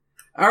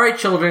Alright,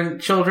 children,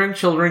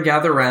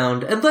 gather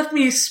round, and let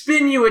me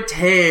spin you a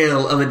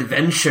tale of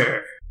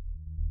adventure.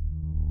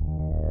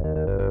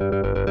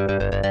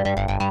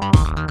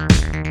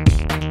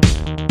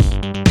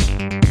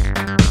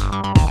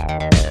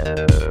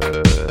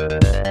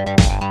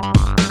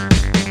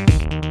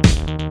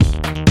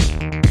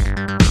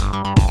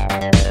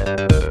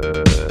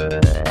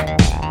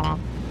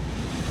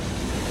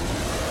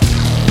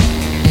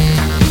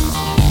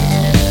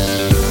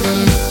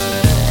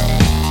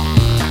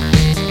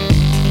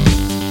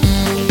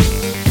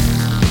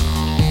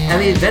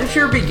 The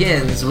adventure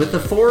begins with the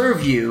four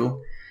of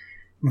you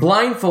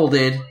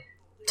blindfolded,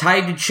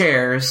 tied to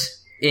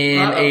chairs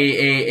in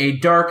a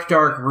dark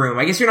room.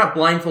 I guess you're not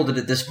blindfolded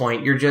at this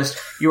point.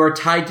 You are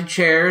tied to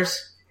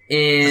chairs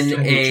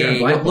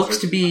in what looks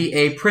to be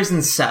a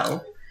prison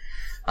cell.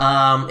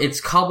 It's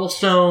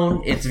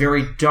cobblestone. It's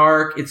very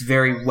dark. It's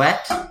very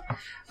wet.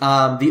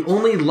 The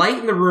only light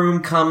in the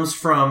room comes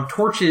from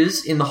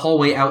torches in the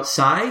hallway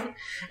outside.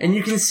 And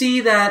you can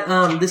see that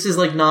this is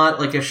not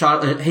like a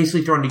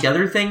hastily thrown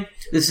together thing.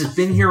 This has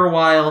been here a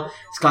while.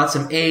 It's got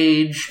some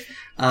age.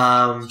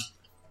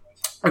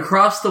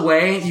 Across the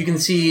way, you can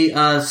see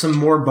some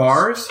more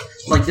bars.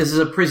 Like this is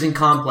a prison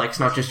complex,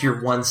 not just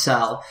your one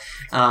cell.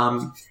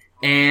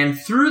 And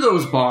through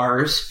those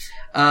bars,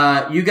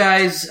 you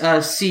guys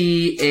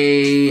see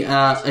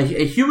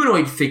a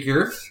humanoid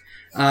figure.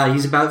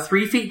 He's about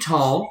 3 feet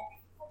tall.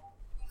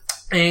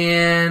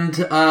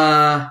 And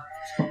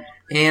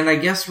I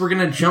guess we're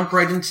gonna jump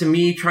right into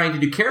me trying to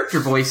do character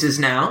voices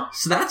now.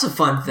 So that's a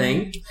fun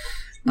thing.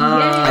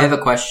 I have a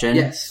question.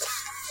 Yes.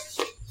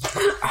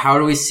 How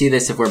do we see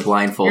this if we're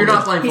blindfolded? You're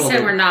not blindfolded. He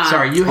said we're not.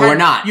 Sorry, we're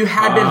not. You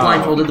had been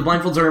blindfolded. The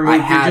blindfolds are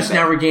removed. You're just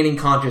now regaining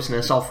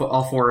consciousness. All four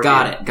of you.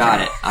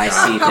 Got it. I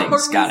see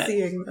things. Got it.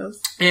 Seeing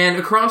this? And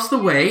across the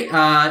way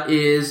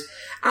is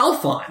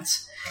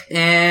Alphonse.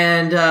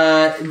 And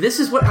this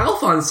is what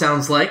Alphonse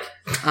sounds like.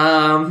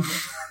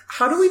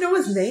 How do we know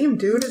his name,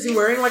 dude? Is he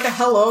wearing a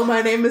hello,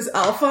 my name is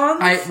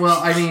Alphonse?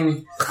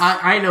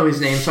 I know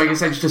his name, so I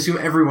guess I just assume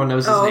everyone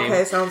knows his name.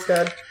 Okay, sounds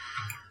good.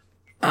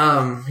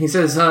 He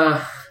says,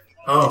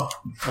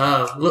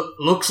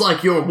 looks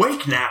like you're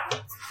awake now.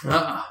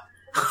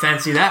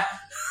 Fancy that.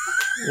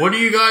 What are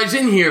you guys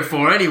in here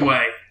for,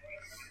 anyway?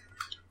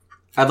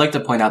 I'd like to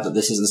point out that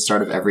this is the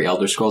start of every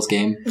Elder Scrolls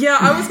game. Yeah,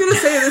 I was gonna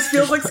say, this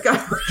feels like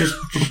Skyrim.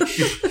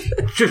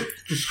 Just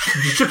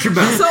shut your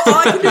mouth. So all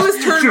I can do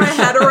is turn my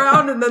head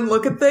around and then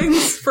look at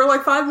things for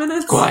 5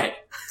 minutes? Quiet.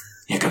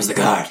 Here comes the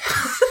guard.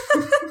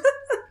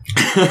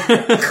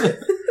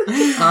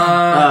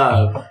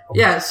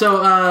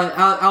 So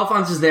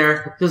Alphonse is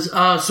there. Says,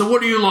 so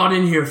what are you lot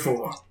in here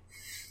for?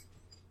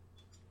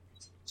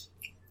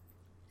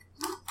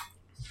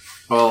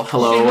 Well,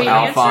 hello,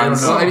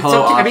 Alphonse.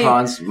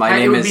 Alphonse. My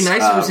name is... It would be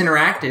nice if it was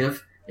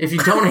interactive. If you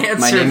don't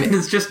answer,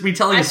 it's just me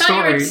telling a story.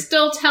 I thought you were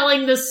still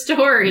telling the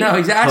story. No,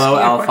 exactly. Hello,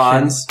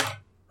 Alphonse.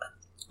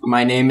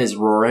 My name is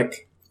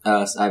Rorik.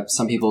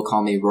 Some people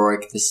call me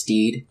Rorik the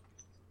Steed.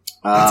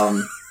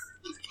 I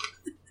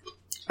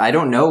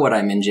don't know what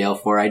I'm in jail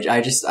for. I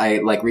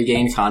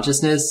regained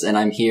consciousness and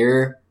I'm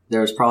here. There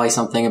was probably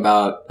something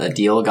about a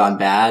deal gone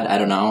bad. I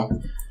don't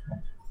know.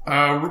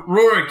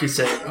 Rorik, you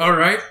say.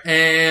 Alright.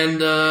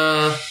 And,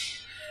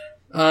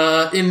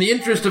 in the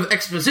interest of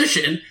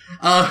exposition,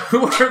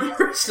 who are the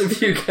rest of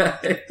you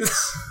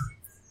guys?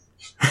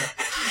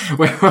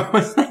 Wait, what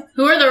was that?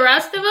 Who are the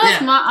rest of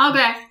us? Yeah.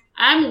 Okay.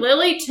 I'm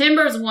Lily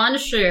Timbers One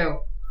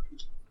Shoe.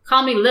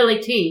 Call me Lily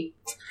T.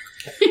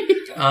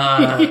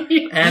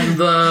 And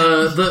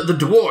the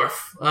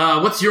dwarf.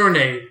 What's your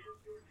name?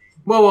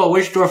 Whoa,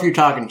 which dwarf are you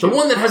talking to? The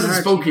one that hasn't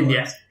spoken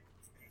yet.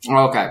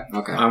 Okay.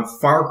 I'm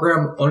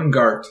Fargrim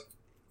Ungart.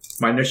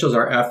 My initials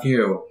are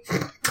FU.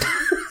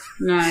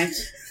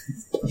 Nice.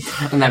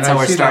 And that's how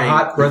we're starting. The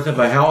hot breath of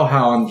a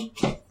hellhound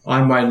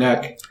on my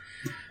neck.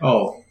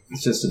 Oh,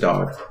 it's just a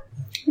dog.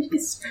 Don't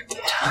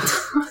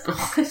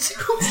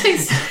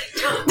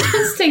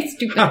say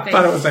stupid I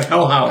thought it was a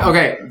hellhound.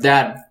 Okay,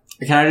 Dad,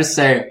 can I just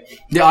say,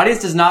 the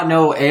audience does not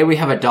know, A, we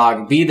have a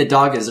dog, B, the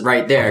dog is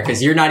right there,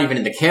 because you're not even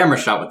in the camera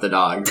shot with the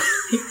dog.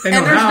 And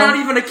there's not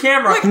even a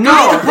camera.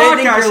 No, they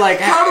think you're like...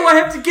 How do I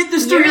have to get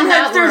this to your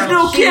head? There's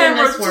no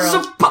camera. This is a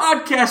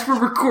podcast we're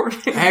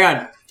recording. Hang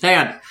on.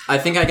 I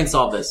think I can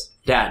solve this.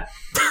 Dad.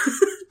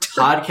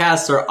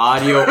 Podcasts are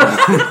audio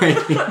only.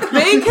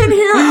 They can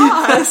hear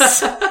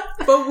us,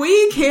 but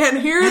we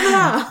can't hear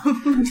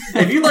them.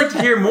 If you'd like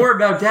to hear more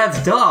about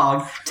Dad's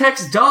dog,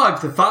 text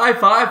dog to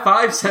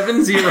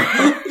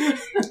 55570.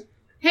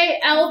 Hey,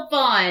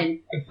 Alphonse.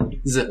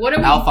 What are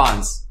we...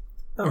 Alphonse.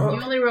 You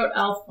only wrote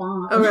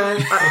Alphonse.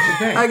 Okay.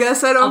 I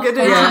guess I don't get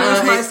to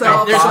introduce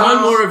myself. There's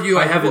one more of you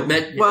I haven't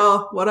met yet.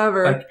 Well,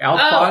 whatever. Like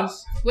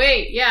Alphonse? Oh,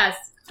 wait, yes.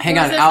 Hang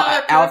on,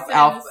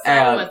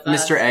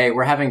 Mr. A,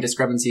 we're having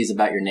discrepancies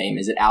about your name.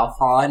 Is it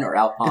Alphon or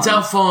Alphonse? It's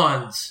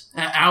Alphonse.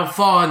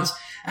 Alphonse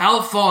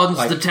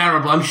like, the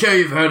Terrible. I'm sure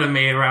you've heard of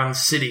me around the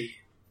city.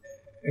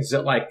 Is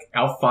it like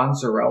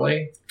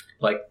Alphonzarelli?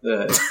 Like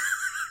the...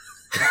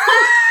 Oh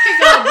my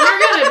god,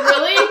 we're gonna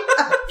really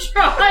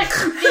try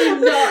to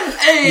be nuts.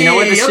 Hey, You know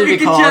what this I'm should be gonna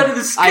get you out called? of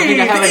this I think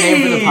I have a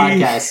name for the cave.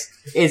 podcast.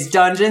 It's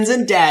Dungeons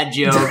and Dad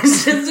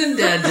Jokes. Dungeons and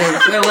Dad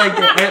Jokes. I like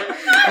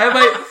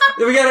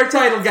it. We got our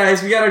title,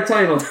 guys. We got our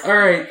title. All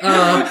right.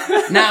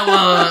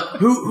 Now,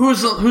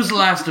 who's the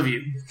last of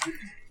you?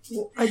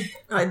 I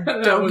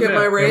don't get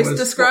my race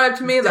described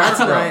to me. That's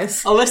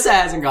nice. Alyssa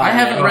hasn't got I it.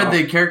 haven't read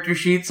the character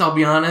sheets. I'll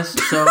be honest,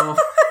 so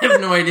I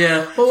have no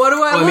idea. Well, what do I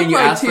Well, I look mean, you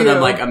like asked to for you?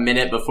 them like a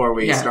minute before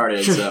we Yeah,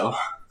 started, sure. so.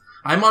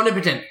 I'm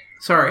omnipotent.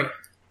 Sorry,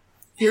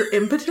 You're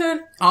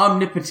impotent?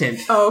 omnipotent.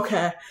 Oh,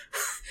 okay.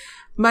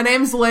 My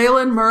name's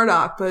Leyland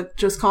Murdoch, but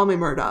just call me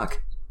Murdoch.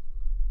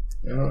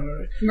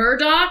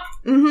 Murdoch?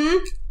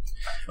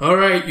 Mm-hmm. All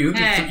right,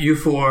 Hey. you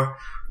four.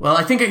 Well,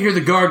 I think I hear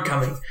the guard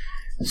coming.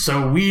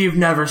 So we've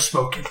never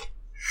spoken.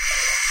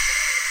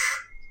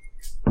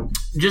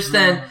 Just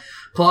then,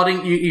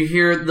 plodding, you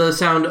hear the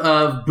sound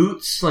of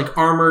boots, like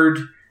armored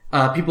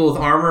people with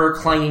armor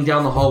clanging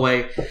down the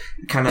hallway.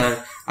 Kind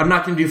of. I'm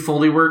not going to do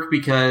Foley work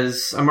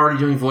because I'm already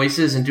doing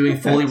voices, and doing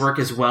Foley work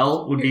as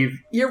well would be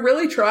You're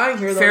really trying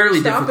here, though. Fairly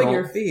You're stomping difficult.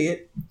 your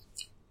feet.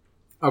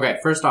 Okay,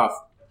 first off,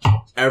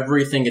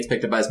 everything gets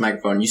picked up by his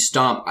microphone. You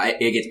stomp,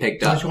 it gets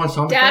picked up. Don't you want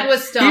something? Dad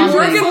was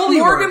stomping.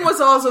 Morgan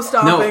was also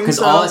stomping. No, because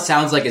so. all it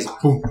sounds like is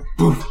boom,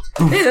 boom,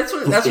 boom. Hey, that's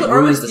what It ruins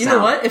artists. the You know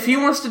sound. what? If he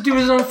wants to do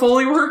his own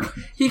Foley work,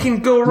 he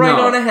can go right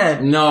No. on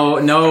ahead.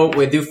 No,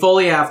 we do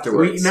Foley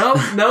afterwards.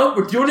 No,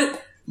 we're doing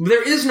it.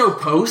 There is no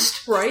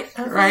post. Right?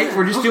 Right?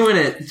 We're just doing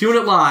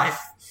it live.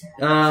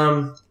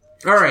 All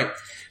right.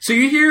 So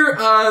you hear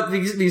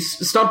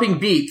these stomping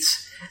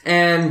beats,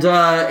 and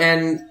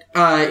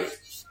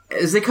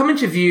as they come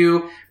into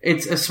view,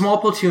 it's a small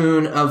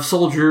platoon of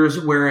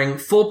soldiers wearing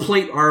full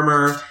plate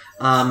armor.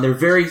 They're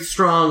very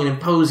strong and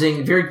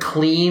imposing, very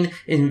clean,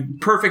 in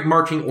perfect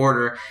marching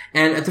order.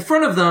 And at the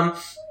front of them,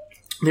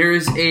 there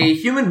is a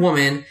human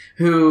woman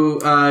who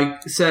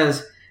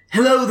says,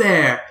 "Hello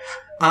there.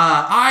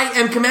 I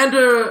am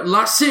Commander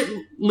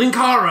Larsit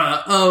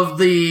Linkara of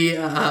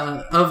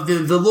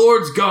the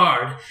Lord's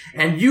Guard,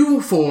 and you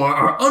four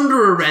are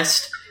under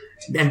arrest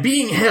and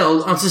being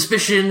held on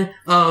suspicion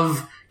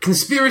of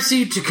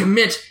conspiracy to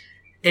commit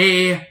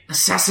a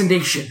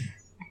assassination,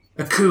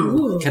 a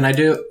coup." Can I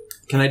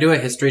do a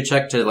history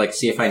check to like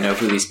see if I know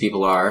who these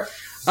people are?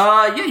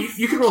 Yeah,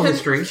 you can roll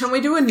history. Can we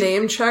do a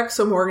name check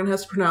so Morgan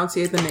has to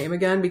pronunciate the name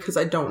again because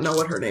I don't know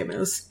what her name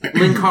is?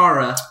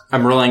 Linkara.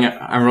 I'm rolling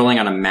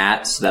on a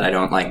mat so that I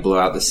don't like blow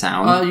out the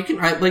sound. You can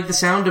like the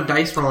sound of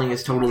dice rolling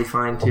is totally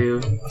fine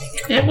too.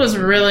 It was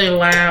really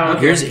loud.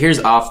 Here's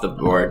off the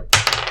board.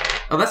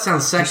 Oh, that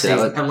sounds sexy.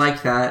 Actually, I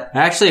like that.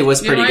 Actually, it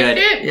was You pretty liked good.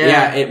 it?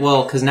 Yeah. It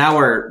will because now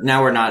we're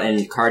not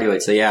in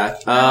cardioid. So yeah.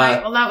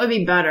 Alright, well, that would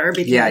be better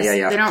because yeah.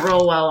 they don't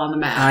roll well on the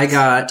map. I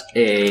got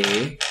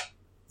a.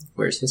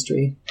 Where's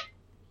history?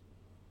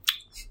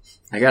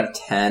 I got a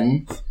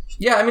 10.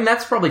 Yeah, I mean,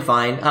 that's probably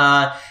fine.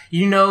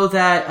 You know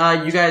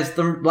that, you guys,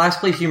 the last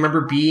place you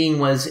remember being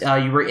was,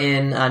 you were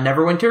in,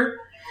 Neverwinter,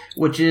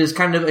 which is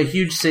kind of a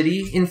huge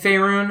city in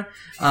Faerun.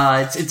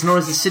 It's known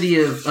as the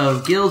city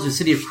of guilds, the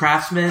city of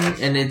craftsmen,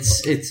 and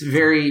it's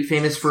very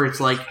famous for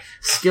its, like,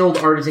 skilled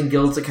artisan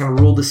guilds that kind of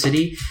rule the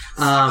city.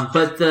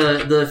 But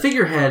the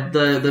figurehead,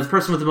 the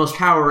person with the most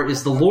power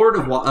is the Lord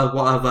of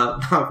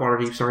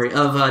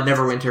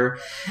Neverwinter.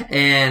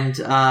 And,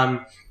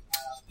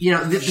 you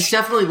know, this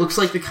definitely looks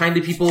like the kind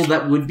of people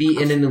that would be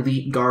in an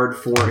elite guard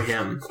for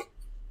him.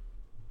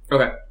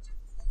 Okay.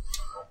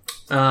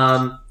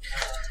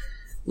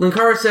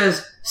 Linkara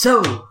says,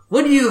 "So,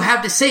 what do you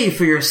have to say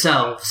for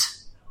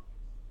yourselves?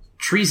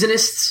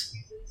 Treasonists?"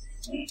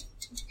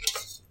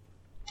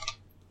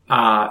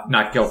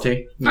 Not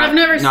guilty. I've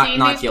never seen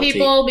not these guilty.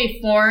 people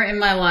before in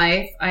my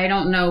life. I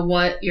don't know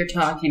what you're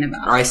talking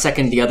about. I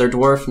second the other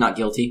dwarf. Not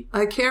guilty.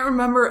 I can't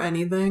remember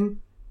anything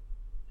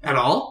At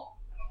all?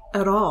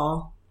 at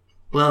all.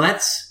 Well,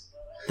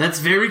 that's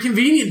very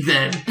convenient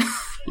then.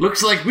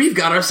 Looks like we've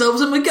got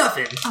ourselves a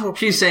MacGuffin. Oh.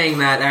 She's saying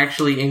that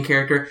actually in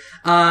character.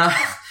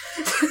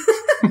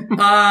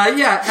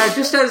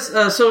 Just as,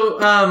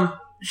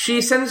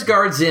 she sends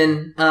guards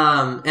in,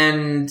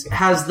 and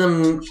has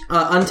them,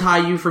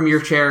 untie you from your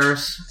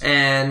chairs,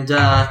 and,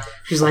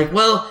 she's like,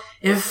 "Well,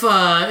 if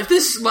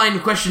this line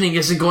of questioning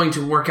isn't going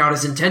to work out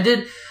as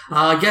intended,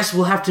 I guess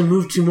we'll have to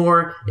move to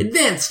more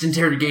advanced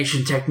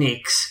interrogation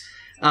techniques."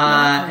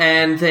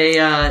 And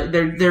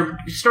they're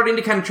starting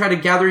to kind of try to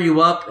gather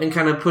you up and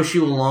kind of push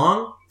you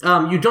along.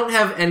 You don't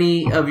have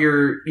any of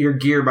your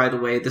gear, by the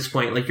way, at this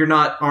point. Like, you're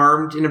not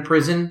armed in a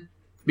prison,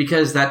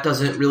 because that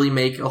doesn't really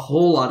make a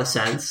whole lot of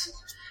sense.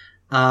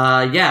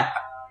 Yeah.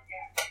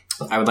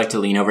 I would like to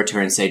lean over to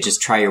her and say, "Just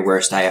try your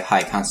worst. I have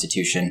high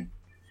constitution."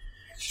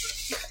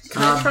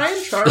 Can I try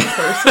and charm a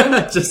person?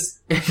 Just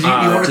You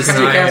want to just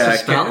try to can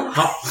cast a spell?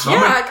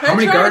 Can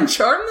I try and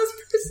charm this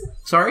person?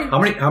 Sorry?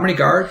 How many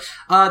guards?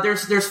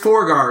 There's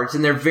 4 guards,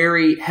 and they're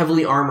very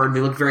heavily armored, and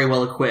they look very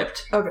well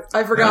equipped. Okay,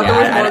 I forgot there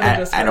was more than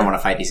just I don't her. want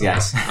to fight these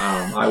guys.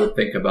 I would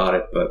think about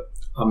it, but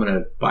I'm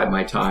gonna bide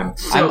my time.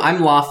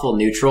 I'm lawful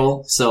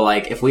neutral, so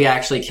like if we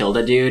actually killed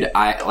a dude,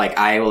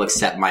 I will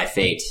accept my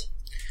fate.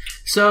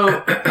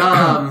 So,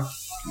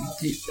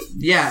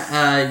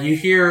 you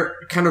hear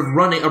kind of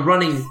a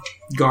running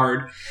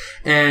guard,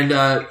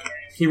 and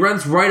he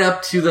runs right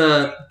up to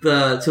to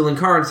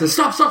Linkara and says,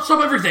 "Stop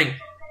everything!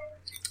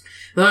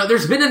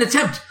 There's been an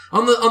attempt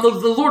on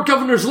the Lord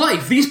Governor's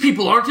life. These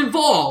people aren't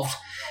involved."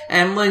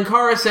 And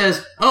Linkara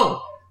says,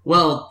 "Oh,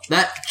 well,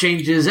 that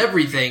changes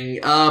everything.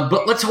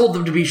 But let's hold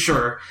them to be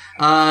sure.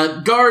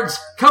 Guards,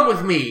 come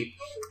with me."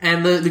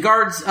 And the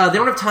guards, they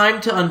don't have time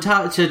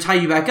to tie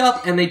you back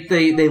up, and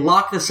they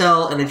lock the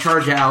cell and they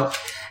charge out.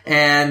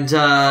 And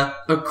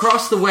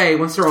across the way,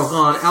 once they're all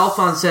gone,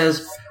 Alphonse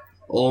says,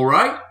 "All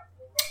right,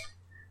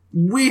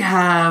 we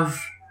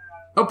have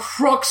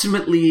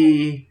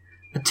approximately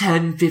a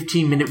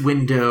 10-15 minute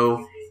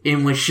window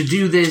in which to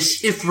do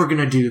this, if we're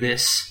gonna do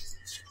this.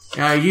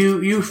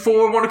 You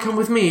four want to come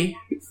with me?"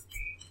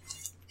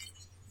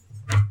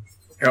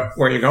 Yep,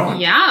 where are you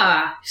going?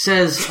 Yeah. He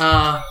says,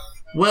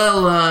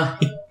 well,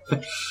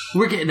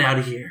 we're getting out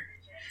of here.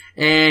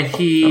 And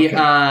he,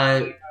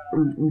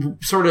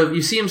 sort of,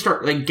 you see him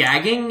start, like,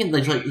 gagging, and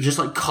just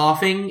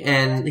coughing,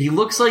 and he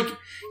looks like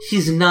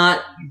he's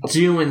not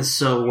doing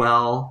so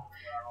well.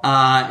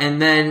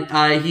 And then,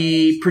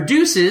 he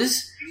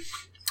produces,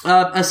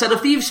 a set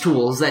of thieves'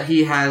 tools that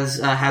he has,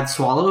 had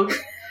swallowed.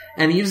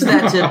 And he uses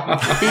that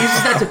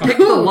to pick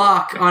the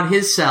lock on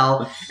his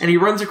cell, and he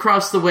runs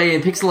across the way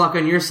and picks the lock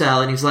on your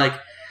cell, and he's like,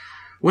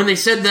 "When they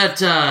said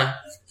that,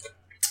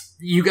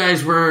 you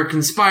guys were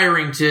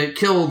conspiring to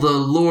kill the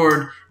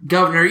Lord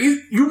Governor,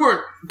 you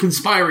weren't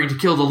conspiring to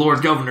kill the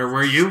Lord Governor,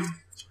 were you?"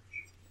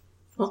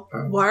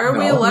 Why are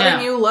we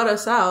letting you let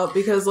us out?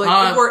 Because,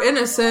 if we're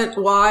innocent,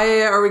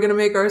 why are we going to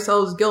make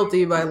ourselves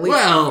guilty by leaving?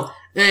 Well,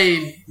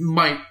 they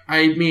might,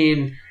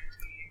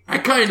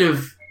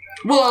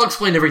 well, I'll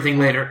explain everything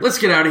later. Let's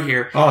get out of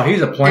here. Oh,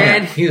 he's a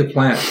plant. And he's a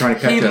plant trying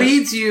to catch us. He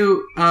leads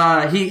you,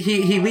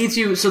 he leads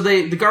you, so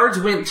the guards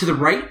went to the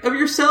right of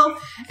your cell,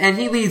 and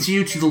he leads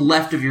you to the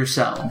left of your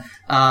cell,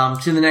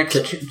 to the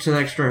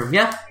next room.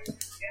 Yeah?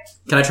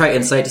 Can I try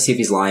insight to see if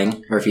he's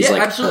lying? Or if he's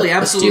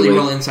absolutely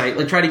roll insight.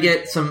 Like, try to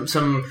get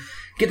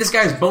get this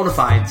guy's bona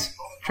fides.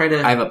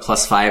 I have a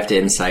 +5 to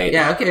insight.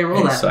 Yeah, okay,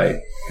 roll insight.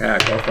 Yeah,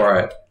 go for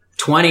it.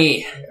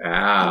 20.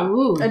 Yeah.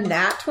 Ooh. A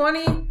nat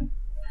 20?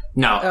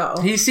 No.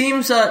 Oh. He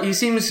seems like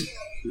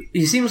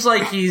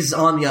he's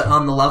on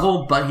the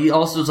level, but he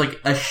also is like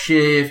a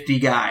shifty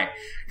guy.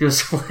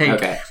 Just like,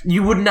 okay.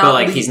 You would not.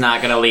 But he's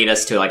not going to lead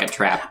us to a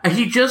trap.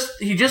 He just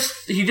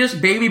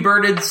baby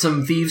birded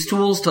some thieves'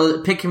 tools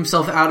to pick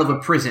himself out of a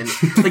prison.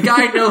 The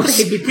guy knows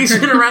he's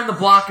been around the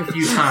block a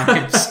few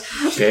times.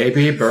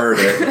 Baby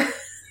birded.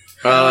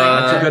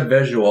 That's a good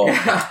visual.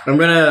 Yeah. I'm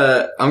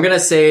gonna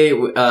say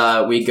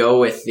we go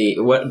with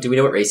what? Do we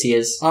know what race he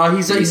is?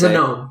 He's a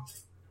gnome.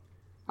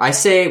 I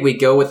say we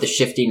go with the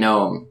shifty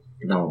gnome.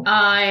 No.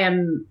 I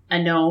am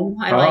a gnome.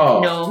 I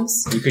like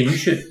gnomes.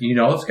 You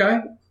know this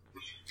guy?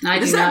 I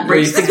do Is not. that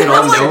You think that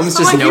all gnomes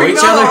just know each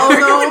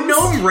other?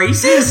 Gnome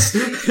races?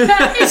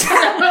 That's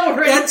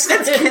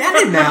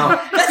canon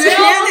now. That's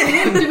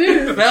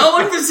canon. They all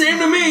look the same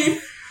to me.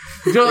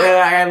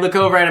 I look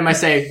over at him. I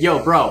say,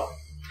 "Yo, bro."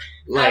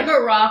 I'm a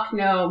rock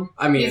gnome.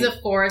 I mean, he's a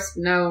forest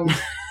gnome.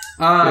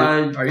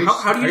 Are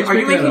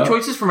you making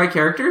choices for my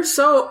character?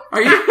 So,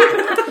 Are you?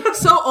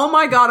 oh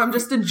my god, I'm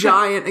just a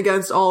giant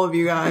against all of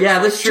you guys. Yeah,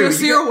 that's true. Just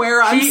so you're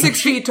aware, I'm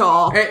 6 feet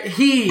tall.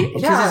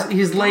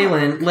 He's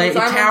Leyland.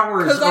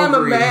 Towers because I'm a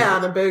over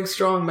man, a big,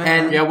 strong man.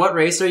 And yeah, what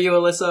race are you,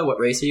 Alyssa? What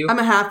race are you? I'm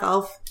a half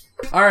elf.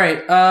 All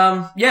right.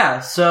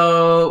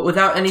 So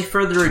without any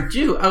further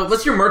ado,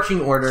 what's your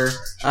marching order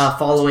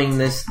following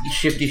this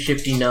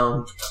shifty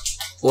gnome?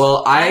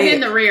 Well, I'm in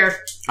the rear.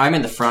 I'm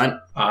in the front.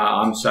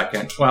 I'm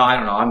second. Well, I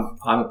don't know.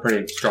 I'm a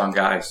pretty strong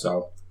guy,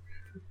 so.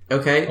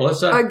 Okay.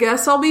 Alyssa? I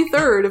guess I'll be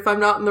third if I'm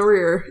not in the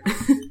rear.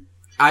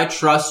 I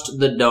trust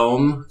the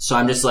dome, so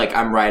I'm just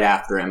I'm right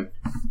after him.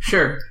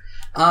 Sure.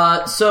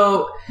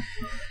 So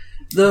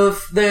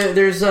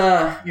there's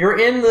you're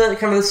in the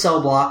kind of the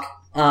cell block.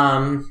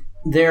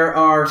 There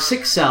are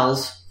 6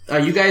 cells.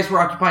 You guys were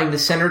occupying the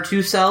center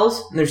 2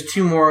 cells, and there's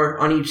 2 more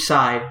on each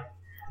side.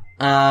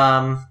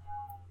 Are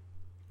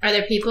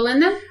there people in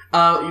them?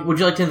 Would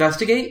you like to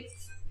investigate?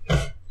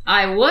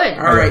 I would.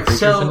 All right.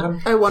 So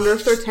I wonder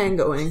if they're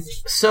tangoing.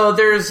 So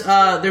there's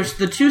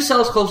the 2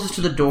 cells closest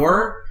to the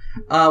door.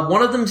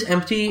 One of them's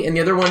empty, and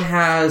the other one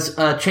has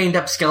a chained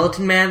up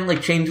skeleton man,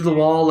 chained to the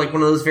wall, one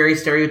of those very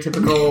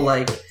stereotypical,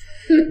 like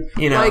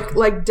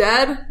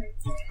dead.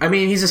 I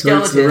mean, he's a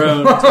skeleton.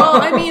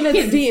 Well, I mean,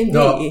 it's D&D.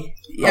 No,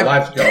 a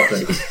live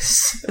skeleton.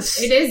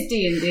 It is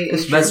D&D.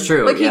 That's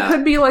true. He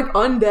could be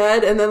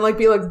undead and then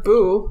be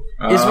boo.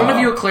 Is one of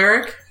you a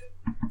cleric?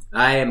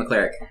 I am a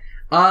cleric.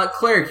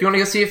 Cleric, you want to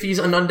go see if he's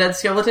an undead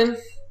skeleton?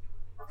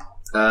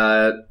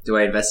 Do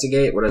I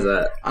investigate? What is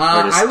that?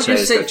 I would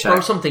just say throw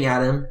something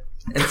at him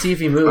and see if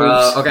he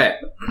moves. Okay.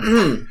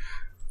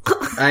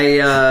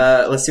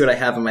 Let's see what I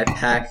have in my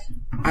pack.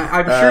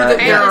 I'm sure that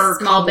there are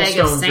small bag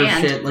of cobblestones or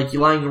sand. shit like you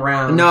lying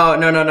around. No.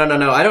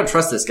 I don't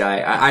trust this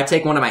guy. I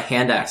take one of my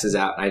hand axes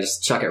out and I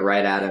just chuck it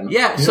right at him.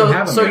 Yeah, You don't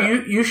have them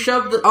yet. you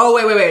shove the. Oh,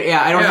 wait.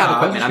 Yeah, I don't have I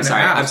was equipment. just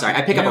I'm gonna sorry. ask.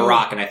 I pick up a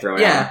rock and I throw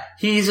it at him. Yeah,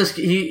 he's just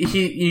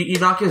you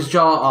knock his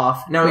jaw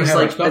off. Now We he's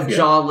haven't like stuff a yet.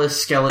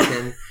 jawless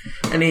skeleton,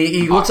 and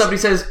he looks up and he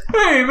says,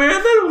 "Hey man,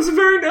 that was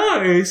very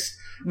nice."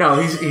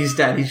 No, he's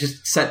dead. He's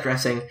just set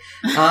dressing.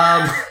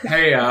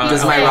 Hey,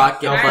 Does my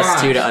rock get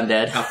Alphonse. +2 to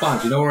undead?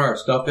 Alphonse, you know where our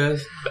stuff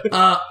is?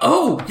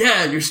 Oh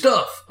yeah, your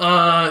stuff.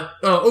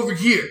 Over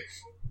here.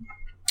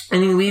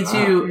 And he leads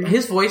you.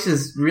 His voice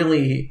is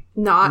really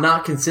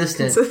not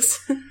consistent.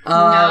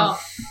 No.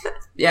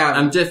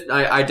 Yeah,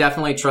 I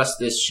definitely trust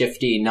this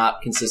shifty,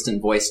 not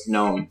consistent voiced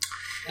gnome.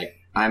 Like,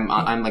 I'm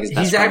like his best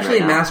he's friend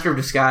actually right a now. master of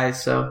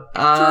disguise. So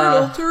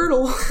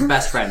Turtle.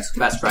 Best friends.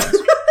 Best friends.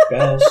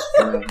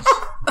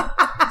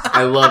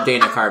 I love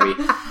Dana Carvey.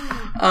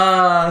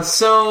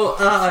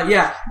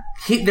 Yeah.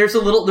 There's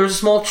a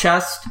small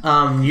chest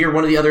near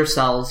one of the other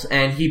cells,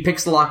 and he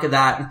picks the lock of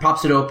that and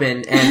pops it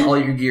open, and all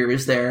your gear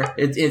is there.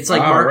 It's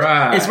like marked.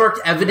 Right. It's marked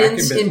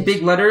evidence Back in in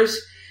big letters.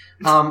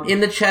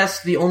 In the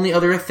chest, the only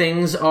other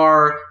things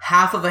are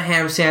half of a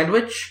ham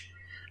sandwich,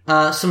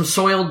 some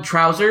soiled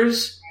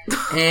trousers,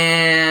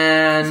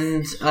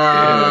 and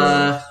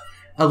a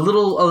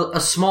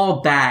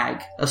small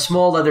bag, a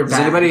small leather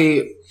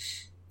bag.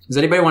 Does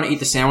anybody want to eat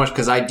the sandwich?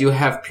 Because I do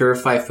have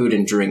purify food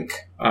and drink.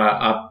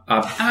 I'm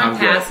gonna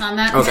pass on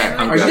that. Okay,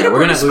 sandwich. Are you Okay, gonna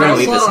we're put a gonna spell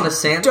leave slot this on in. a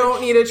sandwich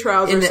Don't need a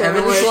trouser in the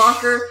sandwich. evidence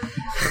locker?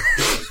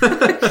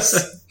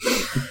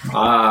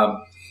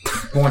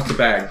 Who wants the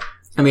bag?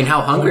 I mean,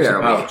 how hungry What's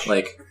are the we? pouch?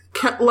 Like,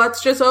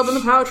 Let's just open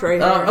the pouch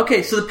right here.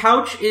 Okay, so the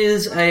pouch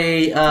is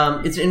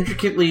it's an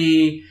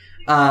intricately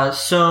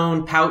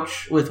sewn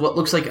pouch with what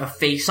looks like a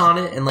face on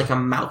it and like a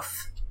mouth.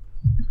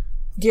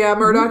 Yeah,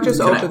 Murdoch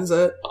just opens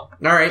it. All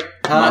right,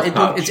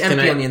 Pouch. it's empty Can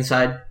I- on the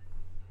inside.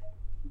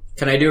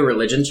 can I do a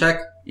religion check?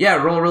 Yeah,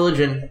 roll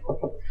religion.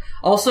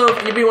 Also, if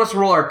anybody wants to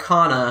roll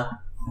Arcana,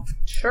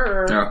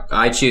 Sure. No,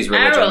 I choose I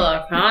religion. roll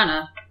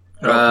Arcana.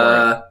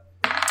 I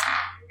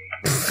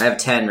have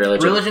 10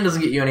 religion. religion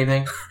doesn't get you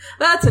anything.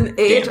 That's an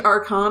 8 Damn.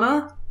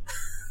 Arcana.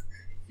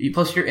 You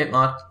plus your int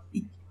mod.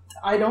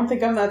 I don't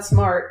think I'm that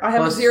smart. I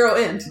have Plus- a 0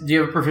 int. Do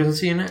you have a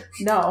proficiency in it?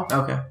 No.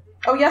 Okay.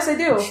 Oh, yes, I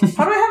do.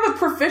 How do I have a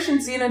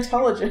proficiency in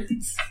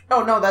intelligence?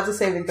 Oh, no, that's a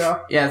saving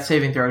throw. Yeah, it's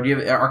saving throw. Do you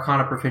have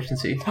Arcana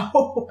proficiency?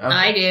 Oh. Okay.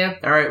 I do.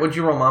 All right, what'd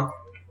you roll, Mom?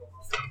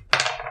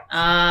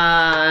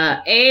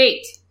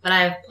 8, but I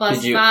have plus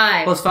Did you-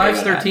 5. Plus 5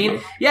 is Yeah.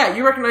 13. Yeah,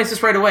 you recognize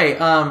this right away.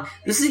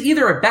 This is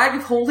either a bag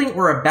of holding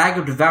or a bag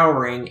of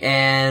devouring,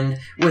 and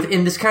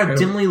within this kind of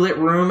dimly lit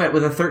room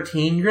with a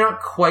 13, you're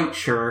not quite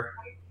sure.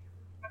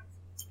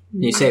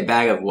 You say a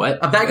bag of what?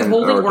 A bag of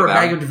holding or a devour-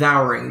 bag of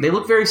devouring. They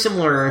look very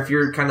similar if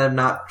you're kind of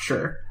not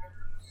sure.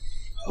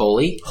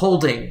 Holy?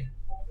 Holding.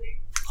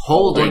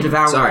 Holding. Or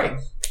devouring. Sorry.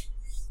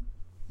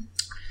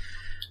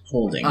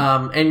 Holding.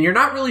 And you're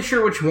not really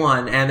sure which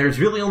one, and there's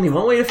really only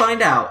one way to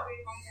find out.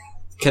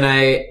 Can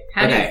I...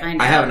 How do you okay,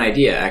 find I out? have an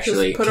idea,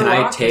 actually. Just put a Can I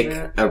rock in take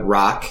it. a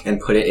rock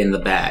and put it in the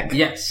bag?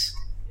 Yes.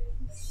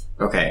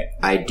 Okay,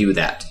 I do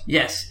that.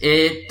 Yes.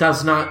 It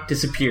does not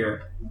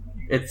disappear.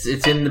 It's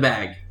in the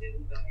bag.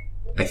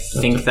 I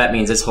think that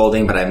means it's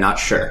holding, but I'm not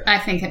sure. I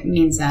think it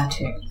means that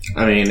too.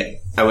 I mean,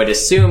 I would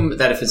assume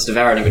that if it's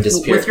devoured, it would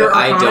disappear, With your but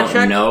I Arcana don't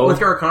check, know. With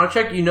your Arcana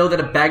check, you know that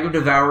a bag of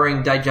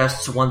devouring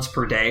digests once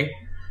per day.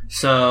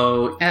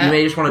 So you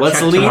may just want to Let's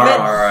check leave tomorrow. it.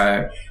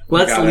 Alright.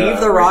 Let's Got leave it.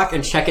 the rock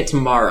and check it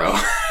tomorrow.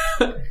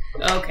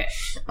 Okay.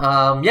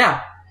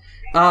 Yeah.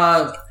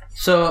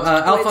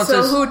 Alphonse Wait,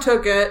 so says, who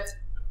took it?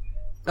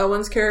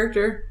 Owen's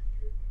character?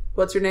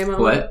 What's your name,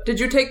 Owen? What? Did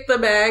you take the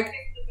bag?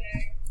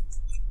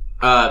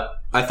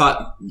 I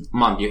thought...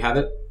 Mom, do you have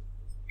it?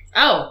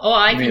 Oh,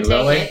 I You can mean take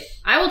Lily? it.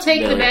 I will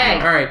take the Lily.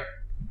 bag.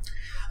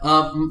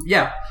 alright.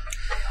 Yeah.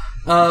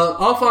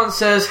 Alphonse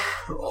says,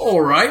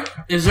 alright,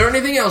 is there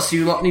anything else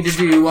you lot need to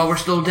do while we're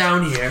still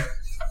down here?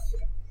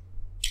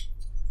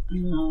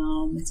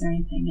 Is there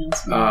anything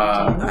else? we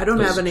want to do? I don't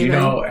have Do anything. you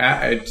know,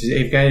 does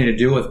it got anything to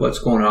do with what's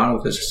going on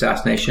with this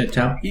assassination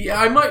attempt? Yeah,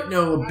 I might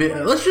know a bit.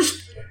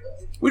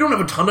 We don't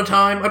have a ton of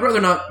time. I'd rather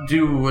not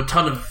do a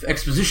ton of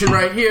exposition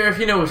right here, if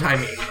you know what I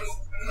mean.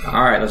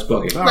 Alright, let's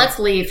book it. Let's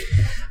leave.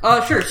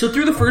 Sure. So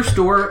through the first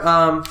door,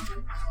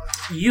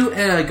 you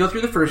go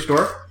through the first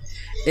door,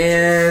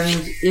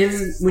 and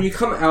when you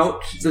come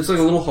out, there's like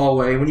a little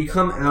hallway. When you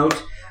come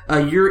out,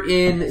 you're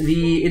in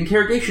the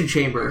interrogation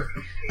chamber.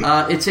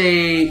 It's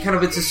a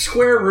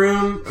square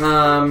room,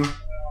 20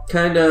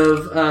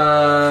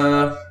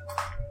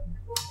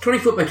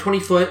 foot by 20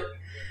 foot.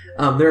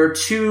 There are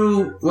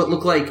two what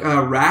look like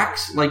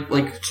racks,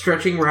 like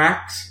stretching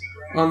racks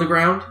on the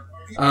ground.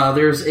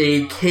 There's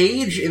a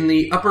cage in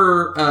the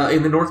upper,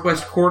 in the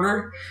northwest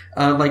corner,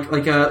 like a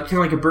kind of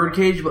like a bird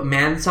cage, but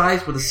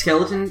man-sized, with a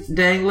skeleton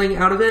dangling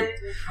out of it.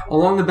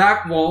 Along the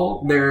back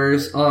wall,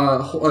 there's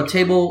a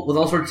table with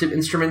all sorts of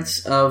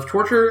instruments of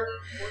torture.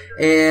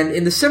 And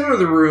in the center of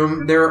the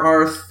room, there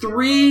are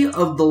 3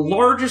 of the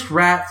largest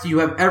rats you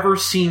have ever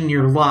seen in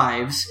your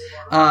lives.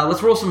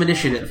 Let's roll some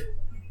initiative.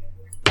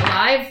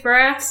 Live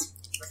rats?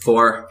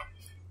 4.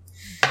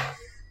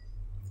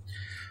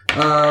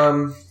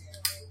 Alright,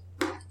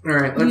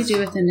 What do you do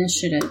with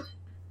initiative?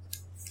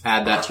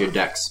 Add that to your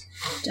dex.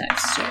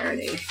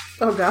 Dexterity.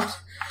 Oh gosh.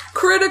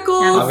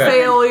 Critical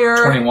failure.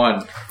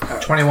 21.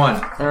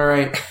 21.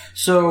 Alright.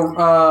 So,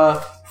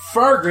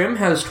 Fargrim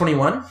has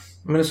 21.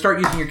 I'm going to start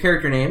using your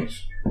character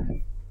names.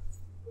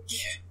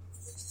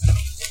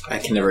 I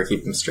can never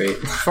keep them straight.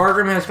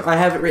 Fargrim has... I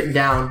have it written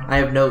down. I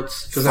have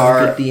notes, because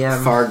I'm a good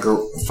DM.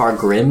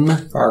 Fargrim.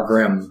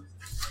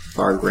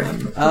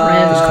 Just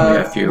call me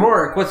a few.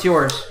 Rorik, what's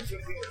yours?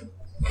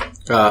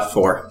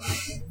 4.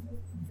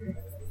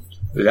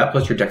 Is that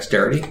plus your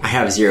dexterity? I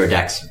have 0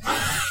 dex.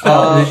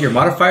 Oh, is this your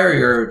modifier or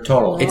your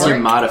total? It's your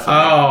modifier.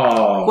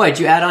 Oh. What,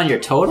 you add on your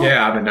total?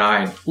 Yeah, I'm a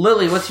 9.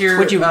 Lily, what's your...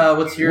 what's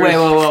your... Wait,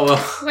 whoa.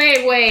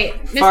 Wait.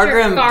 Mr.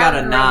 Fargrim got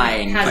a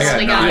 9. Has I got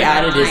only a got 9. He a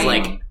added 9. his,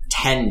 like,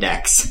 10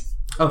 dex.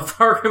 Oh,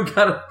 Fargrim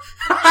got a...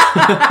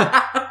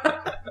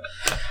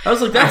 I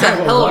was like, that's I a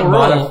have hell of a one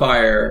roll.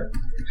 modifier.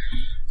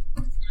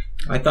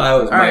 I thought I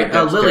was Alright,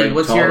 Lily,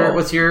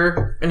 what's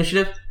your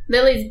initiative?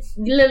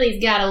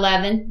 Lily's got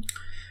 11.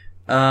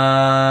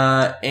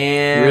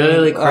 And...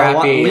 Really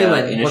crappy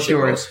Leland, what's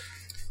yours?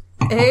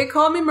 A,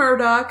 call me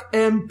Murdoch,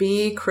 and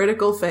B,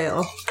 critical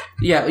fail.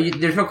 Yeah,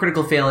 there's no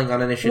critical failing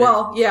on initiative.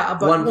 Well, yeah,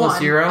 but 1 plus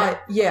 0?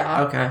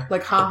 Yeah. Okay.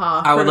 Like,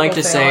 haha. I would like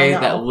to critical say fail,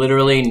 I that know.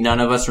 literally none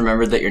of us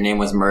remembered that your name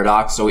was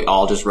Murdoch, so we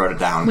all just wrote it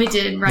down. We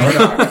did, right?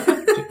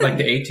 Like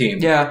the A-team.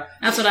 Yeah.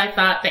 That's what I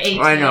thought. The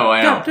 18. I know.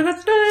 I asked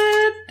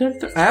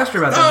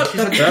her about that. She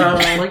said she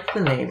didn't like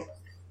the name.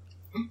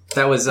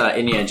 That was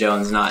Indiana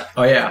Jones, not...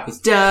 Oh, yeah. It's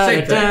da,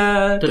 Same thing.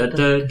 da, da,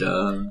 da,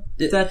 da.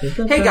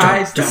 Hey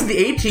guys, this is the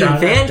A-Team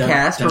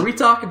Fancast, where we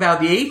talk about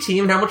the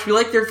A-Team and how much we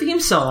like their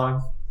theme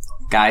song.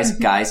 Guys,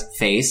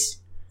 Face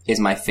is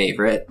my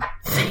favorite.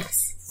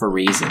 For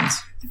reasons.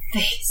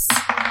 Face.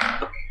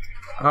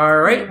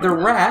 Alright, the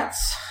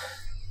rats.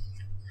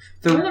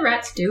 What are the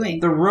rats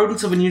doing? The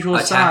rodents of unusual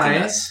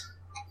Attacking size. us.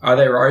 Are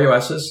they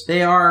RUSs?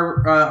 They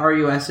are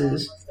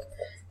RUSs.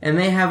 And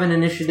they have an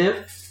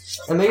initiative.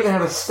 And they even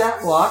have a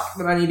stat block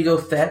that I need to go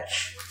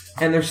fetch.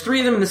 And there's 3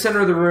 of them in the center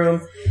of the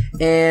room.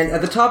 And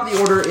at the top of the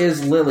order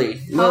is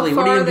Lily. Lily,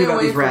 what do you do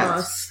about these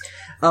rats?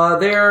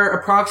 They're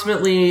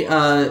approximately,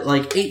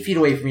 8 feet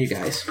away from you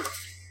guys.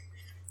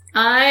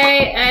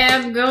 I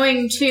am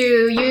going to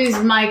use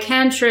my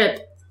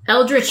cantrip,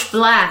 Eldritch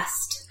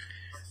Blast,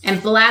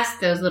 and blast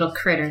those little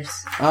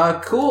critters.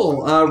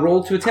 Cool.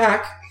 Roll to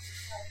attack.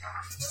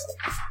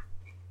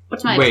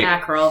 What's my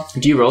attack roll?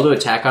 Do you roll to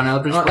attack on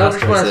Eldritch Blast?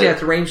 Eldritch Blast, yeah,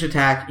 it's a ranged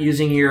attack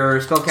using your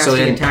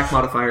spellcasting attack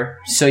modifier.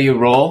 So you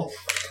roll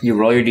your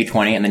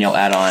d20, and then you'll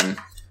add on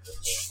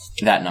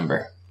that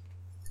number.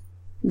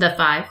 The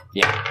 5.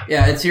 Yeah.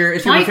 Yeah, it's your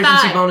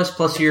efficiency bonus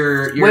plus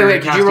your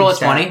Wait, did you roll a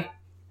casting 20?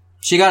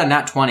 She got a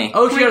nat 20.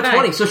 Oh, she got a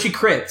 20, so she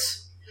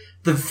crits.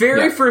 The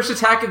very first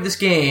attack of this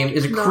game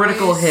is a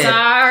critical hit.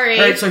 Sorry.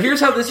 Alright, so here's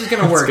how this is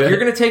going to work. good. You're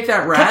going to take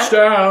that rat.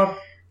 Touchdown!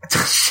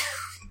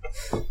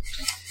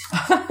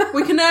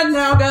 We can end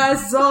now,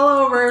 guys. It's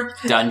all over.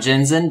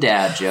 Dungeons and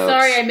dad jokes.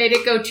 Sorry, I made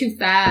it go too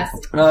fast.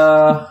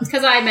 It's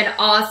because I'm an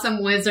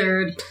awesome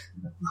wizard.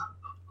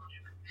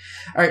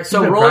 Alright,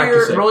 so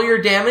roll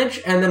your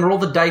damage and then roll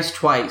the dice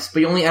twice,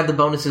 but you only add the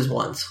bonuses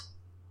once.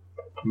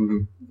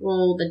 Mm-hmm.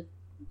 Roll the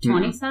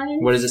 20 sided?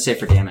 What does it say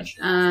for damage?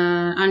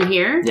 On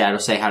here? Yeah, it'll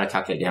say how to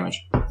calculate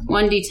damage.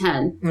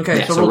 1d10. Okay,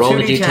 Yeah, so roll roll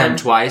the 2d10. d10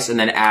 twice, and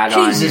then add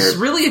Jesus, on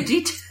your... really a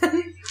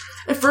d10?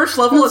 At first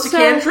level, it's a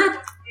cantrip?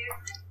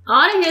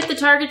 On a hit, the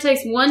target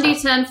takes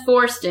 1d10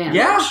 force damage.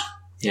 Yeah.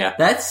 Yeah.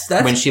 That's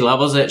When she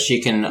levels it,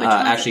 she can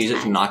actually use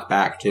it to knock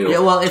back, too. Yeah,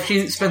 well, if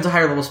she spends a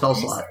higher level spell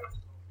slot.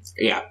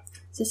 Yeah.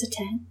 Is this a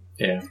 10?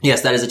 Yeah.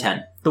 Yes, that is a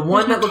 10. The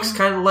one that looks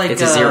kind of like...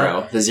 It's a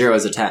 0. The 0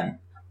 is a 10.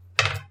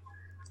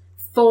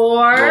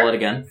 4. Roll it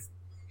again.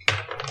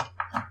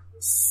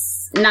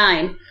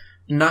 9.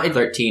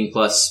 13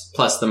 plus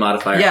the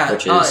modifier, Yeah,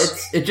 which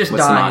is... it just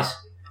what's dies.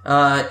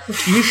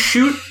 You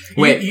shoot...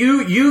 Wait.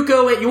 You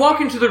go in... You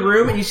walk into the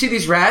room and you see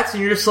these rats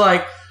and you're just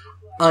like...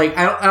 I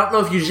don't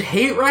know if you just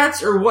hate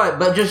rats or what,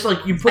 but just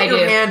like you put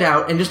your hand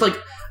out and just like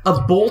a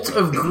bolt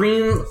of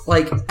green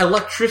like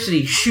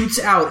electricity shoots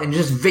out and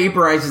just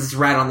vaporizes this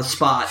rat on the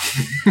spot.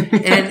 and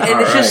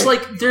it's just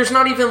like there's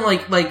not even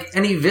like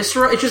any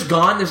viscera. It's just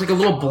gone. There's like a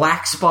little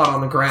black spot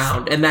on the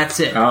ground and that's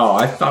it. Oh,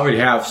 I thought we'd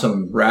have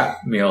some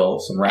rat meal,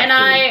 some rat And food.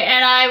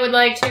 I would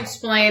like to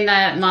explain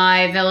that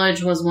my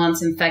village was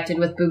once infected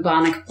with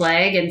bubonic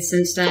plague, and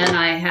since then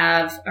I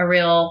have a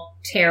real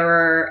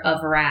terror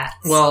of rats.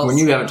 Well, When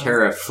you have a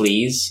terror of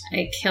fleas,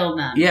 I killed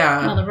them.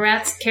 Yeah. Well, the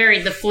rats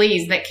carried the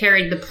fleas that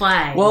carried the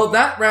plague. well,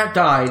 that rat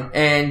died,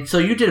 and so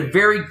you did a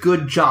very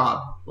good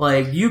job.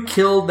 Like, you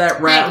killed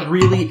that rat Thank you.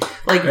 really,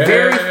 like,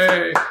 very...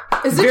 Hey.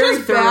 Is it Very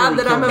just bad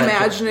that I'm thoroughly killed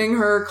that imagining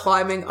her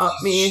climbing up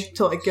me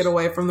to like get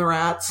away from the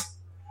rats?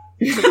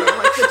 Because I'm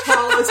like the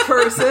tallest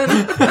person.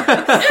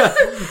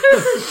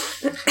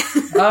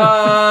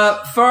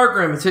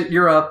 Fargrim,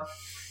 you're up.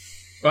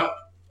 What?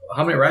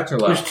 How many rats are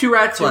There's left? 2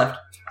 rats left.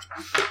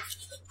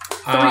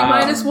 3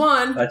 minus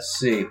 1. Let's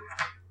see.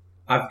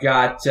 I've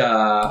got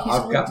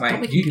my.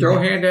 don't make Do you me do throw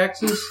that. hand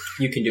axes?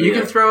 you can do You it.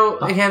 can throw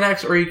a hand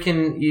axe, or you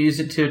can use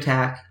it to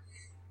attack.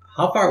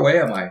 How far away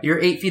am I? You're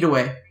 8 feet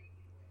away.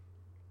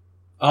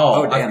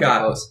 Oh, damn, I've they're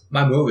got close.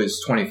 my move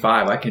is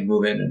 25. I can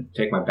move in and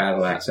take my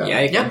battle axe out.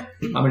 Yeah, you can. Yep.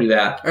 I'm gonna do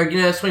that. Are you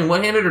gonna swing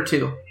one-handed or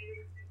 2?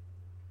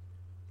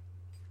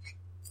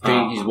 So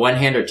you use one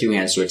hand or 2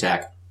 hands to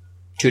attack.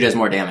 2 does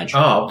more damage. Oh,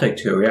 I'll take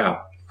 2.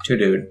 Yeah, 2,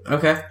 dude.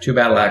 Okay. 2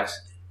 battle axe.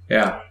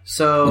 Yeah.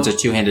 So It's a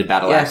 2-handed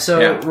battle yeah. axe. So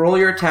Yeah. roll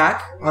your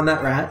attack on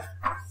that rat.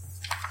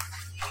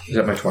 Is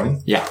that my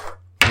 20? Yeah.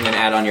 And then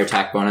add on your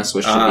attack bonus,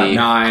 which should be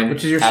 9.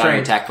 Which is your add on your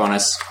strength. attack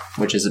bonus,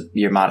 which is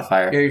your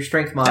modifier Yeah, your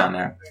strength mod. down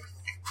there.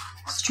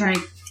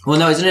 Strength. Well,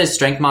 no, isn't it his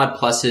strength mod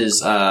plus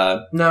his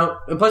No,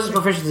 plus his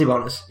proficiency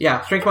bonus.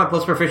 Yeah, strength mod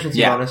plus proficiency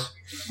Yeah. bonus.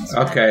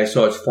 Okay,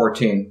 so it's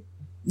 14.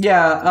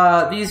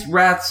 Yeah, these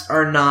rats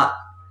are not.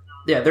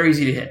 Yeah, they're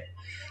easy to hit.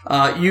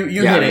 You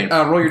Yeah, hit I it.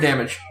 mean- Roll your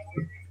damage.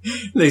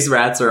 These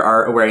rats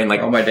are wearing like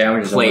Oh, my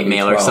damage is plate only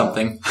mail or 12.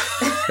 something.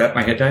 Is that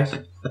my hit dice?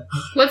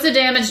 What's the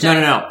damage?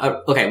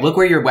 No. Okay, look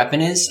where your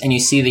weapon is, and you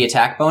see the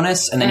attack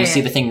bonus, and then you Okay.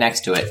 see the thing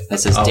next to it that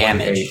says Oh,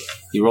 damage. 8.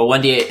 You roll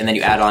 1d8, and then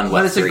you add on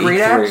But it's a 3? great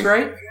axe, 3.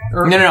 right?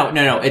 Or,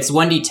 No. It's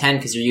 1d10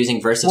 because you're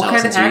using versatile What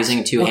kind since of you're axe?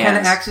 using 2 what hands. kind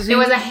of axe is it? It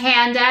was a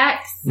hand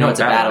axe. No, it's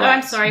a battle Oh, I'm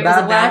axe. sorry. It was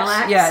a battle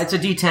axe. Yeah, it's a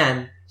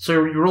D10. So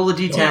you roll a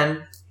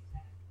D10.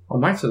 Oh,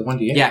 mine says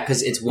 1d8. Yeah,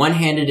 because it's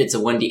one-handed, it's a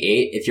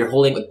 1d8. If you're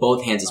holding it with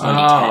both hands, it's Oh,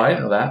 1d10. I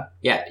didn't know that.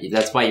 Yeah,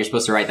 that's why you're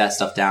supposed to write that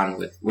stuff down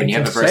with when you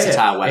have a It didn't say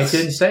versatile it. weapon. It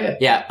didn't say it.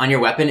 Yeah, on your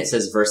weapon it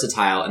says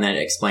versatile, and then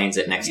it explains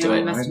it next Yeah, to we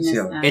it. must have I didn't see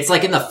missed it. that. It's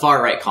like in the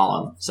far right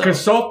column. So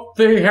Consult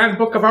the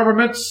Handbook of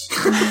Armaments.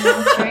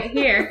 It's right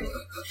here.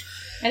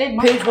 I didn't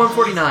mark Page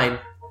 149.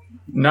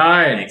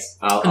 9. thanks.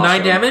 I'll 9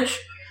 show damage?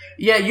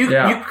 Yeah,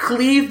 you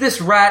cleave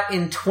this rat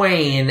in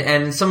twain,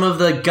 and some of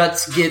the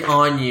guts get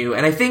on you.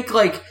 And I think,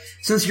 like,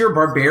 since you're a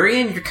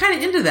barbarian, you're kind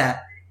of into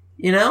that.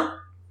 You know?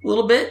 A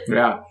little bit?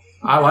 Yeah.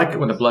 I like it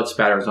when the blood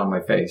spatters on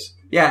my face.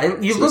 Yeah,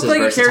 you So look this is like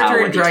a versatile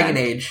character in 1d10. Dragon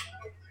Age.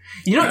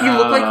 You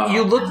know,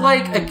 you look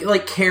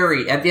like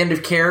Carrie at the end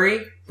of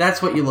Carrie.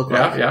 That's what you look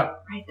Yeah, like. yeah.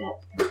 right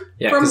that.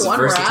 Yeah, From because one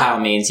versatile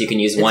rat? means you can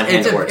use one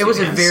hand or It 2 was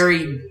hands.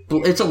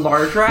 it's a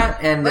large rat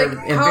and Like,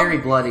 and very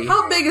bloody.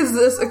 How big is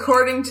this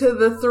according to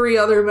the 3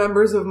 other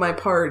members of my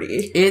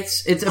party?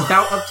 It's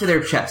about up to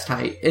their chest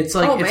height. It's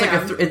like Oh, it's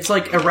man. it's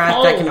like a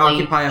rat that can Holy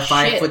occupy a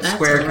 5 foot shit,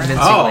 square that's a rat.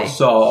 convincingly. Oh,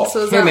 so So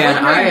is Hey, that man,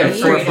 one I right am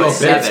here?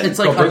 4'7". It's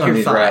like Go big up on your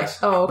these thigh. rats.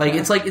 Oh, okay. Like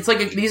it's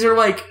like these are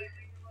like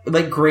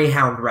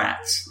greyhound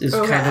rats is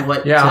Okay. kind of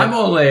what. yeah, I'm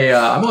only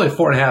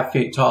 4.5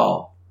 feet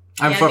tall.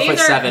 I'm Yeah, 4'7".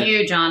 These are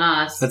huge on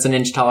us. That's an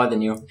inch taller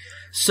than you.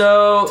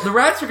 So the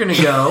rats are going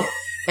to go,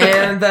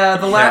 and the Yeah,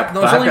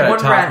 there's I've only got a one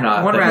top rat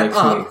knot that makes me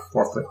up.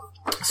 4 foot.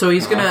 So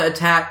he's going to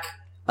attack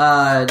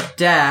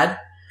Dad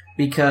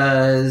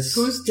because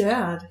Who's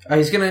dad?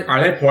 he's going to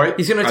Are they poison?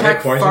 he's going to Are they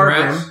attack poison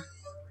rats? Fargrim.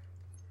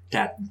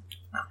 Dad.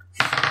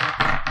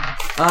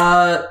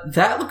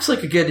 That looks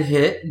like a good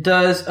hit.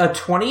 Does a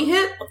 20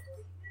 hit?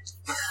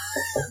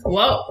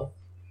 Whoa.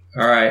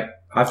 All right,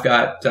 I've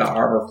got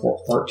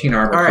 14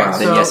 armor. All right, class.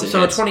 so yes, it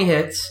hits. 20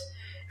 hits,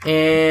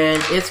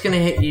 and it's going to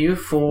hit you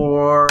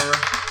for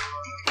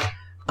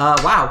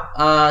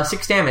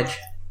 6 damage.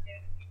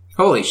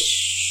 Holy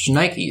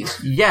shnikes.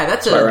 Yeah,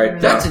 that's All right,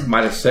 that's a,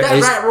 minus 6.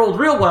 that rat rolled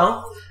real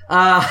well.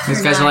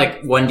 These guys are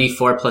like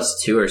 1d4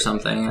 plus 2 or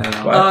something. I don't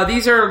know. What?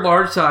 These are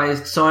large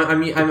sized, so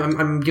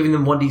I'm giving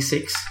them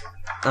 1d6.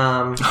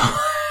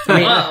 I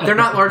mean, Whoa. they're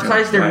not large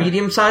sized; they're Right.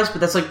 medium sized, but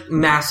that's like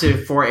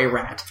massive for a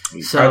rat.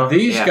 So, Are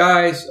these yeah.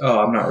 guys? Oh,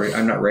 I'm not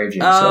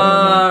raging.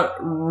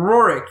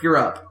 Rorik, you're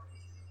up.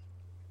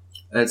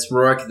 That's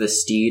Rourke the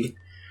Steed.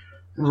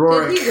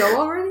 Rorik, Did he go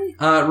already?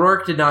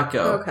 Rorik did not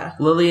go. Okay.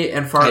 Lily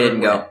and Fargo I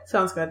didn't go. went.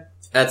 Sounds good.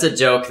 That's a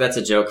joke. That's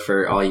a joke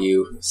for all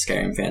you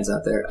Skyrim fans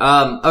out there.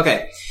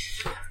 Okay.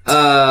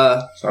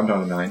 So I'm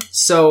down to 9.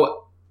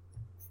 So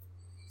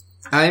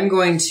I'm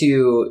going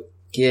to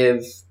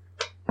give.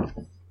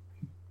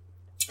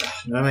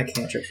 None of my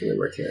cantrips really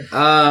work here.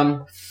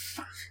 Yeah.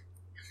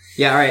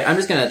 All right. I'm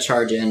just gonna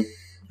charge in,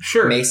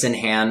 Sure. mace in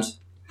hand,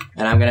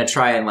 and I'm gonna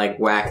try and like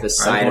whack the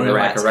side of the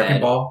like rat's a wrecking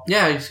head. ball.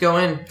 Yeah, just go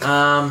in.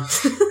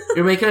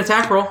 You're making an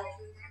attack roll.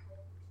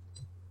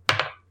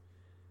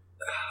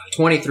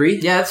 23.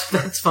 Yeah,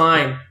 that's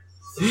fine.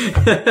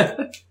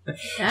 That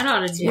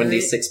ought to do it.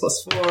 1d6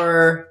 plus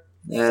 4.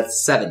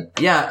 That's 7.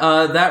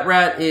 Yeah, that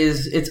rat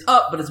it's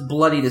up, but it's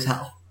bloodied as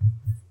hell.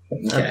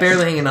 Okay.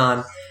 Barely hanging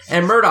on.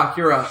 And Murdoch,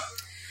 you're up.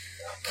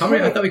 How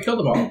many? I thought we killed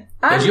them all.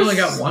 But you only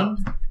got one?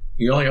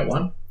 You only got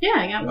one? Yeah,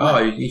 I got one. Oh,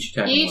 you each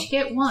attack. Each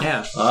get one.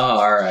 Yeah. Oh,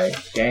 alright.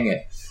 Dang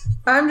it.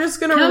 I'm just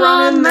gonna Come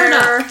run on, in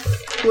there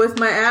Murdoch. with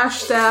my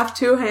ash staff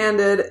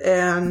two-handed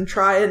and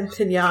try and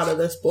pinata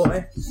this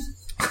boy.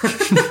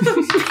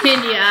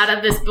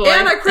 Pinata, this boy.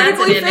 And I That's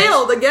critically an image.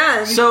 failed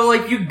again. So,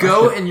 like, you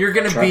go and you're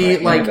gonna Try be,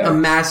 my like, hand a out.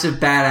 massive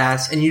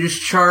badass, and you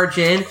just charge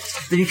in,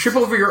 then you trip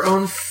over your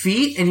own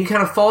feet, and you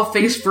kind of fall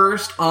face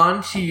first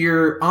onto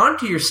your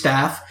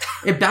staff.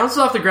 It bounces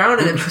off the ground,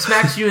 and it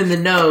smacks you in the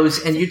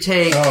nose, and you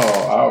take...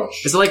 Oh,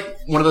 ouch. Is it like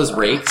one of those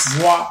rakes?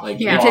 What? Like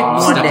Yeah. You take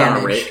one stepped on a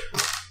damage. rake?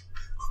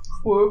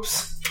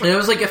 Whoops. And it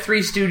was like a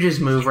Three Stooges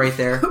move right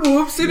there.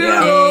 Whoopsie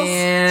doodles.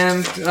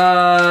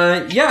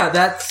 And, yeah,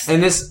 that's...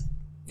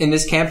 In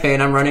this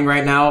campaign I'm running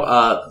right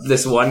now,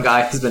 this one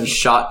guy has been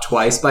shot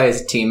twice by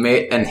his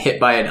teammate and hit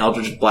by an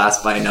Eldritch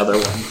Blast by another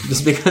one.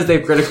 Just because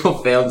they've critical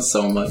failed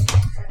so much.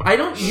 I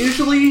don't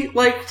usually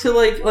like to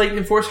like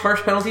enforce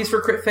harsh penalties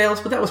for crit fails,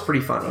 but that was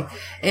pretty funny.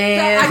 I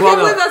And can't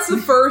believe that's the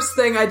first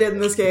thing I did in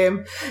this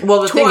game.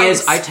 Well, the thing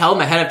Twice. is, I tell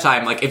him ahead of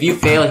time, like, if you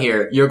fail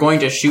here, you're going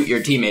to shoot your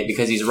teammate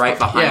because he's right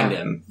behind Yeah.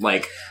 him.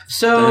 Like,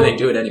 so and then they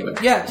do it anyway.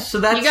 yeah, so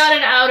that's You got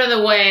it out of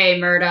the way,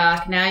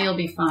 Murdoch. Now you'll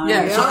be fine.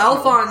 yeah. So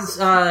Alphonse,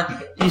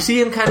 you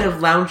see him kind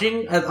of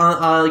lounging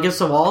against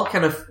the wall,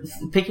 kind of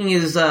picking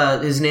his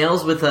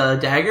nails with a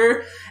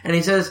dagger, and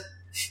he says,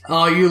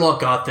 "Oh, you lot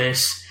got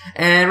this."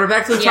 And we're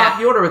back to the top of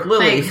the order with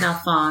Lily. Thanks,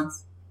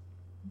 Alphonse.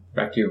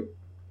 Back to you.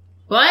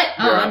 What?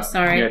 Oh, You're I'm up.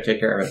 sorry. You gotta take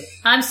care of it.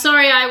 I'm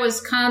sorry I was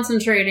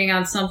concentrating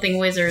on something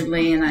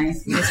wizardly and I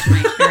missed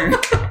my turn.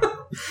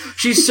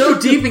 She's so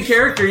deep in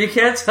character, you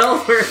can't tell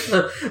where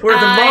the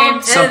mom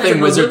ends Something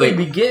and the Lily wizardly.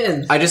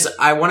 begins.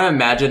 I want to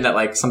imagine that,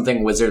 like,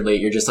 something wizardly,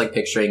 you're just, like,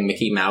 picturing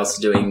Mickey Mouse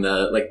doing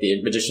the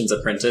Magician's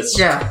Apprentice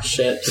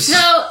shit. Just,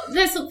 So,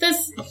 this,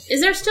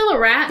 is there still a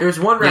rat? There's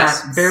one rat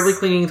Yes. barely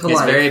clinging to he's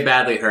life. very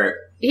badly hurt.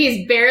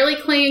 He's barely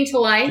clinging to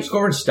life. Just go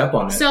over and step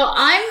on it. So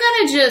I'm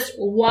gonna just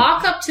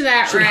walk up to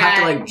that Should rat, have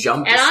to, like,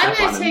 jump to and I'm step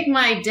gonna on him. take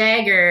my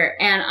dagger,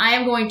 and I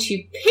am going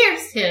to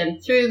pierce him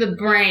through the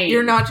brain.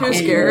 You're not too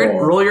scared.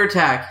 Roll your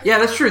attack. Yeah,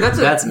 that's true. That's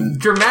a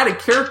dramatic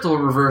character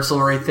reversal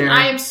right there.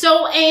 I am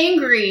so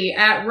angry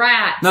at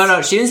rats.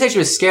 No, she didn't say she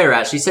was scared of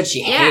rats. She said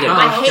she Yeah, hated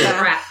I rats. hate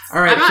okay. rats.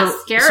 All right, I'm not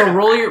scared. so of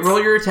roll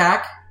rats. your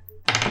attack.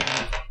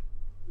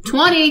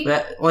 20.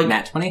 That, like,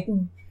 Nat 20?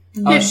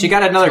 Oh, she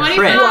got another 25.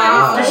 crit.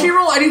 wow. Does she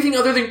roll anything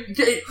other than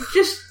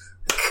just?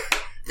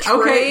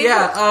 Okay, Brain?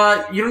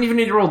 yeah. You don't even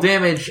need to roll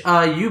damage.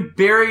 You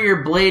bury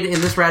your blade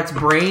in this rat's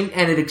brain,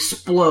 and it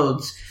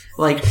explodes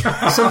like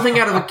something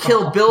out of a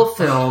Kill Bill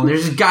film.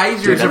 There's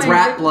geysers of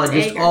rat blood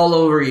just all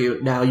over you.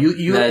 Now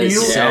you That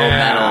is so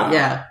metal.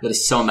 yeah. That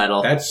is so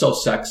metal. That's so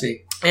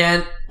sexy.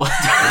 And what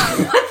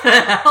the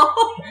hell?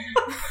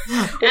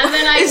 And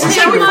then I Is this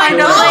take how we my find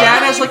out blade.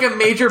 Dad has like a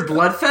major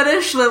blood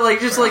fetish that like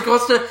just like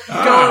wants to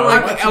go and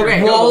like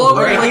Okay, wall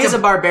over okay, like he's a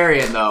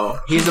barbarian, though.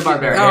 He's a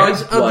barbarian. Oh,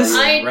 it's- oh, this-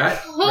 I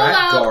Rat pull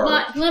out guard.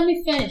 my. Let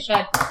me finish.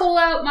 I pull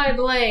out my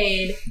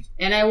blade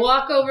and I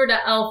walk over to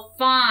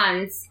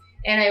Alphonse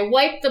and I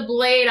wipe the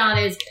blade on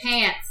his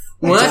pants.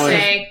 Well, and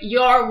that's- say,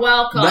 "You're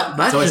welcome." that's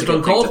It's always just a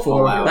good thing uncalled to pull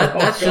for.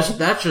 out.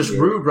 That's just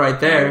rude right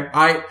there.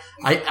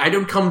 I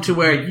don't come to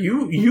where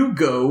you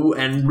go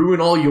and ruin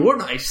all your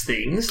nice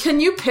things. Can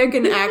you pick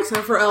an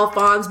accent for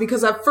Alphonse?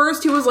 Because at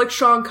first he was like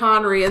Sean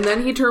Connery, and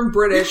then he turned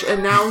British,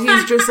 and now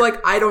he's just like,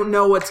 I don't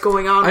know what's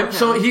going on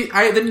with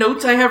him. The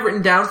notes I have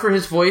written down for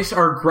his voice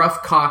are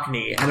gruff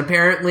Cockney, and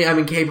apparently I'm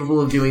incapable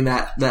of doing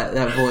that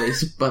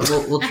voice. But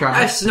we'll try.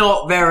 That's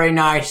not very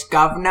nice,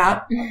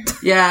 Governor.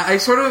 Yeah, I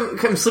sort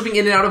of am slipping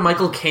in and out of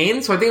Michael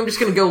Caine, so I think I'm just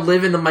gonna go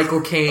live in the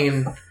Michael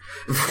Caine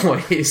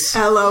voice.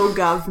 Hello,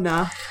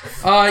 governor.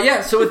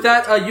 Yeah, so with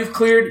that,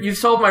 you've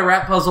solved my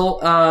rat puzzle.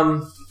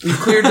 You've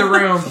cleared the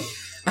room.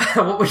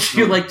 What would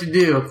you like to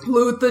do?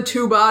 Loot the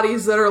 2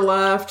 bodies that are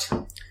left.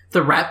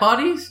 The rat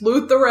bodies?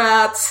 Loot the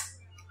rats.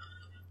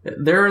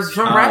 There's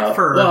some rat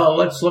fur. Well,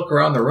 let's look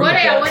around the room. What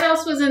again.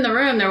 else was in the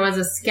room? There was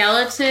a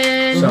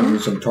skeleton.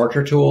 Some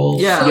torture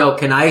tools. Yeah. Yo,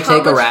 can I How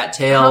take a much- rat how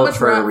tail much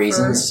for rat fur?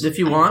 reasons? If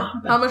you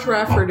want. How much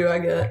rat fur do I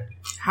get?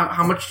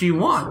 How much do you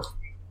want?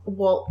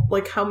 Well,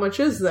 like, how much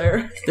is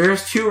there?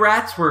 There's 2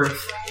 rats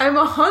worth. I'm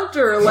a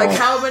hunter. Like, Oh.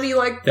 how many,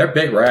 like, They're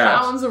big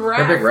rats. pounds of They're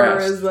rat big fur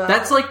rats. is that?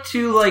 That's like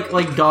 2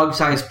 like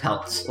dog-sized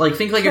pelts. Like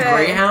think like a Okay.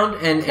 greyhound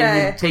and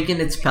Okay. you take in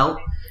its pelt,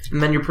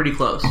 and then you're pretty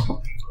close.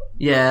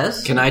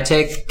 Yes. Can I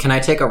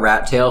take a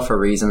rat tail for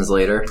reasons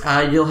later?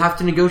 You'll have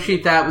to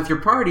negotiate that with your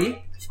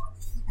party.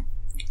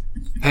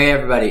 Hey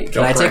everybody,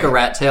 can I for take it. a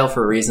rat tail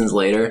for reasons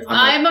later?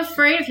 I'm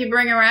afraid if you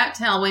bring a rat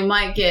tail, we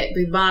might get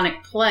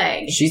bubonic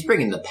plague. She's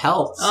bringing the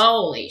pelts.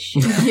 Holy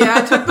shit. Yeah,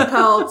 I took the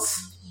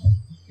pelts.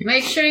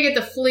 Make sure you get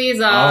the fleas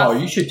Oh,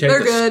 off. you should take They're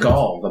the good.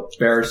 skull, the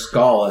bear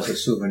skull, as a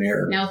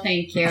souvenir. No,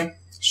 thank you.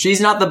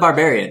 She's not the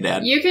barbarian,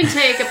 Dad. You can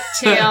take a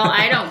tail.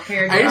 I don't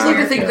care. I just like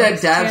to Your think tail that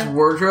is Dad's tail.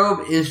 wardrobe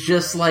is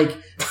just like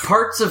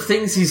parts of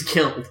things he's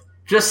killed.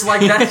 Just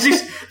like that.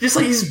 just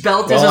like his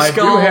belt is a I do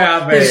skull.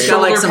 have His He's got,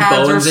 like, shoulder some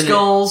pads are bones in it.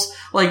 skulls.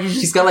 Like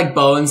He's got like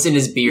bones in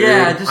his beard.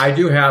 yeah. I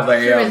do have Sure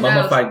a is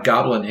mummified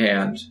goblin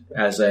hand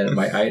as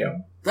my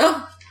item,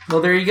 Oh,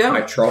 well, there you go.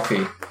 my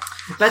trophy.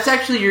 That's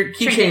actually your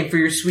keychain for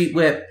your sweet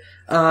whip.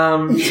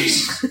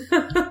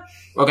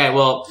 Okay,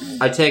 well,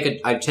 I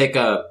take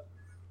a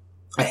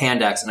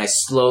hand axe and I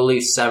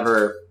slowly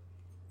sever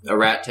a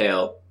rat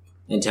tail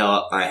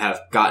until I have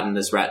gotten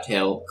this rat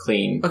tail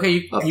clean. Okay,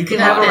 you Up can the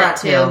have a rat rat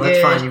tail. tail, That's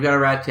good. fine. You've got a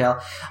rat tail.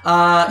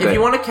 If Good.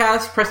 you want to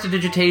cast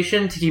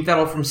Prestidigitation to keep that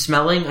all from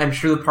smelling, I'm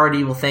sure the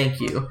party will thank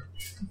you.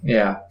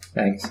 Yeah,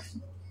 thanks.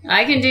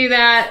 I can do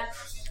that.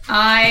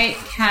 I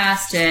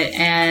cast it,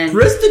 and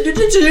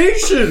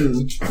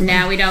Prestidigitation!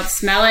 now we don't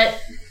smell it.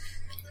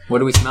 What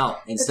do we smell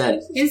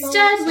instead?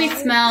 Instead, we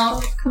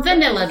smell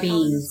vanilla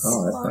beans.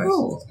 Oh,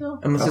 that's nice.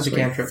 Unless it's a Sweet.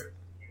 cantrip.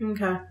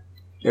 Okay.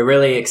 It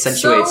really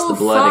accentuates So, the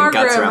blood and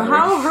guts Fargrim, around there.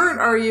 how hurt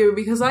are you?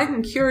 Because I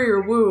can cure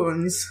your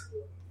wounds.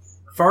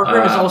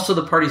 Fargrim is also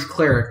the party's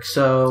cleric,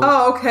 so...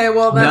 Oh, okay.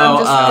 Well, then No,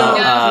 I'm just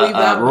gonna leave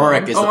that.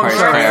 Rorik is the Oh, I'm party's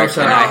sorry, cleric, I'm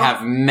sorry. and I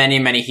have many,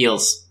 many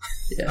heals.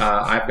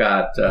 I've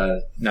got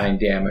 9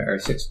 damage or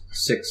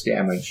six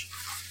damage.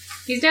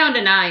 He's down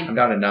to 9. I'm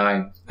down to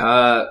 9.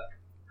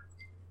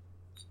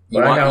 You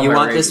But I got all my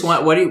want this raises.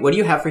 one? What do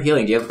you have for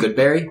healing? Do you have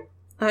Goodberry?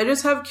 I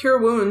just have cure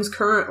wounds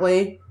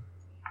currently.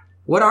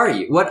 What are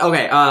you? What?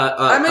 Okay.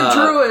 I'm a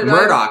druid.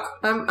 Murdoch.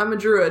 I'm a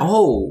druid.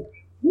 Oh.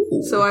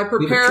 Ooh. So I We have a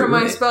prepare my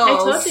druid. spells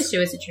I told you she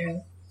was a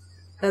true.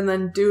 and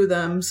then do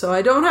them. So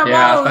I don't have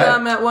Yeah, all of I-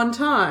 them at one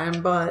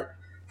time, but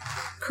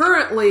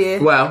currently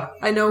Well,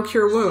 I know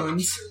cure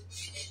wounds.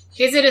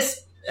 Is it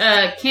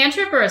a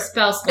cantrip or a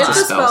spell slot?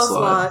 It's a spell spell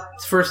slot. slot.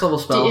 It's first level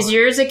spell. Is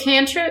yours a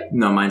cantrip?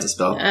 no, mine's a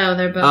spell. Oh,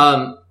 they're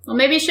both. Well,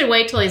 maybe you should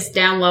wait till he's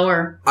down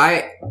lower.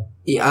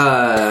 Still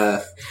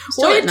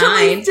Wait at till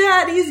 9. he's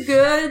dead. He's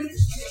good.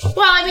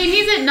 Well, I mean,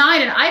 he's at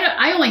 9, and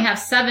I only have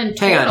 7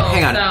 total.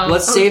 hang on. So.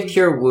 Let's save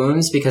Cure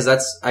Wounds because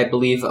that's, I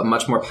believe, a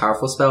much more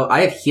powerful spell.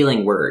 I have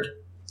Healing Word,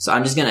 so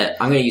I'm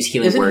gonna use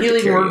Healing Isn't Word to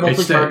healing cure word you.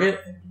 multi-target?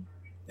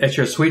 It's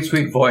your sweet,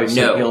 sweet voice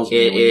that No, heals me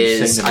it when you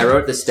is. sing I them.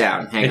 wrote this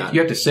down. Hang on. You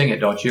have to sing it,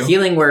 don't you?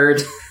 Healing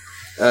Word.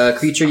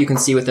 Creature you can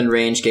see within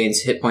range gains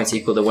hit points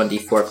equal to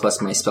 1d4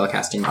 plus my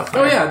spellcasting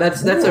modifier. Oh yeah,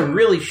 that's a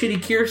really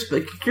shitty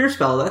cure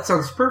spell. That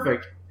sounds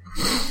perfect.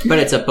 But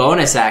it's a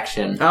bonus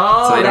action.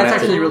 Oh, So I don't that's have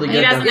to- actually really he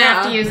good. doesn't Then.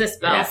 have to use a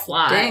spell Yeah.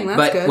 slot. Dang, that's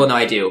But good. well, no,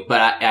 I do. But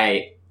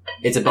I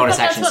it's a bonus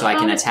thought that's action, so what I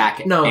can bonus-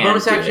 attack. No, and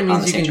bonus do action on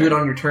means the you same can do it turn.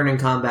 on your turn in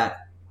combat.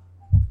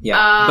 Yeah,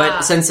 Ah.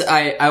 but since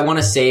I want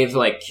to save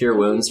like Cure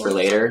Wounds for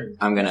later,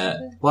 I'm gonna.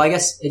 Well, I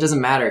guess it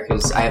doesn't matter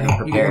because I haven't You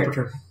can prepared.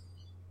 return.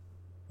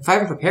 If I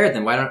haven't prepared,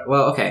 then why don't?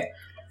 Well, okay,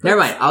 never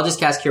mind. I'll just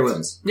cast Cure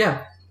Wounds. Yeah.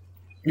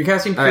 You're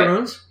casting All cure right.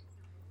 wounds?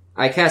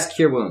 I cast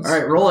Cure Wounds.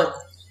 Alright, roll it.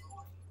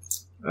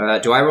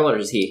 Do I roll it or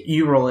does he?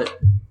 You roll it.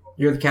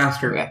 You're the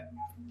caster. Okay.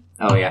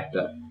 Oh yeah.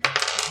 Duh.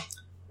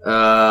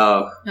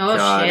 Oh Oh,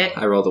 God! shit.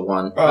 I rolled a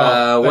 1.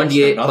 Oh, thanks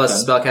 1d8 for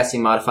plus nothing.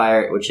 spellcasting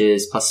modifier, which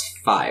is plus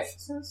 5.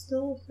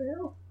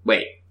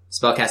 Wait,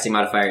 spellcasting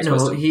modifier is No,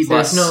 supposed to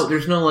plus.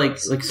 there's no like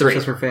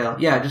success or fail.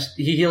 Yeah, just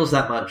he heals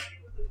that much.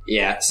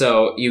 Yeah,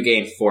 so you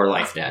gain 4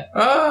 life net.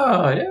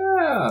 Oh,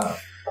 yeah.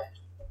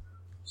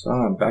 So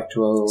I'm back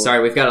to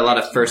Sorry, we've got a lot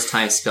of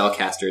first-time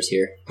spellcasters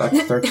here. back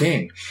to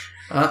 13.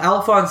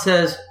 Alphonse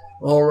says,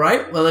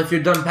 "Alright, well if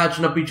you're done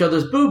patching up each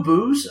other's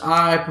boo-boos,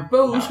 I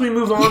propose we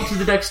move on to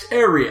the next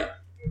area."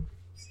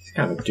 He's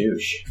kind of a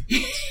douche.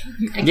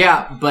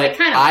 Yeah, but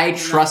kind of- I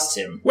trust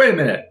him. Wait a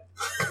minute.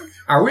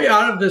 Are we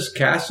out of this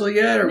castle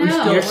yet? Or are we No.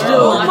 still? You're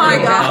still Oh my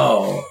God.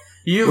 Oh.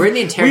 We're in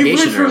the interrogation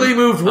We've literally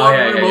moved Oh, one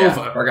yeah, room yeah, yeah.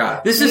 over.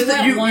 Forgot. This We is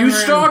went one you room.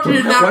 started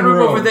in that One room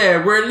room. over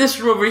there. We're in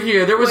this room over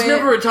here. There was Wait.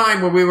 never a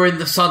time where we were in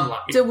the sunlight.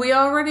 Did we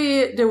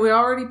already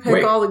pick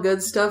Wait. all the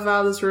good stuff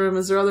out of this room?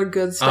 Is there other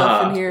good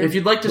stuff in here? If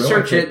you'd like to Well,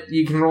 search okay. it,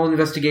 you can roll an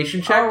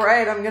investigation check. All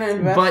right, I'm gonna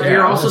investigate. But Yeah,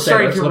 you're I was also gonna say,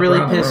 starting let's to look really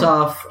around the piss room.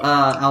 off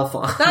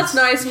Alphonse. That's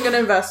nice. I'm gonna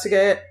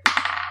investigate.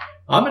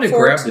 I'm going to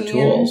grab the 14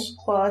 tools.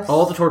 plus.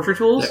 All the torture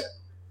tools?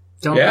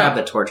 Don't Yeah. grab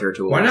the torture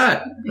tool. Why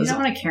not? You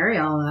don't want to carry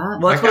all that.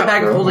 Well, that's I what got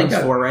bag of room. holding's I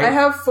got- for, right? I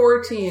have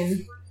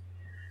 14.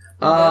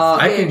 I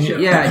can-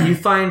 Investigation. Yeah, you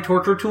find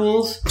torture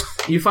tools.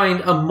 You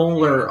find a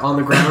molar on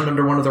the ground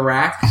under one of the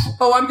racks.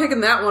 Oh, I'm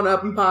picking that one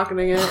up and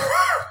pocketing it.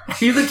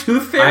 See the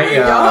tooth fairy?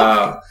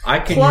 I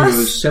can Plus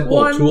use simple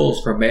one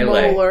tools for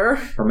melee Molar.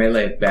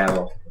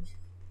 battle.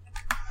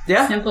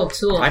 Yeah, Simple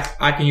tool.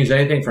 I can use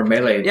anything for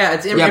melee. yeah.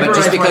 It's Yeah, but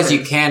just improvised because you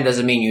weapons. can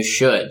doesn't mean you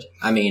should.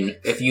 I mean,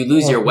 if you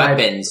lose Well, your my-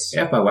 weapons,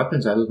 Yeah, if my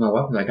weapons, I lose my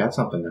weapons, I got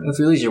something then. if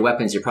you lose your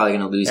weapons, you're probably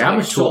going to lose Yeah, all I'm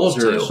a your tools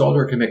soldier. too. A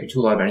soldier can make a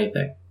tool out of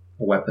anything.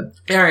 A weapon.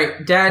 All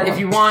right, Dad. If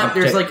you want, I'll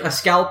there's take- like a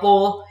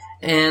scalpel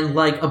and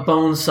like a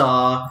bone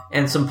saw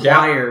and some Yeah.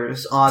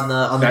 pliers on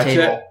the That's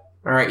table. it.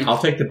 All right. I'll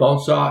take the bone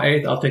saw.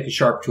 I'll take the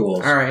sharp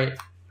tools. All right.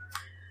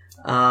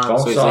 Bone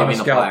So he's saw leaving and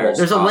the scalpel. pliers.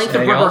 There's a length of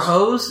Anything rubber else?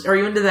 hose. Are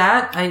you into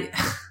that?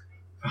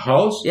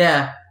 Hose?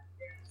 Yeah.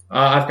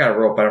 I've got a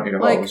rope. I don't need a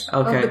Like hose.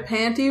 of Okay. the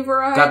panty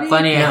variety. Got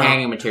plenty No. of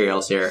hanging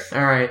materials here.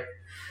 All right.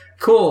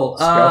 Cool.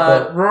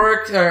 Scalpel.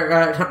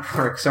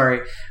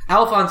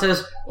 Alphonse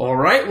says,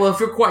 alright, well, if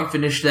you're quite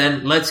finished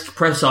then, let's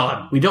press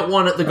on. We don't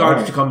want the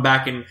guards to come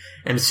back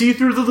and see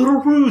through the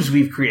little ruse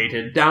we've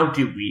created, now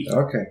do we?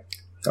 Okay.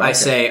 I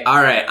say,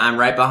 alright, I'm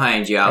right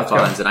behind you,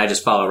 Alphonse, and I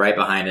just follow right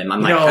behind him.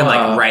 I'm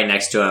like right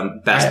next to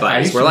him. Best I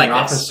buddies. used We're to be like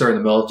an this. officer in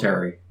the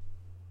military.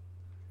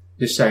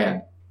 Just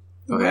saying.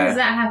 What does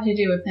that have to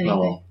do with anything?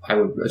 Well, I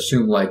would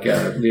assume like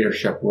a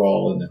leadership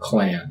role in the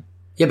clan.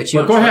 Yeah, but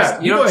you Go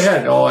ahead. You go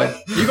ahead, Owen.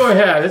 You go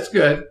ahead. It's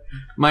good.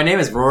 My name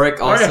is Rorik.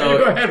 All right, Also,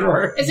 go ahead,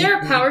 Rorik. Is there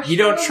a power? you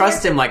don't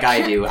trust him like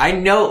I do. I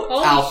know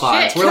Holy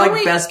Alphonse. shit. We're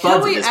like best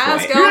buds at this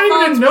point. You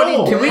don't even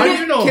know. Can we How get,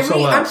 do you know him can so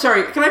we, well? I'm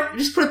sorry, can I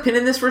just put a pin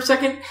in this for a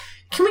second?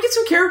 Can we get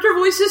some character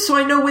voices so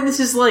I know when this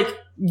is like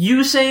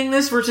you saying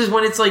this versus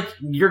when it's like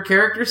your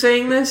character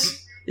saying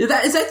this? Is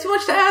that too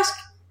much to ask?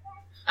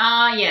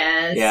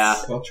 Yes. Yeah.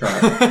 We'll try.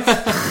 But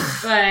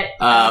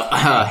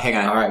hang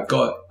on. All right,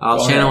 go.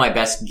 I'll channel my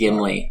best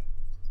Gimli.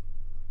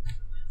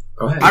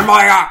 Go ahead. I'm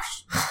my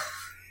ox.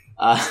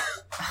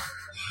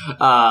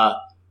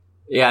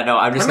 Yeah, no,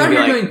 I'm just I'm gonna out be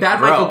here like, doing bad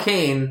bro. Michael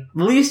Caine.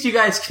 The least you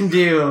guys can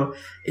do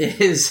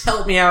is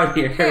help me out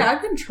here. Hey,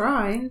 I've been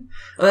trying.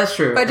 Oh, that's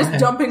true. By just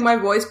dumping my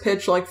voice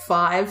pitch like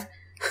 5.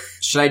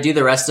 Should I do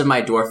the rest of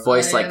my dwarf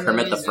voice like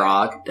Kermit the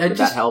Frog? Would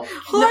that help?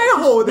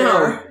 Hi-ho there.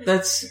 No,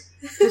 that's...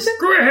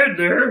 Go ahead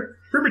there.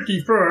 Kermit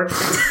the Frog.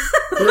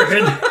 Go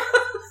ahead.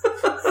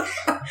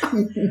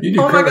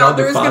 Oh my god,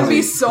 there's gonna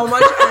be so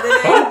much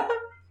editing.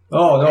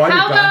 Oh, no, I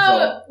how did Gonzo.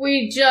 about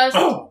we just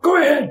Oh, go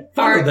ahead.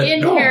 are Follow that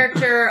in dog.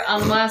 character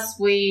unless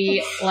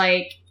we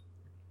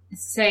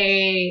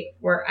say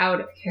we're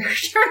out of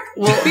character?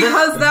 Well,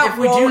 Because then, that if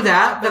we do won't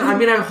that, then I'm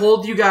happen. gonna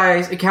hold you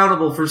guys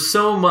accountable for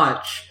so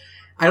much.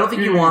 I don't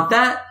think you want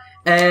that.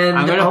 And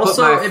I'm gonna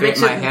also, put it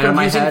makes my it hand on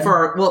my confusing head. for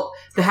our... Well,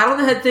 the hat on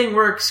the head thing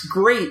works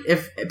great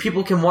if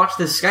people can watch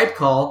this Skype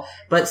call,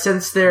 but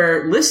since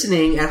they're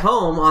listening at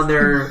home on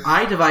their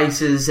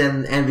iDevices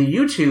and the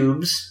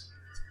YouTubes...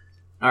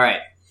 Alright.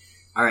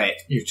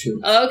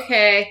 YouTube.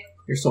 Okay.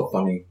 You're so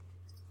funny.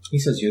 He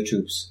says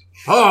YouTubes.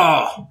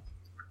 Oh!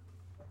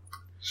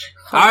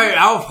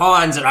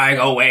 Alphonse and I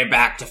go way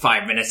back to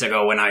 5 minutes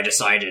ago when I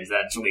decided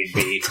that we'd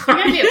be... You're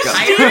gonna be a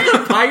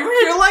pirate? Pirate?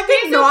 You're like a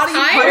He's a naughty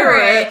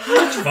pirate.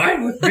 That's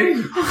fine with me.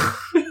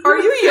 Are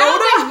you I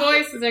don't Yoda?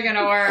 think voices are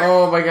gonna work.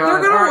 Oh my god.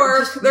 They're gonna All right, work.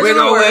 just- They're We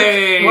gonna go work.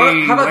 way,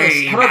 Well, how about this?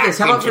 way How about this?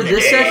 How about back for into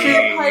this the session?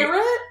 day.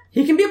 Pirate?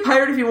 He can be a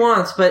pirate if he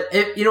wants, but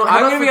if, you know, how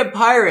I'm about gonna be a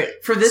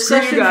pirate. for this Screw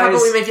you session, how about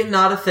guys. we make it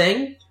not a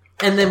thing?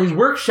 And then we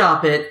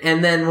workshop it,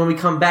 and then when we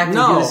come back to do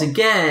No. this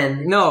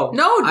again... No,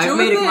 No, do I've a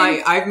made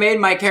thing. I've made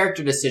my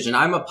character decision.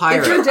 I'm a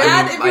pirate. If your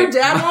dad, I mean,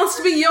 wants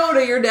to be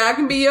Yoda, your dad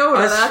can be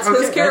Yoda. That's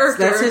okay, his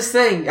character. That's his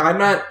thing. I'm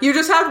not... You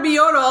just have to be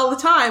Yoda all the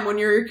time when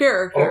you're your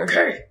character.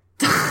 Okay.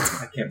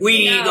 I can't.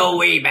 We No, go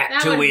way back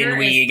that to would when hurt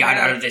we his got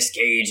pride. out of this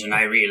cage, and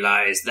I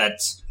realized that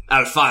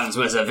Alphonse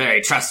was a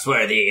very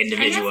trustworthy I guess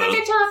individual. I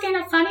could talk in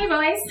a funny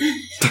voice.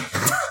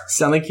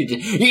 Sound like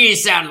you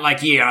sound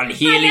like you're on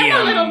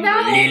helium, little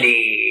gnome.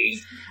 Lily.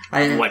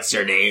 I, What's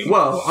her name?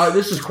 well,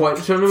 this is quite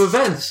a turn of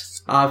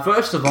events.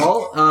 First of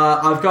all,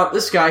 I've got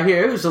this guy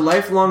here who's a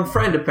lifelong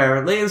friend,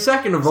 apparently. And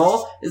second of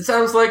all, it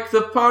sounds like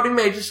the party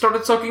mate just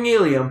started sucking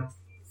helium.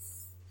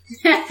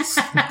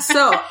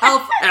 So,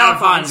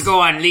 Alphonse, go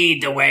on,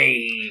 lead the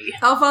way.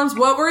 Alphonse,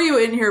 what were you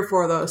in here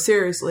for, though?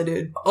 Seriously,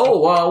 dude.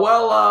 Oh,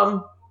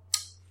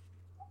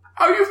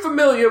 are you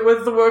familiar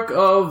with the work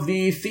of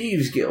the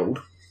Thieves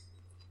Guild?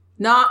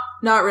 Not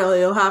really.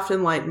 You'll have to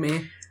enlighten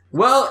me.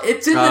 Well,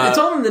 it's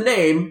all in the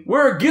name.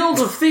 We're a guild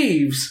of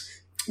thieves.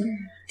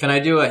 Can I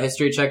do a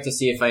history check to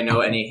see if I know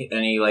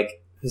any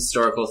like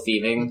historical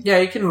thieving? Yeah,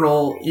 you can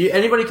roll.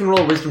 Anybody can roll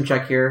a wisdom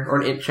check here,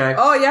 or an int check.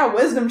 Oh, yeah,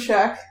 wisdom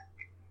check.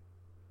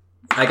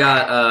 I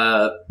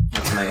got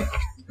what's my?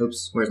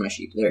 Oops, where's my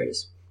sheet? There it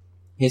is.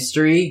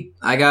 History.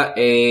 I got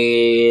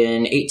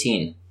an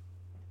 18.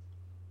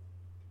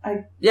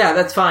 Yeah,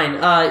 that's fine.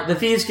 The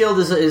Thieves Guild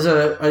is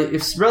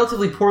it's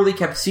relatively poorly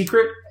kept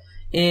secret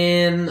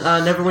in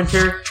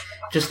Neverwinter.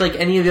 Just like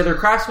any of the other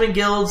craftsman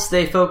guilds,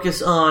 they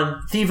focus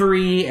on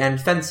thievery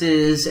and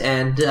fences,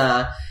 and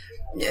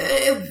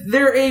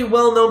they're a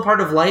well-known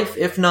part of life,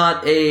 if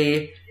not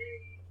they're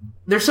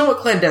somewhat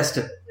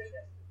clandestine.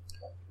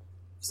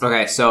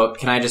 Okay, so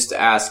can I just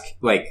ask,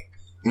 like,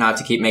 not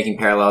to keep making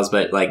parallels,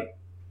 but like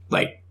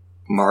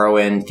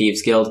Morrowind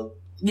Thieves Guild?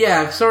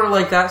 Yeah, sort of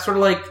like that. Sort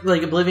of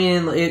like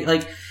Oblivion,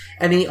 like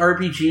any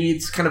RPG.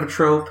 It's kind of a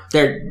trope.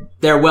 They're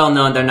well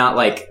known. They're not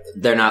like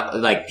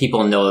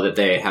people know that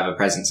they have a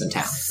presence in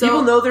town.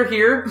 People know they're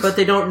here, but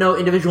they don't know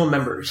individual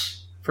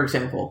members, for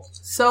example.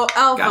 So,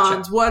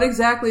 Alphonse, Gotcha. what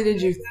exactly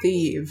did you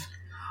thieve?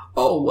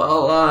 Oh,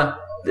 well,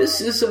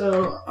 this is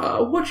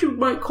what you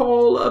might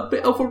call a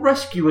bit of a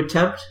rescue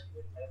attempt.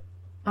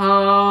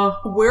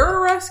 We're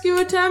a rescue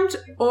attempt,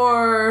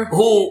 or...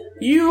 Who?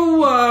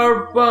 You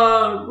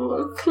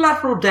are,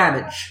 collateral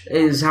damage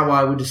is how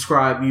I would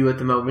describe you at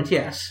the moment,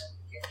 yes.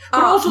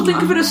 But also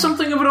think of it as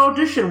something of an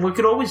audition. We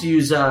could always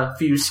use a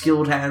few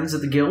skilled hands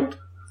at the guild.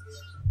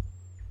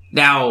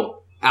 Now,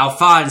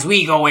 Alphonse,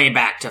 we go way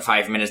back to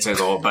 5 minutes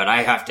ago, but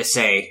I have to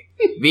say,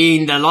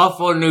 being the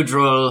lawful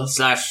neutral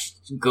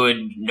 /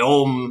 good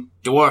gnome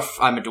dwarf,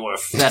 I'm a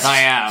dwarf, that I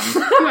am.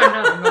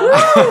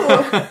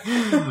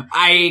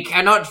 I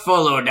cannot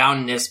follow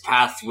down this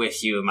path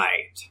with you,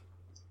 mate.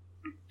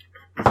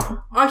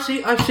 I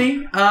see.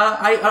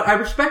 I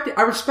respect it.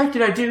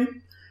 I do.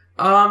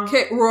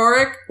 Okay,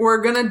 Rorik,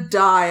 we're gonna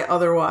die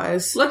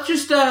otherwise. Let's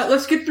just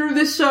let's get through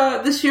this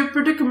here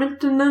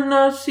predicament and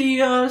then see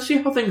how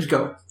things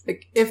go.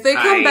 Like, if they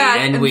come back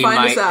and and we find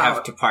might us out,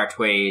 have to part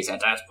ways at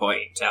that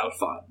point,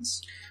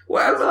 Alphonse.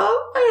 Well,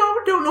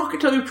 I don't knock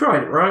until you've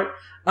tried it, right?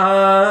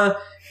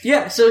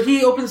 Yeah. So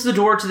he opens the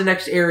door to the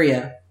next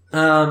area.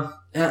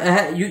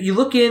 You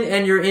look in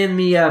and you're in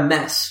the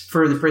mess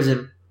for the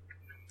prison.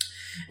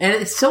 And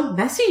it's so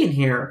messy in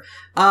here.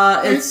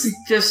 It's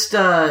just,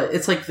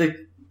 it's like the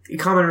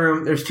common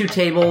room. There's 2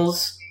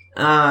 tables.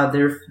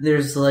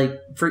 There's like,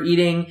 for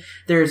eating.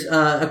 There's,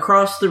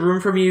 across the room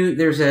from you,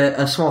 there's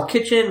a small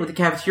kitchen with a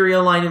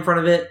cafeteria line in front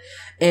of it.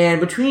 And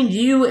between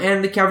you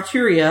and the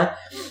cafeteria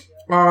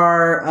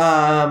are,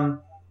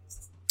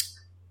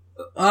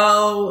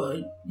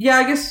 I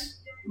guess,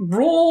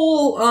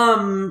 roll,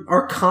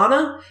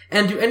 Arcana.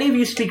 And do any of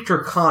you speak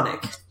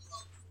Draconic?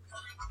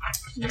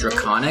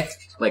 Draconic?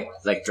 Like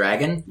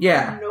dragon?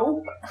 Yeah.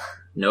 nope.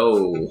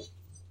 No.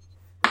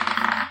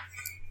 Oh,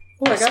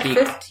 I got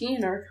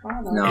 15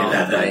 Arcana. No,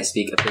 11. I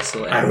speak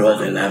Abyssal. I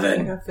rolled I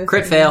 11. got 15.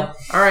 Crit fail.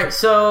 Alright,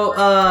 so,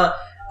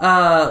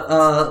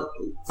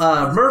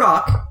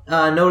 Murdoch,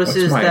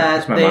 notices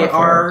what's my they modifier?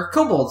 are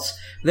kobolds.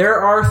 There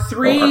are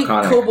 3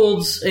 Arcana.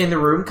 kobolds in the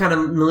room, kind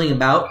of milling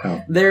about.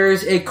 Oh.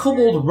 There's a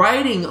kobold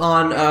riding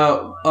on,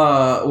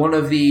 one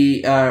of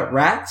the,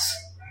 rats.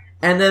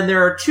 And then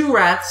there are 2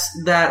 rats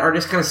that are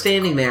just kind of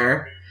standing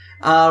there.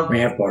 We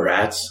have more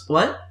rats.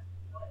 What?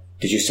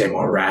 Did you say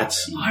more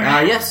rats?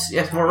 Yes,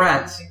 more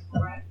rats.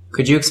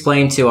 Could you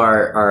explain to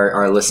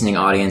our listening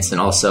audience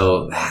and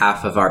also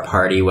half of our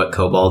party what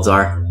kobolds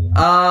are?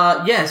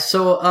 Yes,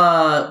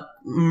 so,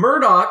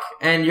 Murdoch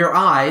and your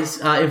eyes,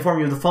 inform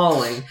you of the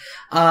following.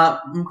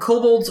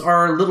 Kobolds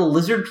are little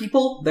lizard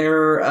people.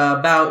 They're,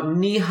 about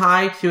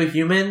knee-high to a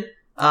human.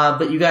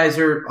 But you guys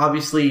are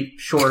obviously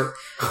short.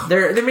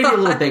 They're maybe a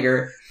little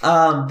bigger.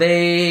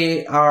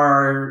 They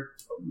are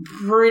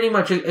pretty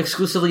much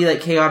exclusively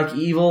like chaotic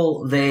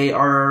evil. They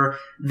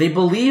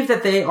believe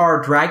that they are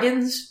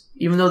dragons,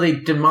 even though they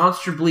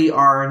demonstrably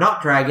are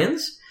not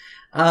dragons.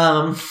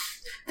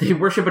 They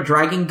worship a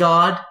dragon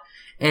god.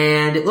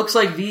 And it looks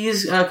like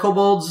these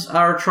kobolds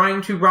are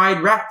trying to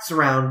ride rats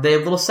around. They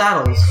have little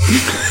saddles.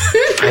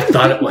 I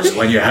thought it was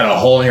when you had a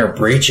hole in your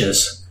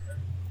breeches.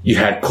 You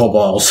had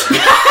kobolds.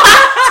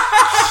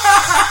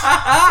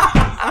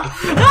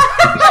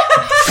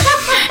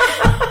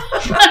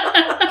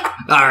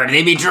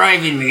 They be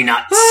driving me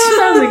nuts.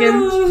 Sounds like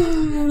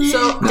it.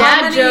 So,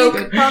 Dad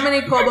joke. How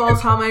many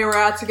kobolds, how many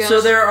rats again? So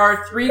there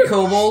are 3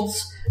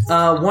 kobolds.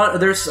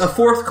 There's a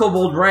 4th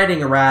kobold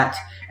riding a rat,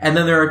 and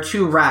then there are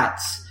 2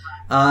 rats.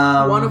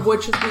 One of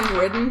which is being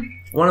ridden.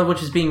 One of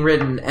which is being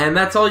ridden, and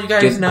that's all you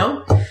guys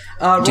know.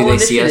 Roll do they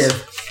see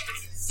initiative.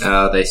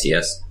 us? They see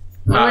us.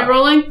 What are we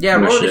rolling? Yeah,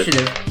 roll Initiative.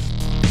 initiative.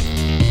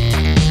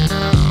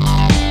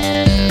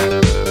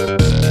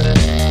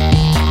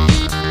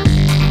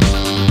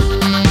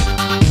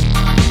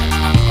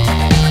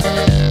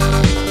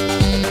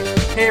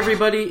 Hey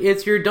everybody,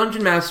 it's your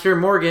Dungeon Master,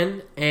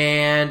 Morgan,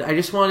 and I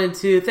just wanted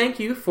to thank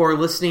you for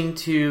listening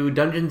to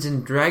Dungeons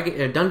and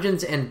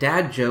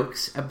Dad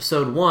Jokes,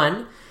 Episode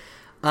 1.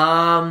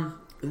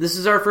 This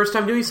is our first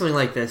time doing something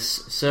like this,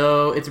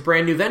 so it's a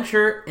brand new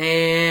venture,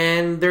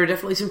 and there are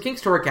definitely some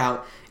kinks to work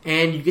out,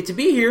 and you get to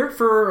be here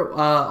for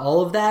all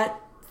of that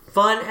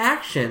fun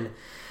action.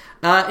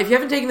 If you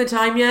haven't taken the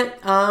time yet,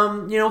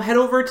 head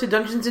over to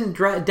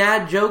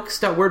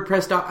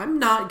dungeonsanddadjokes.wordpress.com. I'm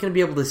not going to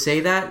be able to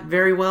say that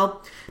very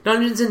well.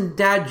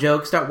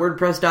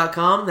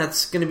 dungeonsanddadjokes.wordpress.com.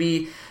 That's going to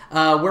be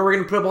where we're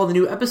going to put up all the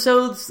new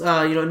episodes.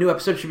 New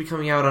episodes should be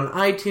coming out on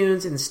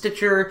iTunes and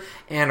Stitcher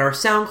and our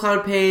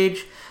SoundCloud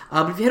page.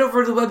 But if you head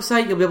over to the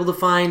website, you'll be able to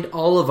find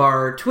all of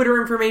our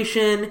Twitter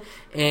information,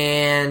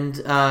 and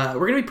we're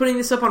going to be putting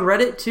this up on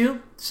Reddit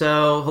too.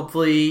 So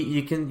hopefully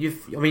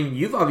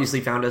you've obviously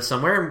found us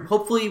somewhere, and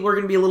hopefully we're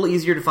going to be a little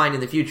easier to find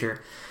in the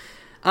future.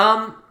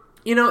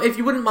 If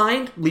you wouldn't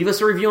mind, leave us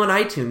a review on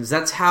iTunes.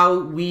 That's how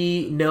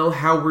we know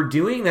how we're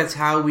doing. That's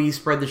how we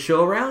spread the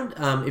show around.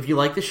 If you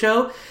like the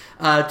show,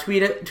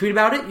 tweet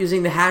about it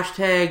using the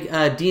hashtag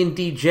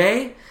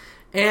DNDJ,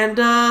 and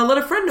let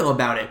a friend know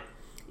about it.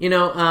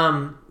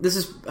 This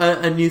is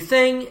a new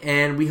thing,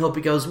 and we hope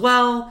it goes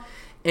well.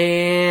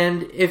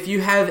 And if you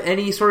have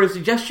any sort of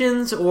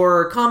suggestions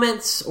or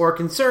comments or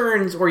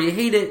concerns, or you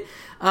hate it,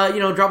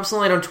 drop us a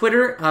line on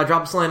Twitter,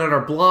 drop us a line on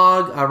our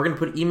blog. We're going to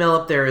put email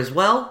up there as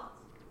well.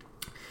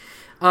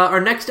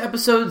 Our next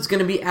episode is going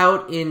to be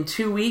out in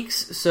 2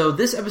 weeks, so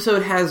this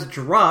episode has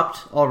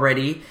dropped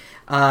already.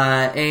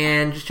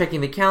 And just checking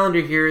the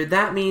calendar here,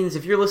 that means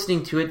if you're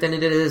listening to it, then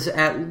it is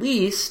at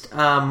least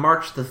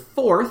March the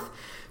 4th.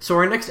 So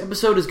our next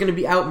episode is going to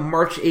be out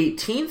March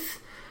 18th.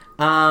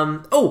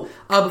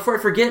 Before I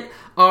forget,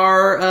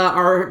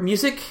 our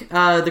music,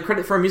 the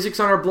credit for our music's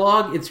on our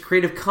blog. It's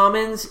Creative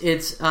Commons.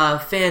 It's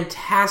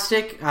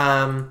fantastic.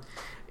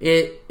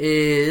 It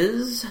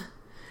is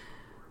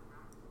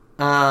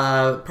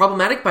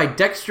Problematic by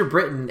Dexter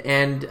Britton,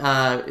 and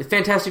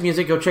fantastic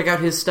music. Go check out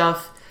his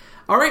stuff.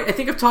 All right, I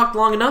think I've talked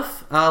long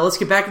enough. Let's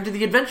get back into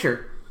the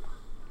adventure.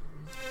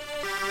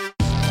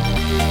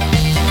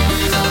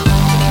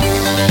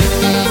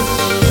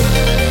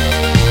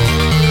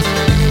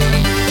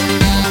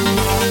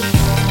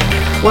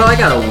 Well, I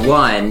got a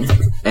 1,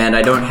 and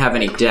I don't have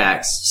any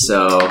dex,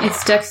 so...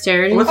 It's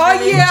dexterity.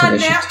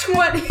 Nat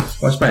 20.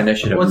 What's my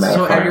initiative So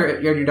modifier?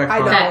 add your dex I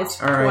mod.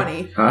 don't. All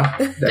right. 20.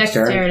 Huh?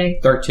 Dexterity.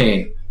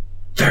 13.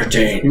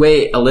 13.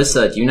 Wait,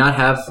 Alyssa, do you not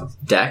have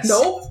dex?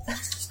 Nope.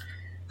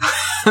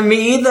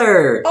 Me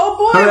either! Oh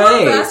boy,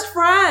 Hooray. we're best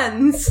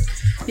friends.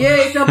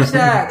 Yay, dump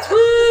stacks!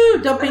 Woo!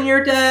 Dumping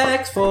your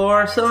decks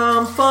for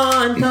some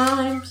fun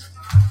times.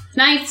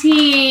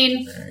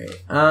 19.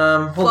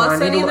 Hold Plus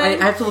on. I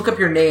anything? have to look up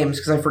your names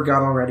because I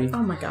forgot already.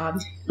 Oh my god.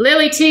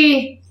 Lily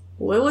T.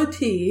 Lily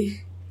T.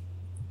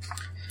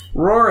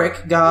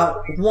 Rorik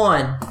got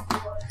 1.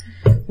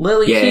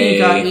 Lily T Yay.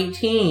 got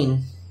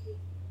 18.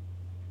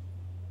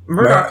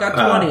 Murdoch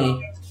got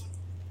 20.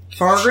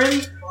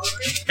 Fargren?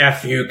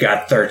 F you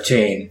got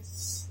 13.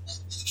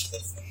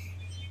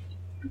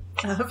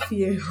 F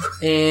you.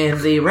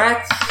 And the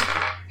rats.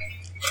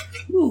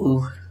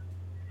 Ooh.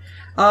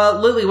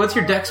 Lily, what's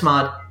your dex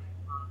mod?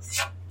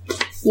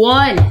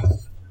 1.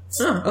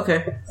 Oh,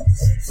 okay.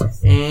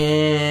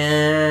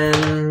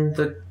 And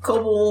the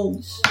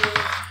kobolds.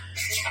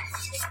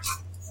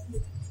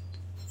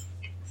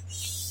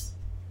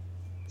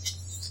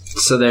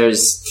 So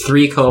there's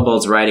 3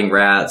 kobolds riding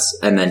rats,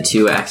 and then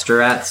 2 extra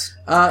rats?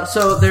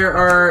 So there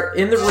are,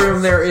 in the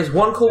room, there is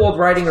 1 kobold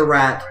riding a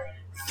rat,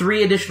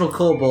 3 additional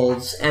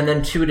kobolds, and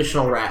then 2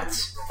 additional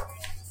rats.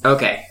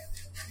 Okay.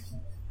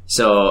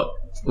 So,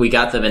 we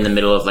got them in the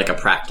middle of, like, a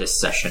practice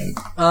session.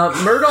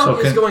 Murdoch So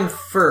is going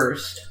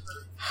first.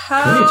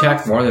 Can we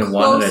attack more than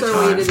one at a close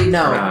are we to time? these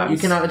No, rats? you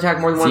cannot attack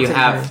more than If one you at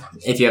a time.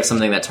 if you have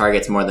something that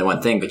targets more than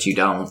one thing, but you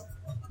don't.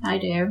 I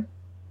do.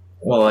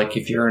 Well, like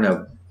if you're in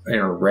a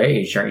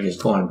rage, aren't you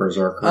just going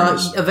berserker?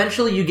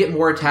 Eventually you get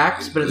more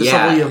attacks, but at this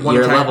level you Yeah, have 1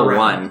 you're attack level per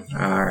round.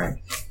 1. All right.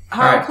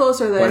 How Alright,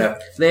 close are they? Whatever.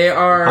 They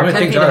are How many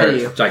 10 things feet are ahead there?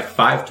 of you. It's like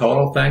 5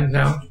 total things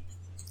now?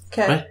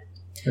 Okay. What?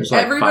 There's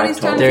like Everybody's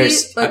 5 total. 10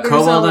 There's feet, like, a there's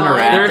kobold a and a line.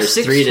 rat, There's there's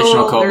 6 3 additional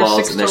total- there's kobolds,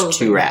 6 and there's total.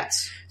 2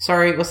 rats.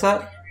 Sorry, what's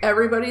that?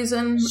 Everybody's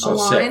in So a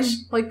line,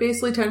 6. like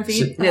basically 10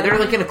 feet. Yeah, they're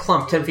like in a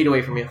clump 10 feet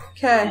away from you.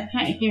 Okay.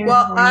 Right here.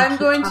 Well, Let me I'm keep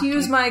going to talking.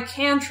 use my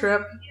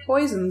cantrip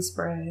poison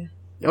spray.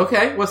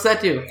 Okay, what's that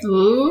do?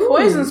 Ooh.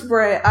 Poison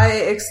spray. I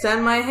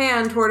extend my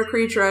hand toward a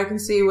creature I can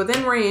see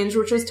within range,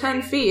 which is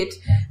 10 feet,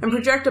 and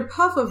project a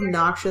puff of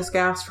noxious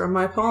gas from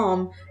my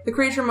palm. The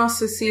creature must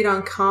succeed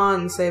on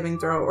con saving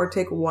throw or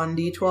take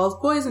 1d12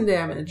 poison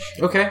damage.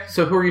 Okay,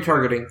 so who are you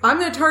targeting? I'm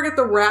going to target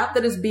the rat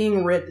that is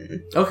being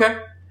ridden. Okay.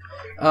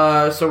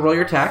 So roll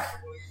your attack.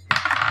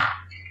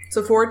 It's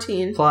a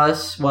 14.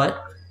 Plus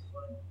what?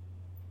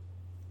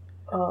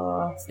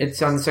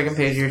 It's on the second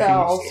page of your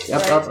Spells, sheet.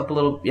 Up, right? up a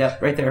little.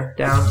 Yep, right there.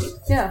 Down.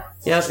 Yeah.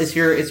 Yep, it's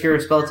your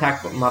spell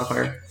attack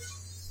modifier.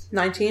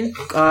 19.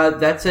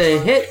 That's a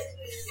hit.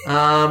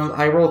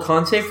 I roll a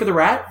con save for the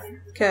rat.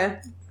 Okay.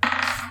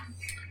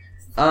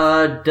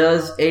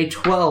 Does a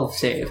 12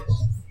 save.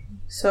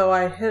 So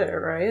I hit it,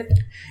 right?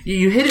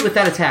 You hit it with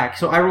that attack,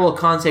 so I roll a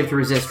con save to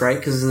resist, right?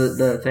 Because of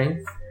the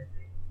thing.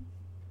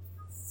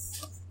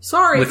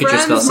 Sorry, Look at your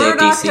friends. spell save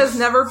Murdoch DC. has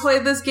never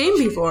played this game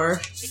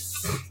before.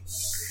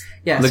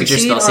 Yeah, Look at your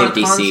succeed spell on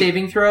save a con DC.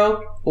 saving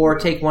throw or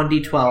take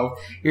 1d12.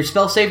 Your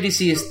spell save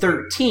DC is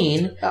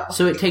 13, Oh.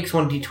 so it takes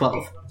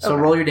 1d12. So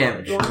Okay. roll your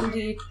damage.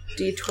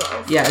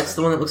 1d12. Yeah, it's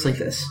the one that looks like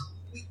this.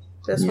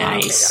 This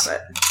Nice. one.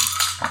 Okay,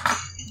 got it.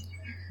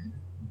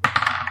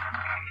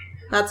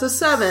 That's a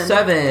 7.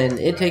 7.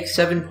 It takes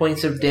 7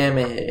 points of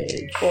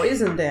damage.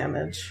 Poison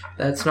damage.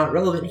 That's not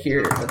relevant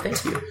here, but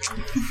thank you.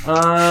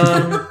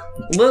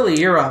 Lily,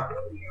 you're up.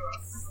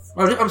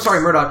 Oh, I'm sorry,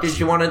 Murdoch. Did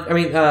you want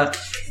to?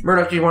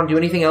 Murdoch, did you want to do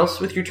anything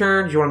else with your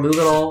turn? Did you want to move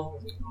at all?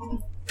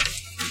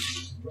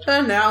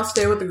 And now I'll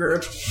stay with the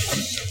group.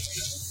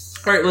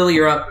 All right, Lily,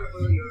 you're up.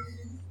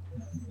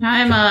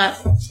 I'm up.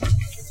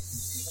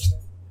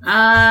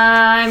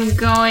 I'm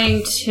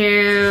going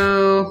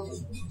to...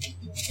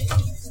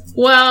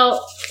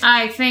 Well,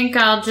 I think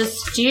I'll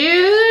just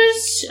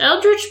use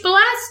Eldritch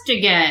Blast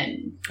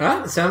again.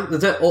 Ah, that's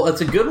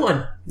a good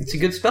one. It's a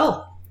good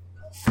spell.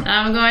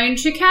 I'm going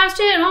to cast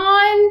it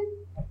on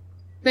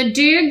the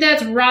dude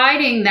that's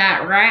riding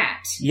that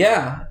rat.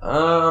 Yeah.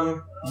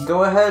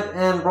 Go ahead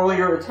and roll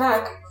your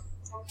attack.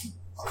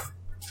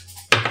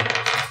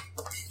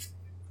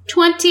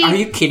 25. Are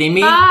you kidding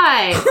me?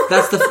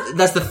 That's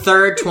the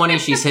third 20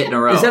 she's hit in a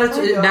row. Is that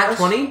a nat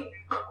 20?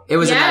 It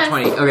was Yes. a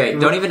nat 20. Okay,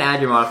 don't even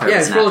add your modifier. Yeah,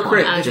 It's just nat roll a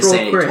 20. crit. Just Just roll a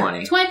say crit.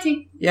 20.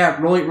 20. Yeah,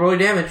 roll your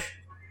damage.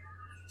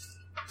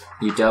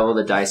 You double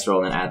the dice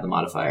roll and add the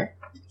modifier.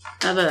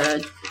 Of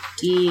a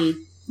D...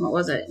 What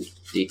was it?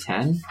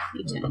 D10?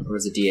 D10. Or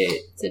was it D8?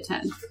 It's a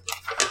 10.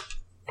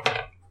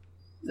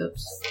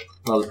 Oops.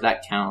 Well,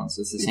 that counts.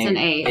 It's the It's same. an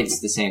 8. It's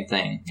the same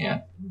thing.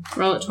 Yeah.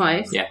 Roll it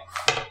twice. Yeah.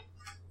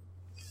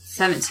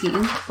 17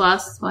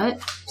 plus what?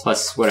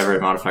 Plus whatever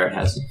modifier it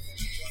has.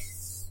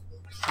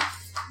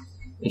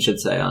 It should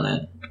say on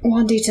it.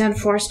 1d10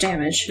 force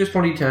damage. Just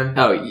 1d10.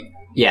 Oh,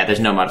 yeah. There's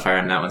no modifier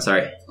on that one.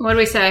 Sorry. What do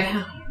we say?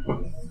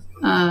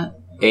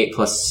 8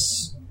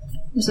 plus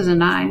This is a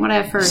 9. What do I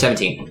have first?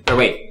 17. Or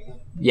wait.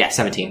 Yeah,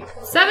 17.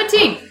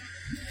 17!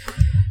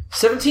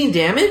 17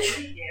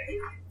 damage?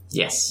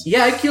 Yes.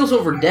 Yeah, it keels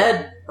over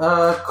dead.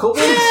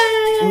 Kobolds,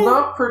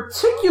 not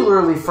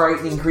particularly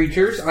frightening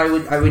creatures, I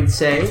would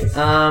say.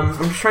 I'm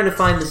just trying to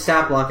find the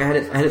stat block. I had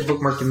it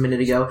bookmarked a minute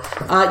ago.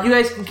 You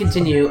guys can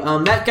continue.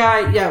 That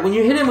guy, yeah, when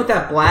you hit him with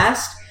that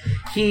blast,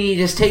 he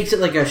just takes it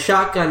like a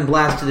shotgun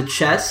blast to the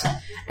chest,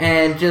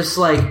 and just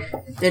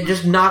it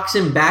just knocks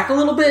him back a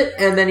little bit,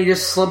 and then he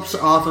just slips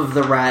off of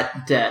the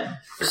rat dead.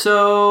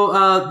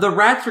 So, the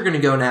rats are gonna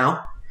go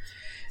now.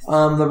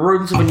 The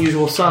rodents of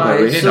unusual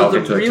size. we didn't so all the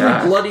get to really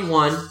attack. bloody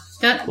one.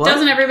 What?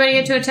 Doesn't everybody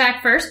get to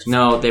attack first?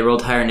 No, they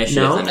rolled higher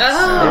initiative No. than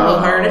us. They roll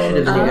higher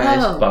initiative than you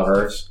guys.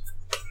 Buggers.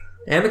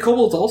 And the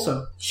kobolds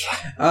also.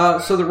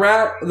 So the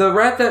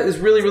rat that is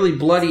really, really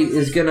bloody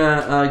is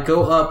gonna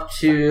go up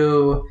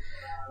to.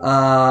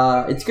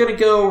 It's gonna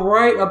go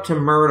right up to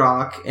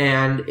Murdoch,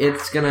 and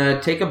it's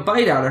gonna take a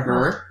bite out of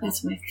her.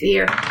 That's my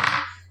fear.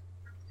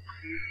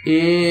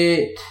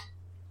 It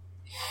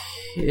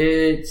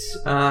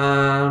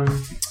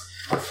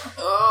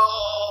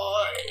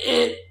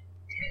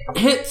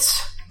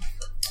hits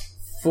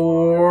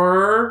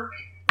for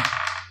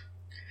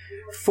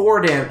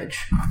 4 damage.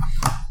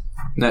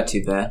 Not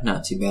too bad.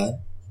 Not too bad.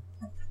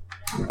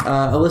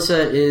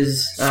 Alyssa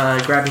is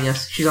grabbing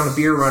us. She's on a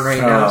beer run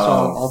right now, so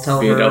I'll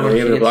tell her when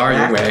she gets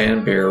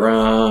back. Beer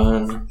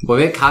run. Well,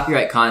 we had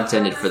copyright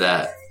contented for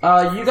that.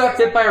 You got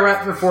bit by a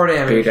rat for 4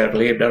 damage.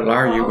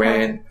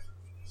 BWWRUN.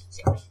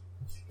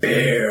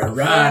 Beer I have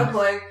run. the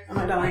plague. Am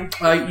I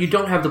dying? You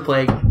don't have the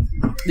plague.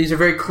 These are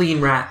very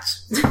clean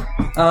rats.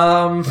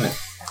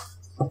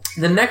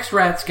 The next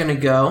rat's gonna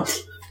go,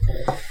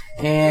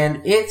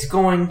 and it's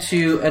going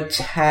to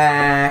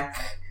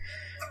attack.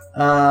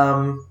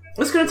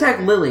 It's gonna attack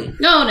Lily.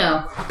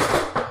 No.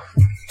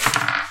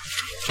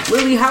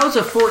 Lily, how's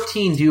a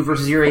 14 do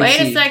versus your AC?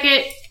 Wait a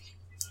second.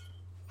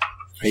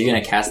 Are you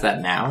going to cast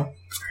that now?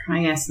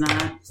 I guess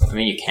not. I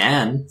mean, you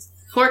can.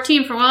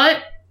 14 for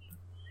what?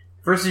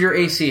 Versus your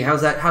AC.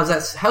 How's that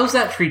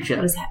treat you?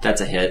 What is that?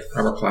 That's a hit.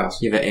 Armor class.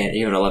 You have an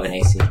 11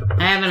 AC.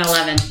 I have an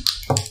 11.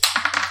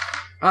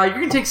 You're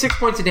gonna take 6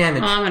 points of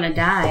damage. Oh, I'm gonna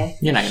die.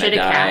 You're not gonna Should've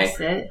die.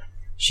 cast it.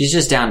 She's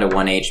just down to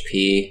 1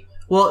 HP.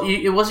 Well,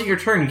 it wasn't your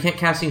turn. You can't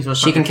cast things.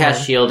 She can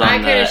cast shield I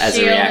on could've as a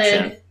shielded.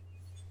 reaction.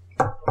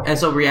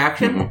 as a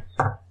reaction.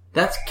 Mm-hmm.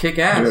 That's kick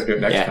You ass. gotta do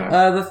it next Yeah.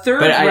 time. The third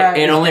But rat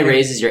it is only gonna-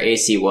 raises your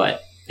AC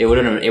what? It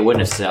wouldn't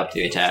have stopped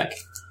the attack.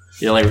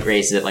 It only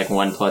raises it like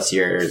 1 plus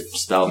your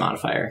spell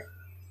modifier.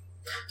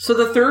 So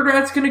the third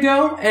rat's gonna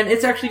go, and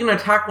it's actually gonna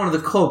attack one of the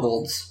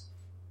kobolds.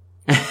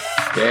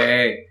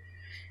 Yay.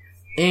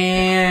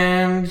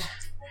 And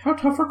how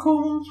tough are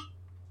kobolds?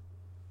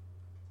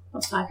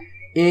 That's fine.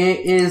 It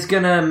is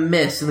gonna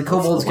miss, and the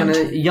kobold's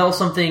gonna yell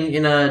something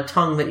in a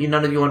tongue that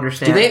none of you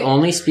understand. Do they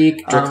only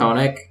speak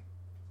Draconic?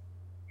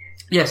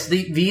 Yes,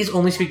 these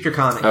only speak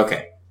Draconic.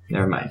 Okay,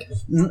 never mind.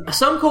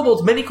 Some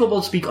kobolds, many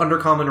kobolds speak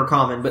Undercommon or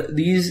Common, but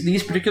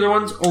these particular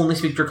ones only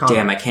speak Draconic.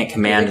 Damn, I can't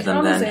command They them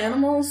count as then.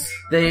 animals?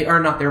 They are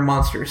not. They're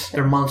monsters.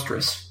 They're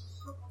monstrous.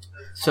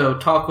 So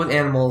talk with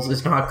animals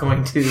is not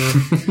going to.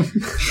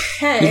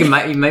 Hey. You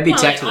might be Well,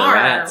 tech to they the are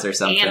rats or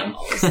something.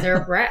 Animals.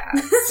 They're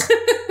rats.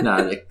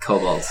 No, the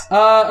kobolds.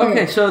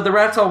 Okay, so the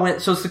rats all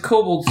went. So it's the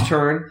kobold's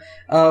turn.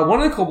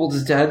 One of the kobolds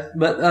is dead,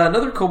 but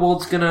another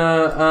kobold's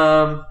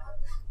gonna.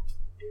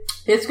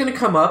 It's gonna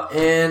come up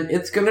and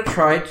it's gonna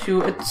try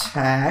to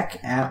attack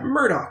at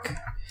Murdoch.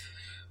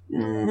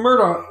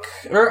 Murdoch,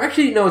 or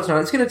actually, no, it's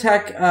not. It's gonna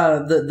attack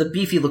the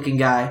beefy looking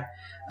guy.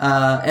 Fu.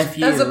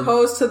 As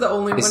opposed to the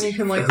only one you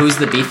can like. Who's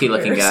the beefy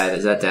looking guy?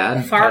 Is that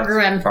Dad?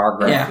 Fargrim.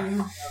 Fargrim.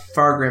 Yeah,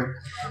 Fargrim.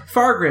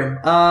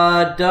 Fargrim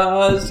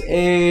does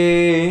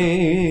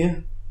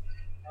a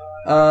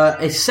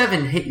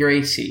 7 hit your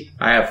AC.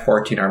 I have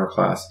 14 armor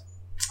class.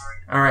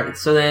 All right,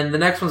 so then the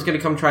next one's going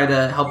to come try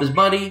to help his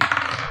buddy,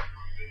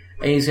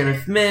 and he's going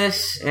to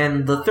miss.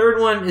 And the third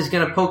one is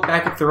going to poke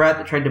back at the rat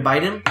that tried to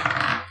bite him,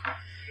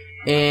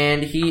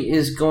 and he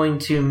is going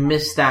to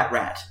miss that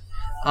rat.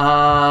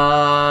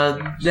 Now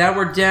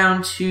we're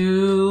down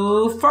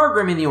to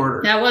Fargrim in the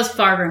order. That was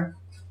Fargrim.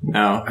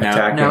 No.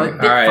 Attacking. No, it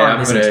bit Alright, I'm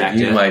Fargrim's gonna attacked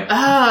use it. my...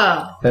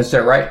 Oh. That's it,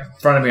 right in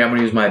front of me. I'm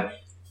gonna use my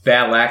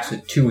battle axe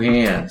with 2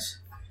 hands.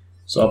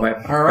 So my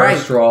All right.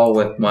 first roll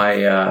with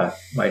my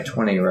my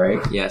 20, right?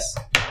 Yes.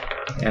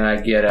 And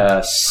I get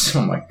a...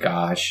 Oh my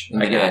gosh.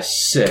 I get a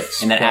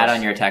 6. And then plus- add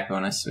on your attack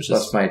bonus, which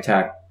Plus is my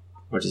attack.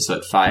 what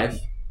 5?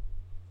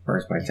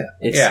 Where's my attack?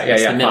 It's- yeah,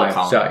 it's the middle 5.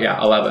 column. So, yeah,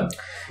 11.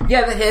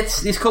 Yeah, that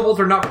hits. These kobolds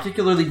are not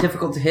particularly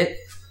difficult to hit.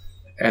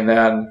 And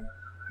then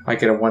I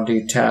get a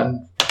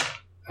 1d10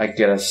 I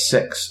get a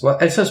 6. Well,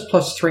 it says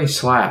 +3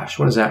 slash.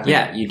 What does that mean?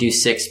 Yeah, you do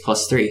 6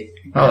 plus 3.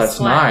 Oh, that's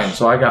Slash. 9.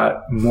 So I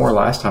got more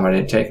last time. I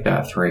didn't take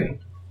that 3.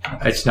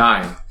 It's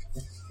 9.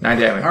 9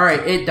 damage. All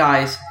right, it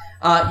dies.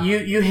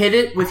 You hit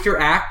it with your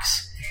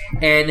axe,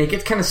 and it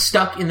gets kind of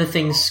stuck in the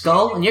thing's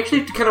skull, and you actually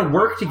have to kind of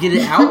work to get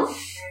it out.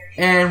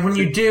 And when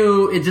you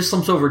do, it just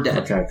slumps over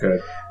dead. Okay,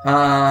 good.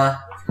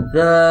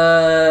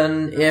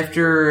 Then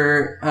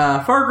after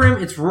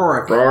Fargrim, it's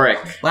Rorik.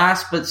 Rorik.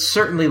 Last but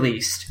certainly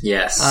least,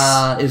 Yes.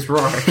 is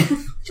Rorik.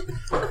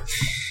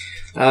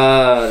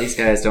 These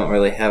guys don't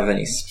really have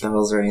any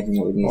spells or anything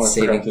that we need Oh, I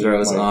saving forgot to do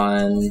throws my-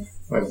 on.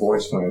 My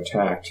voice when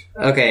attacked.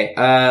 Okay,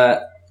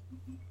 what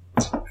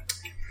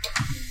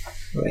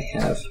do I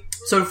have?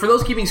 So for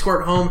those keeping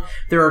score at home,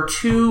 there are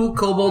 2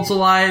 kobolds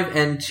alive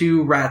and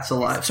 2 rats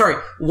alive. Sorry,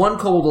 1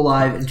 kobold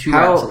alive and 2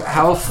 rats alive.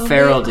 How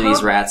feral do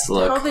these rats How'd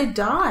look? they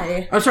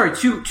die? I'm sorry,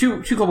 two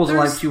kobolds There's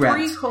alive, 2 3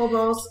 rats.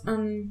 kobolds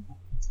and...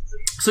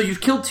 So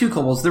you've killed 2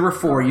 kobolds. There were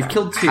 4. You've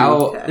killed 2.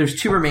 How-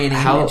 There's 2 remaining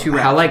How and 2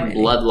 rats. how like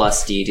remaining.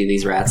 bloodlusty do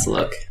these rats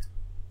look?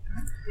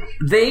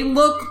 They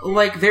look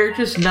like they're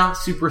just not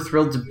super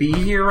thrilled to be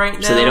here right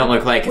now. So they don't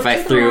look like if What I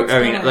do the threw. rats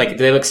I mean, look like do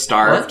they look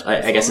starved?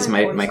 What? I guess is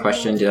my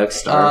question. Do they look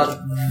starved?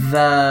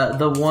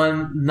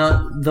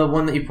 The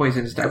one that you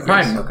poisoned is dead.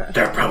 Yes.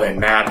 They're probably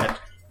mad at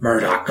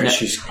Murdoch because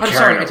she's I'm carrying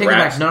sorry, I a take it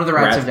rat- back. None of the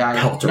rats rat have died.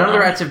 pelt None of the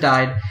around. rats have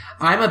died.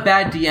 I'm a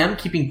bad DM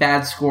keeping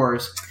bad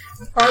scores.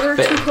 Are there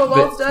But- 2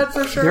 kobolds dead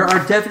for sure? There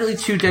are definitely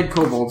 2 dead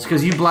kobolds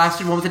because you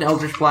blasted one with an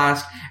eldritch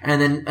blast,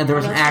 and then there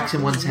was an that's axe in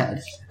not one's head.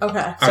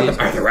 Okay.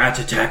 Are the rats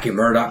attacking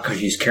Murdoch because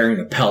he's carrying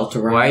a pelt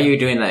around? Why are you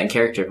doing that in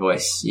character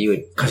voice?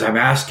 You Because I'm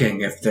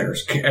asking if they're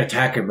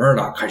attacking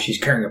Murdoch because she's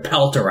carrying a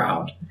pelt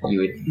around.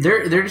 would.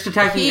 They're just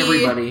attacking He-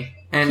 everybody,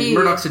 and he-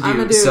 Murdoch's a I'm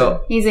a dude. dude.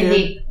 So He's a Dude.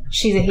 he.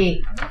 She's a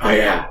he. Oh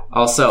yeah,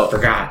 also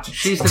forgot.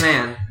 She's the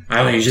man. I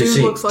only Dude just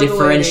see. looks like a lady.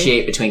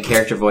 differentiate between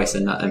character voice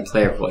and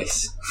player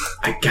voice.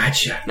 I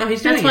gotcha. No,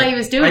 he's doing That's why it. he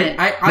was doing it.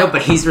 No,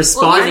 but he's Well,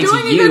 responding he's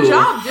doing to a good you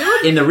job,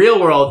 dude. in the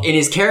real world in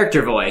his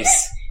character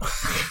voice.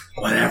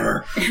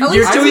 Whatever. At You're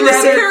least doing doing the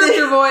the same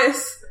character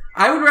voice.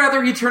 I would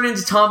rather he turn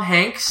into Tom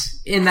Hanks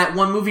in that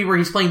one movie where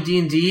he's playing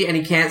D&D and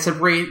he can't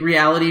separate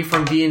reality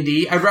from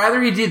D&D. I'd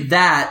rather he did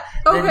that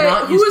than Okay,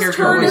 not use whose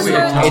character turn voice. is it?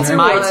 It's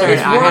my Anyway. turn.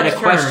 It's I had a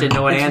Rourke's question. turn.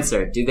 No one It's-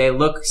 answered. Do they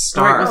look Alright,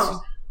 starved? let's-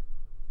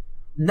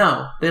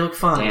 No, they look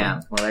fine.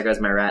 Damn. Well, there goes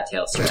my rat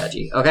tail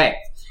strategy. Okay.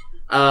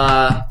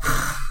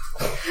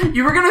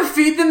 You were gonna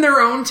feed them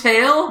their own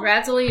tail?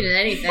 Rats will eat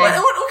anything. What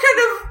kind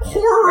of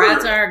horror?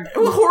 Rats are.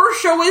 What horror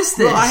show is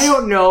this? Well, I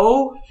don't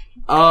know.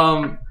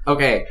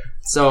 Okay.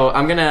 So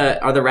I'm gonna.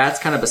 Are the rats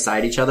kind of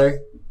beside each other?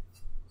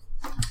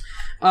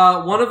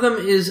 One of them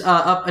is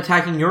up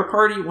attacking your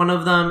party. One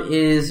of them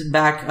is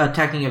back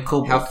attacking a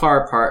kobold. How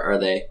far apart are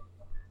they?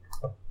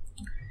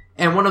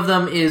 And one of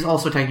them is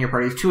also attacking your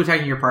party. There's 2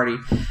 attacking your party.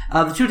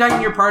 The 2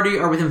 attacking your party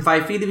are within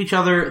 5 feet of each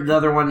other. The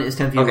other one is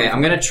 10 feet away. Okay,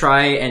 I'm gonna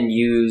try and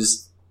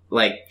use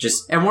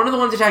just. And one of the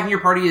ones attacking your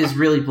party is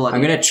really bloody.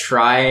 I'm gonna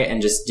try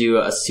and just do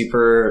a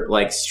super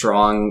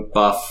strong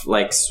buff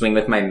swing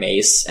with my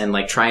mace and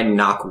try and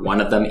knock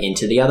one of them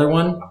into the other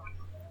one.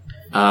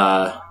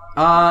 There's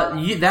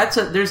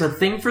a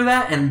thing for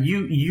that, and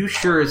you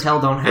sure as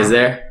hell don't have Is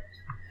there?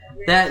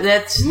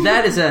 That's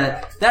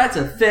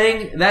a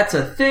thing. That's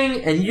a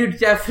thing, and you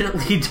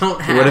definitely don't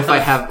have. What if I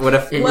have? What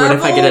if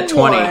I get a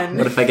 20? Level 1.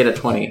 What if I get a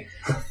 20?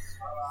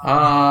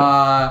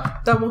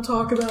 Then we'll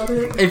talk about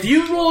it. If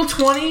you roll a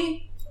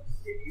 20,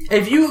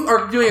 if you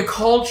are doing a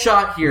called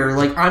shot here,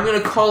 I'm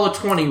going to call a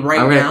 20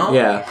 now.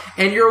 Yeah.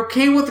 And you're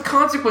okay with the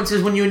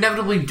consequences when you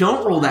inevitably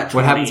don't roll that 20.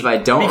 What happens if I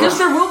don't? Because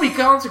there will be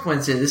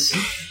consequences.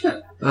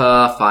 Fine. All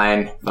I'll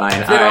let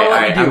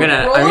right. you I'm do it.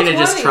 gonna Roll a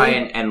just 20. try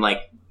and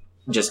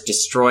just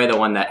destroy the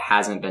one that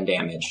hasn't been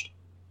damaged.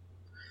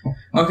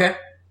 Okay.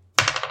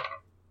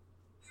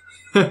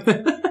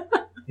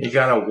 You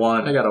got a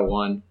 1. I got a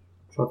 1.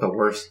 It's not the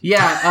worst.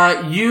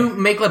 Yeah, you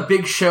make a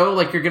big show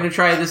like you're gonna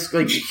try this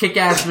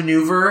kick-ass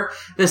maneuver,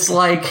 this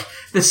John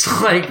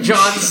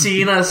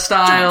Cena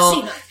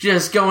style,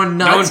 just going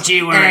nuts. Don't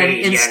you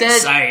worry, And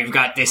instead, I've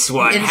got this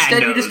one Instead,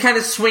 handled. you just kind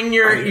of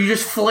you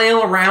just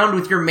flail around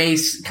with your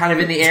mace, kind of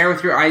in the air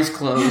with your eyes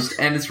closed,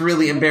 and it's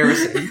really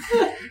embarrassing.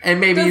 And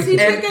maybe Does you he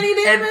take any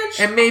damage?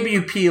 and maybe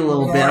you pee a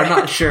little bit. I'm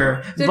not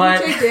sure, Did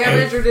but he take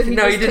damage, or did he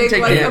No, just you didn't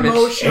take take damage.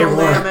 emotional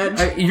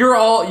damage? you're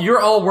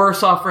all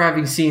worse off for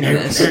having seen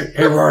this.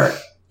 Hey, Rourke,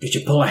 did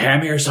you pull a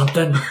hammy or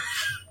something?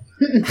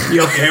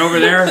 You okay over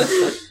there?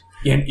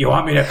 You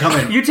want me to come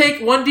in? You take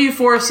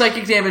 1d4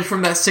 psychic damage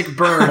from that sick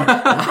burn.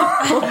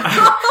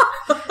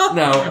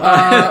 No,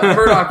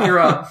 Murdoch, you're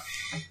up.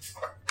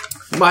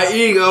 My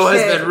ego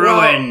has Okay, been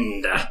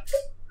ruined.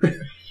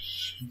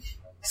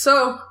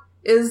 So,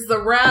 is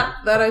the rat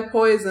that I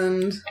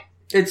poisoned...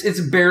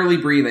 It's barely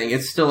breathing.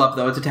 It's still up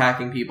though. It's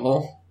attacking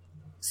people.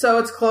 So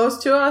it's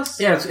close to us?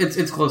 Yeah,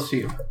 it's close to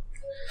you.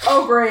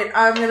 Oh, great.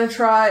 I'm gonna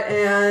try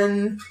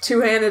and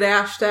two-handed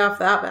ash staff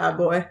that bad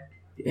boy.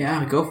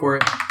 Yeah, go for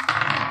it.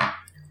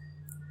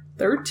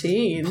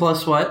 13.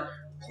 Plus what?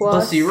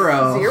 Plus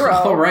 0.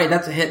 0. Oh, right.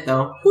 That's a hit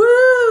though.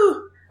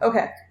 Woo!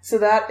 Okay, so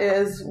that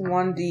is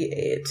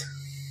 1d8.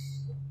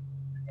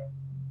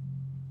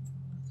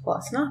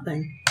 Plus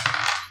nothing.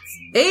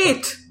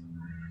 8!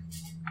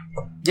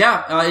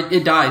 Yeah,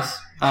 it dies.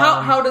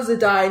 How does it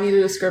die? I need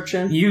a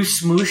description. You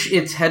smoosh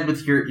its head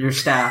with your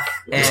staff,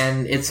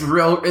 and it's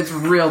real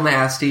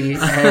nasty,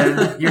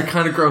 and you're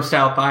kind of grossed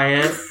out by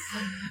it.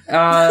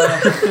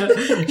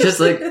 Just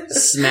like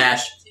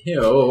smash.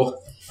 Ew.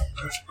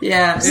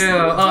 Yeah,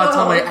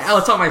 ew.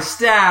 It's on my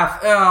staff.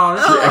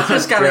 I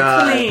just got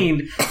it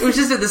cleaned. It was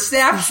just at the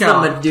staff The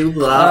shop.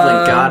 medulla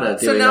oblongata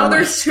So doing now on my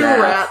there's 2 staff.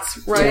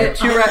 rats, right? Yeah,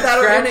 2 rats that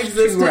are in scratch,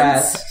 existence. 2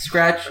 rats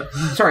scratch.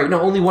 Sorry,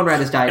 no, only 1 rat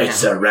has died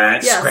It's now. a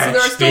rat Yeah, so there are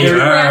scratch still 2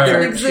 rats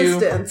There in are two-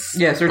 existence.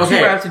 Yes, there are 2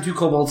 Okay. rats and 2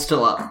 kobolds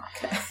still up.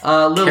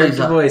 Lily's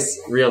Character up. voice,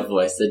 real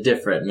voice, the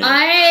different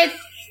man.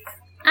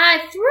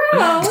 I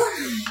throw.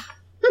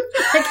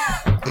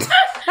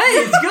 Hey,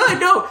 it's good.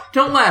 No,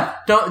 don't laugh.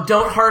 Don't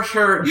harsh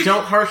her.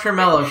 Don't harsh her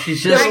mellow.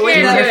 She's just I can't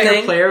doing do her it.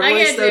 thing. Player I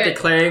voice can't though, do it.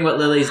 declaring what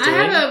Lily's I doing.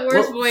 have a worse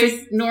Well,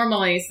 voice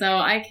normally, so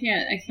I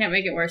can't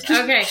make it worse.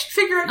 Just- Okay. just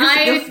figure it.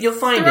 I You'll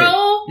find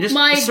throw it. Just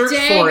my search for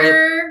it.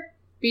 dagger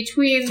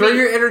between Throw the...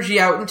 your energy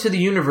out into the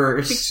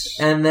universe,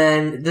 and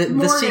then the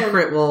Morgan,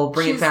 secret will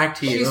bring it back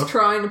to you. She's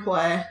trying to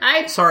play.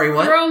 I Sorry,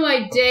 what? throw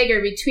my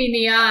dagger between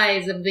the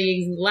eyes of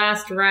the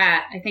last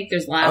rat. I think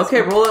there's last.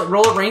 Okay, one.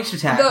 roll a ranged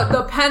attack.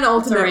 The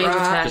penultimate Sorry, rat.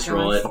 attack. Just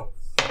roll it.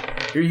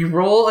 You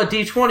roll a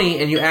d20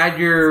 and you add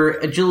your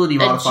agility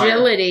modifier.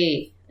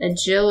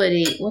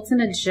 Agility. What's an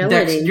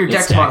agility? Your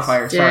dex Dex.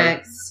 modifier. Sorry.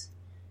 Dex.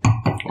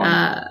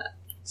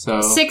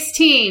 So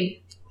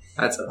 16.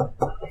 that's a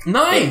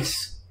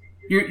Nice.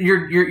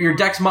 Your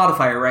dex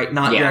modifier, right?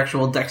 Not your Yeah.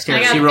 actual I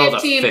dexterity. got She rolled a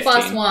 15 plus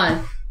 15.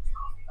 1,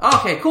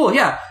 Okay, cool.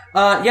 Yeah.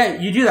 Yeah.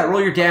 You do that.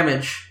 Roll your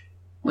damage.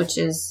 which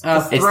is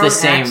it's thrown the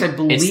same. axe, I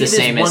believe, It's the is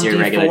same as your 1d4.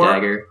 regular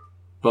dagger.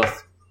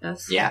 Both.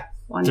 that's Yeah.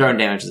 1. Throwing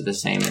damage is the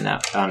same in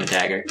that on a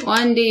dagger.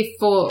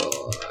 1d4.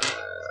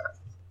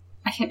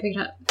 I can't pick it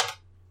up.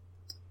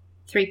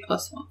 3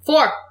 plus 1.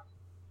 4.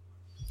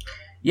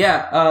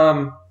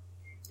 Yeah.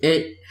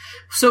 It.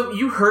 So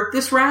you hurt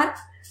this rat.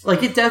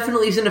 Like, it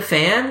definitely isn't a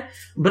fan,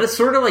 but it's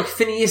sort of like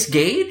Phineas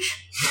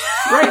Gage,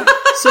 right?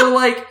 So,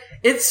 like,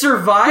 it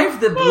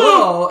survived the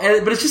blow,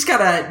 but it's just got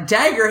a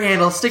dagger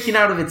handle sticking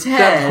out of its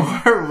head.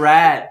 That poor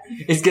rat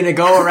is gonna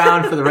go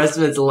around for the rest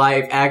of its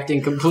life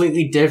acting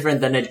completely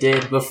different than it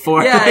did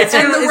before. Yeah, it's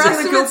And the it's rest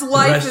gonna of go- its The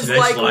life rest is of its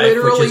like life,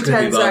 literally which is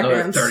gonna 10 be about another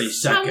seconds. 30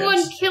 Someone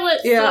seconds. kill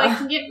it so Yeah. I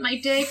can get my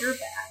dagger back.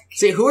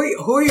 See, who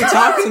are you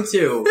talking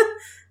to?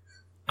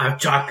 I'm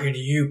talking to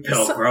you,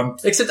 Pilgrim.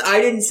 Except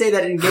I didn't say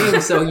that in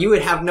game, so you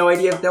would have no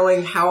idea of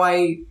knowing how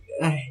I.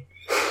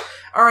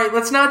 All right,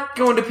 let's not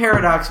go into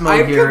paradox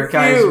mode I'm here,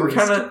 guys. We're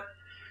confused. kind of.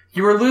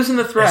 You were losing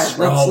the threat. Let's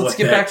roll Let's with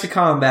get it. back to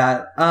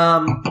combat.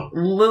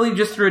 Lily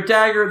just threw a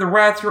dagger. The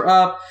rats are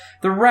up.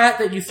 The rat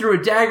that you threw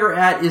a dagger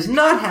at is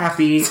not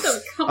happy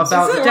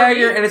about the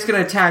dagger, and it's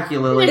going to attack you,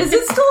 Lily. Is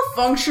it still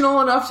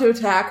functional enough to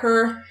attack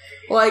her?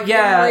 Like,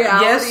 Yeah, in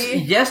reality?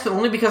 yes, but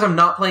only because I'm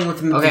not playing with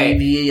the Okay. I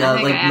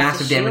think like I have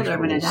massive to shield damage her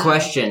when I rules. die.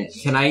 Question: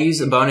 can I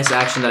use a bonus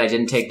action that I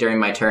didn't take during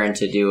my turn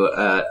to do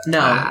a? No,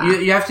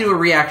 you have to do a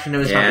reaction. It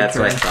was Yeah, not your that's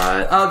what I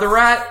turn. thought. The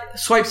rat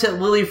swipes at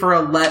Lily for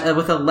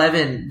with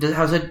 11.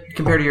 How's it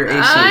compared to your AC?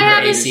 I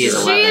have a AC is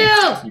 11.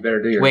 shield! You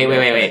better do your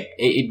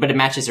Wait. But it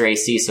matches her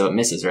AC, so it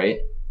misses, right?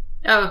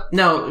 Oh,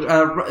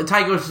 No,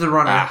 Ty goes to the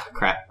runner. Ah,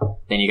 crap.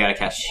 Then you gotta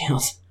cast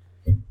shields.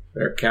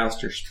 Better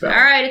cast your spell.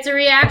 alright, it's a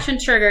reaction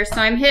trigger, so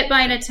I'm hit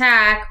by an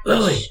attack.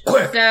 Lily,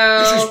 quick! Use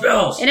your So,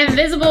 spells! an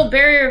invisible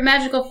barrier of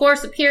magical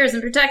force appears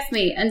and protects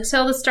me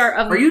until the start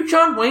of Are you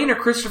John Wayne or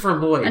Christopher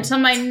Lloyd? until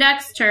my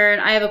next turn.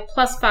 I have a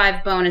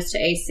 +5 bonus to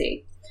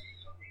AC.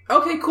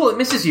 Okay, cool. It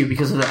misses you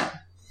because of that.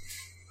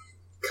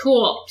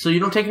 Cool. So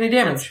you don't take any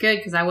That's damage. good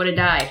because I would have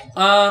died.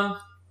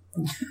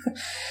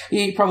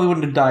 He probably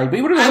wouldn't have died, but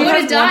he would have. I would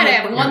have died. I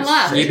have 1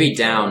 left. You'd be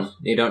down.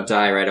 You don't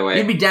die right away.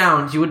 You'd be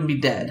downed. You wouldn't be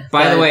dead.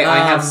 By the But, way, I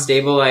have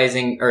stabilize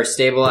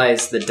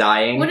the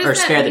dying, What does or that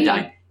spare the mean?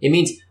 dying. It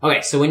means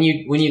okay. So when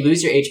you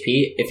lose your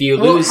HP, if you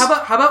Well, lose,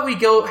 how about we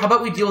deal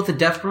with the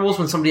death rules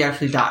when somebody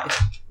actually dies?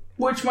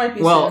 Which might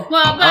be Well, sad.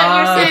 Well, but If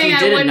you're you saying I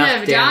did wouldn't enough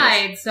have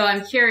damage. died, so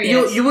I'm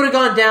curious. You would have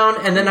gone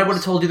down, and then I would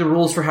have told you the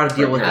rules for how to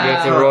deal with you it.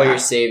 have to roll your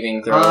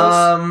saving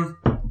throws.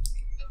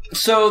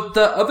 So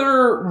the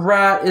other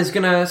rat is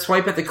gonna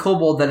swipe at the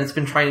kobold that it's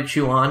been trying to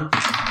chew on,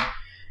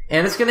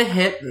 and it's gonna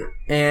hit,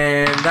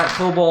 and that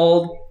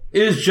kobold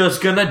is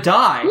just gonna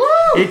die.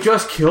 Woo! It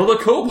just killed a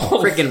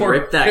kobold. Freaking for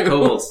rip that you.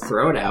 kobold's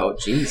throat out.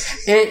 Jeez.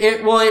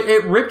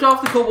 It ripped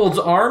off the kobold's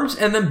arms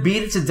and then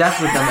beat it to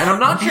death with them, and I'm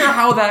not sure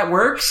how that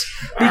works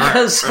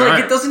because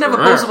like it doesn't have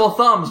opposable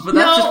thumbs, but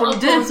that's just what it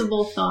did.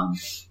 opposable thumb.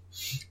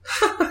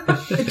 I'm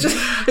just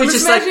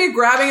just like- imagining it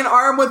grabbing an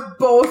arm with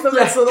both of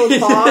its little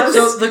paws.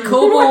 So the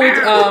kobold,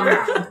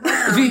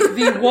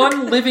 the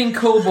one living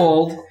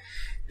kobold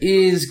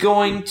is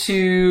going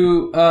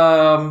to,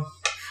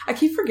 I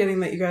keep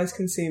forgetting that you guys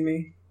can see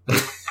me.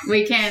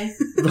 We can.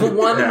 The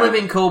one Yeah.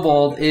 living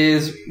kobold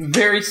is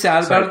very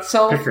sad about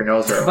itself. Pick your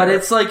nose there. But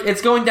it's like,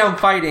 it's going down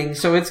fighting,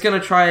 so it's gonna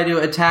try to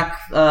attack,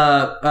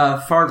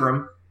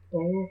 Fargrim.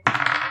 Oh.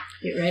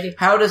 Get ready.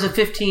 How does a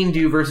 15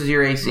 do versus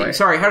your AC? Right.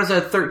 Sorry, how does a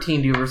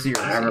 13 do versus your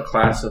I have a AC?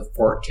 class of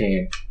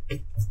 14.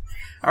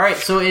 Alright,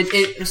 so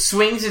it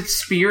swings its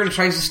spear and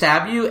tries to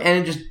stab you, and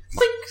it just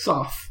blinks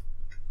off.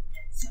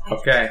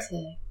 Okay.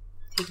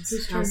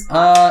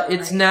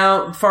 It's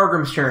now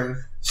Fargrim's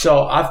turn.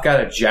 So I've got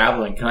a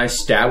javelin. Can I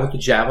stab with the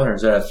javelin, or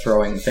is that a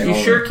throwing thing? You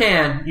only? sure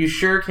can. You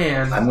sure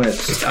can. I'm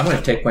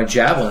gonna take my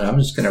javelin. I'm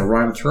just gonna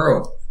run him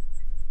through.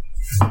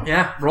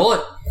 Yeah, roll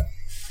it.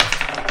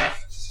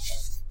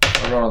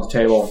 I'll run on the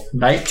table.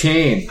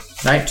 19.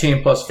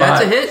 19 plus 5.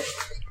 That's a hit.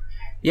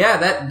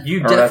 Yeah, you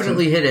Or that's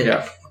definitely hit it.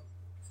 Yeah.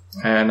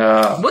 And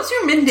What's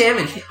your min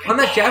damage on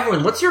that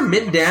javelin? What's your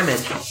min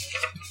damage?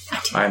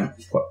 I'm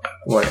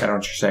what? I don't know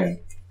what you're saying.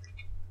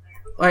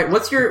 All right,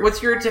 what's your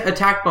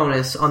attack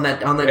bonus on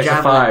that It's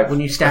javelin a 5. when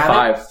you stab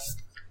a 5.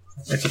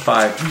 It's a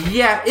 5. it?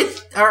 Yeah,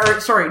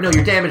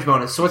 your damage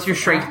bonus. So what's your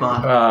strength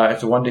mod?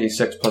 It's a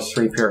 1d6 plus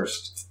 3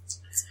 pierced.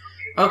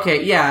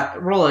 Okay, yeah,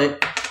 roll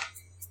it.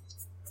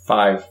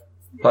 5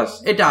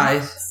 plus. It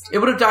dies. It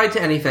would have died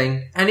to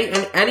anything,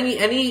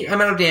 any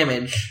amount of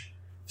damage.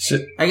 So,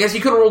 I guess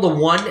you could have rolled a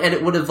 1, and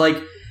it would have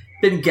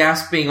been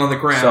gasping on the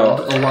ground so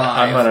alive.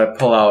 I'm gonna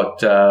pull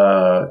out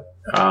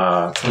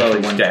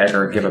Lily's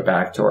dagger and give it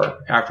back to her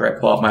after I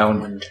pull out my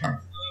own.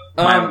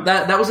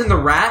 That was in the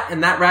rat,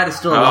 and that rat is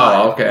still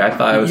alive. Oh, okay. I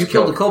thought it was You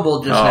killed the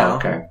kobold just Oh, now.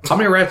 okay. How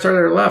many rats are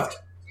there left?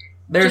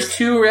 There's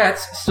 2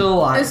 rats still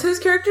alive. Is his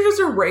character just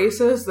a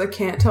racist that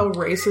can't tell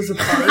races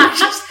apart?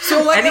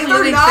 So, Any if they're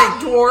living not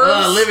thing-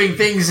 dwarves... living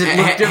things that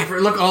look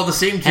different, look all the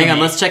same to Hang me. on,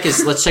 let's check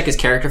his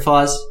character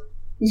flaws.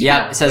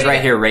 Yeah, it says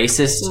right here,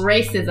 racist.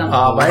 Racism.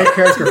 My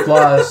character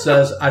flaw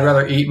says I'd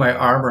rather eat my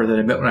armor than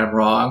admit when I'm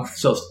wrong.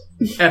 So,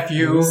 F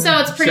you. So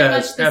it's pretty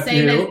says much the F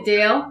same you. as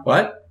Dale.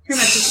 What?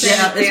 Pretty much the same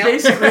Yeah, as it's Dale.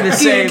 basically the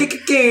same.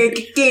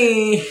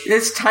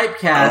 It's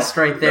typecast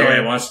right there.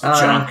 Lily wants the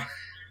junk.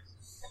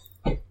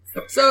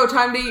 So,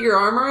 time to eat your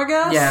armor, I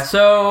guess? Yeah,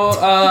 so,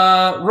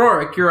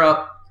 Rorik, you're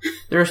up.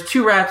 There's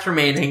 2 rats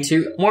remaining.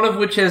 2. One of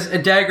which has a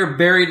dagger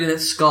buried in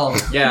its skull.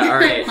 Yeah, I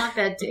alright. want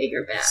that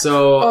dagger back.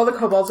 So, All the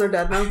kobolds are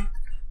dead now.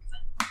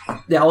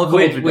 Yeah, all of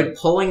them would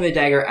pulling the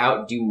dagger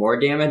out do more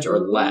damage or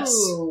less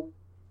Ooh.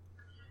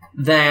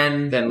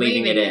 Then, than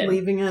leaving it in?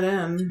 Leaving it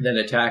in. Then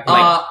attack.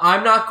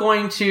 I'm not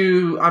going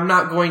to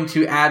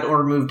add or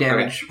remove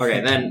damage.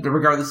 Okay, then-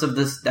 regardless of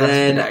this, that's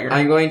Then the dagger.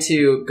 I'm going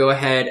to go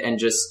ahead and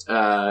just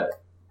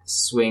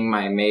swing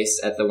my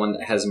mace at the one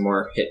that has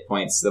more hit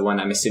points. The one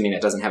I'm assuming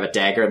that doesn't have a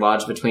dagger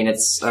lodged between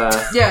its.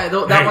 Yeah,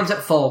 that Hey. one's at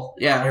full.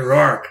 Yeah. Hey,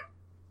 Rourke.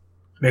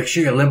 Make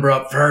sure you limber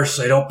up first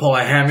so you don't pull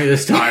a hammy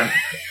this time.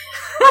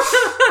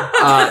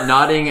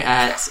 Nodding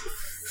at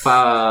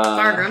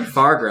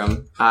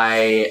Fargrim.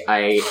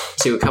 I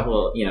to a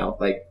couple,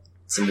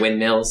 some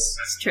windmills,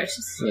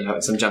 Stretches.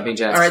 some jumping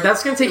jacks. All right,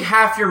 that's going to take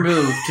half your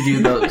move to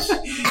do those.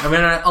 I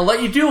mean, I'll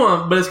let you do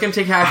them, but it's going to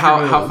take half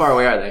your move. How far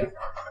away are they?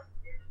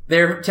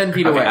 They're 10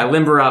 feet Okay, away. I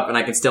limber up and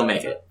I can still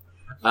make it.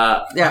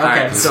 Yeah, okay.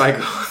 Alright, so I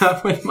go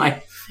up with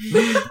my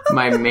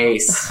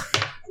mace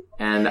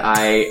and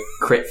I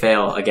crit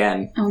fail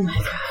again. Oh my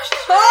gosh.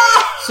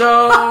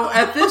 So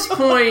at this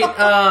point,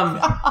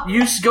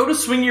 you go to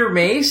swing your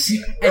mace, and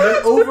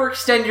you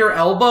overextend your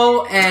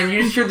elbow, and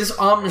you just hear this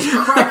ominous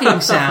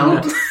cracking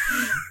sound,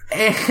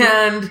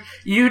 and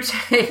you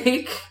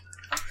take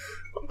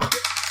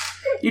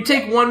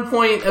 1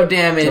 point of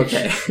damage,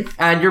 Okay.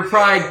 and your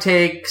pride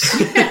takes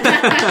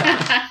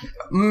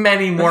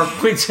many more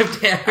points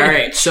of damage.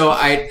 Alright, so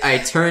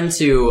I turn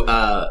to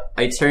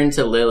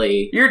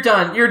Lily. You're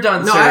done. You're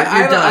done, No, sir. I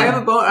You're done.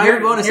 have a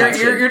bonus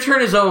action. Your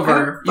turn is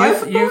over. I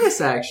have a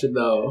bonus action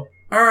though.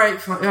 All right.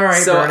 All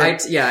right. So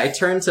Bernie. I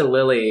turn to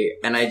Lily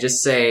and I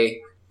just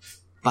say,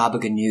 Baba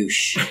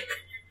Ganoush.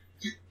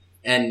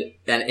 and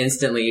then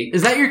instantly,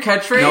 is that your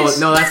catchphrase?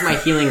 no, that's my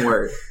healing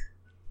word.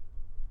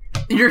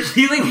 Your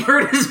healing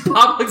word is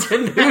Baba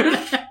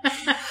Ganoush.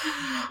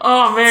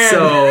 Oh man!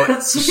 So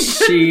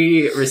That's-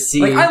 she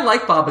receives. like I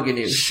like Baba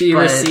Ganoush. She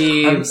but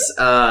receives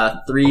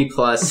 3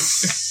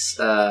 plus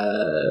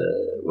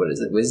what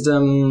is it?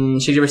 Wisdom.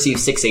 She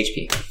receives 6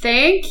 HP.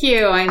 Thank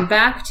you. I'm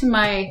back to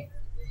my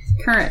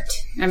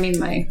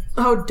my...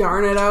 Oh,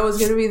 darn it. I was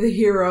going to be the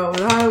hero,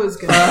 and I was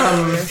going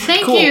to...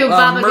 Thank Cool, you,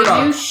 Baba Murdoch.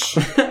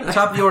 Ganoush.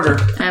 top of the order.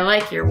 I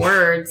like your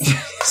words.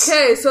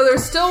 Okay, so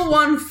there's still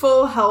one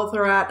full health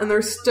rat, and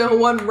there's still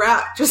one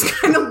rat just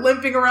kind of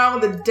limping around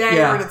with a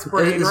dagger in its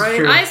brain, this is right?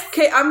 true.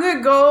 Okay, I'm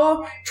gonna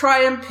go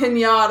try and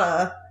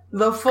pinata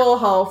the full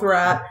health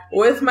rat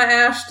with my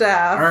ash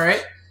staff. All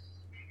right.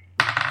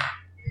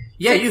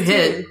 Yeah, you 16.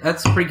 hit.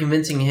 That's a pretty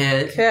convincing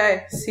hit.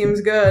 Okay,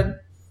 seems good.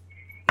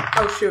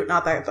 Oh shoot,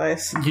 not that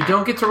dice. You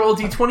don't get to roll a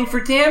d20 for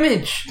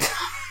damage.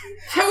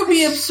 That would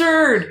be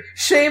absurd.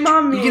 Shame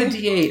on me. You get a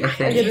d8, I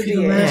think. I get a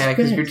D8. Yeah,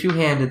 because you're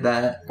two-handed.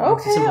 That. Okay,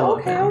 It's a symbol of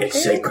okay, hand. okay.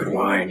 It's sacred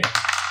wine.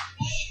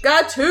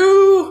 Got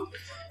 2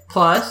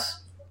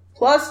 Plus.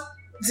 plus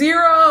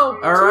 0. All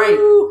right.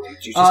 2.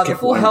 You just The get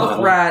full one health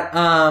bottle.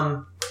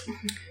 rat,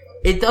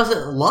 it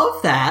doesn't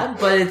love that,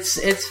 but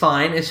it's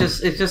fine. It's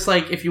just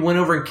like if you went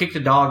over and kicked a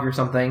dog or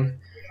something.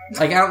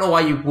 Like, I don't know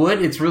why you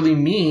would. It's really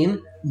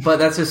mean, but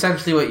that's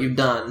essentially what you've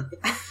done.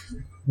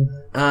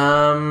 Kick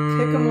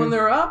them when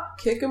they're up,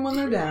 kick them when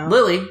they're down.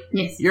 Lily,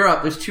 Yes. you're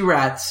up. There's 2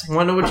 rats.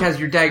 One of which has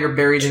your dagger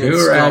buried in its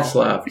 2 skull. rats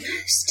left.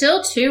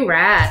 Still 2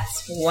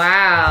 rats.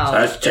 Wow.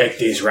 Let's take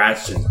these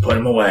rats and put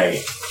them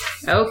away.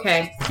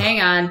 Okay, hang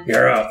on.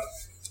 You're up.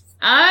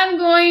 I'm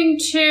going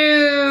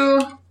to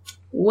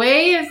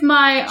wave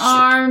my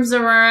arms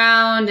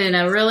around in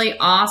a really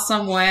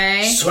awesome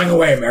way Swing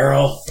away,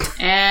 Meryl.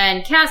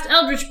 and cast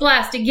Eldritch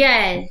Blast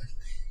again.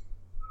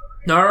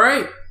 All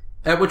right.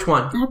 At which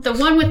one? At the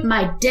one with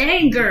my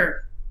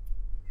dagger.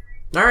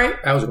 All right.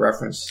 That was a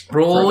reference.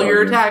 Roll For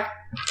your those- attack.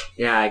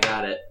 Yeah, I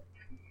got it.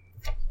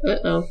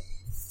 Uh-oh.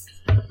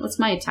 What's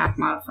my attack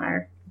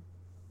modifier?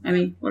 I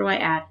mean, what do I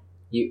add?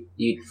 You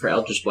for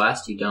Eldritch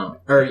Blast, you don't.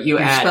 Or you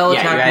Your add spell yeah,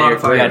 attack you add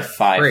modifier. you add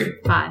 5. 3.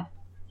 5.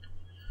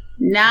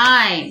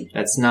 9.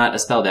 That's not a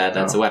spell dad.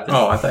 That's a weapon.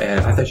 Oh, I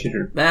thought you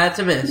did. That's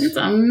a miss. It's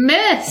a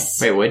miss.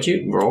 Wait, would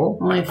you roll?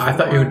 Only I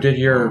thought you did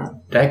your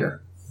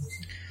dagger.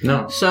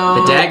 No.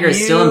 So The dagger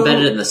is still you-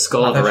 embedded in the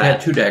skull I of the thought you had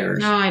rat. 2 daggers.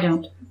 No, I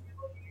don't.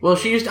 Well,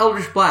 she used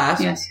Eldritch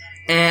Blast. Yes.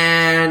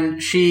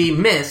 And she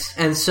missed,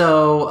 and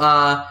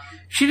so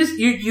she just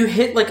you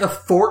hit like a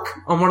fork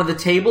on one of the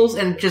tables,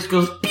 and it just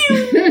goes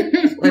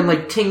pew, and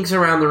like tings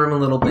around the room a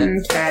little bit.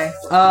 Okay.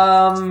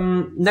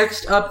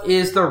 Next up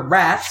is the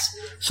rats.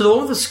 So the one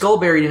with the skull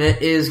buried in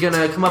it is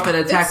gonna come up and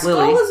attack Its skull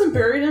Lily. isn't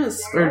buried in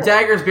his skull. Or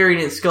dagger's buried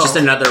in its skull. Just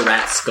another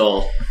rat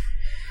skull.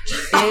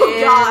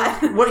 And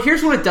God.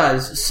 here's what it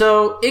does.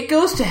 So it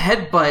goes to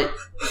headbutt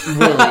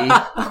Lily,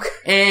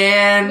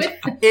 and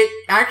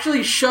it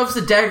actually shoves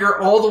the dagger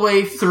all the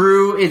way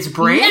through its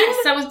brain.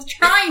 Yes, I was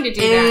trying to do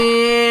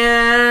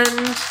that.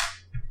 And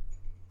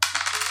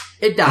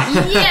it dies.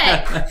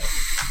 Yay!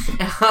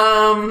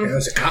 It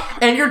was a cop.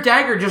 And your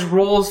dagger just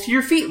rolls to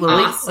your feet,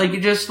 Lily. Awesome. Like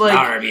it just That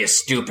like would be a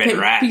stupid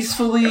rat.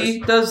 peacefully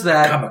does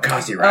that.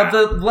 Kamikaze rat.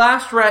 The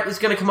last rat is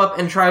going to come up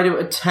and try to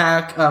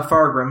attack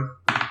Fargrim.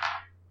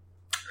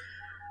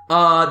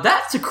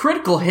 That's a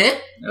critical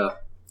hit.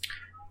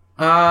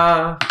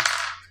 Oh.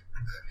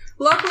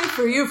 Luckily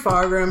for you,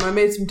 Fargrim, I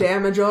made some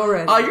damage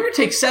already. You're going to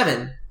take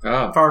 7,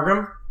 Oh.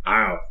 Fargrim.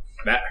 Ow.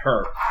 That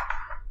hurt.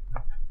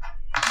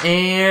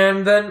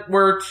 And then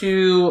we're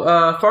to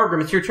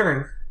Fargrim. It's your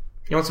turn.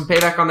 You want some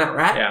payback on that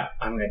rat? Yeah,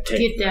 I'm going to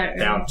take Get that.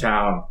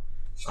 downtown.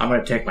 I'm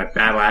going to take my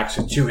battle axe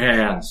in 2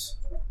 hands.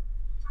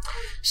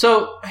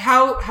 So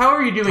how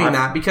are you doing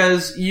that?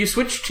 Because you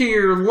switched to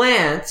your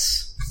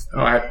lance. Oh,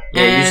 I,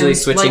 Yeah, And, usually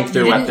switching like,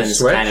 through you didn't weapons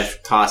switch? kind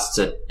of costs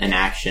an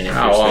action if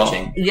Oh, you're well.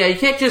 switching. Yeah, you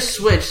can't just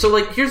switch. So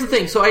like, here's the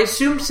thing. So I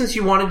assumed since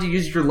you wanted to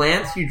use your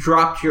lance, you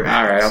dropped your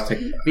axe. Alright, I'll take...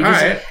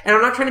 Because, Alright. and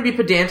I'm not trying to be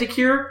pedantic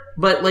here,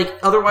 but like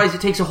otherwise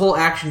it takes a whole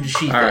action to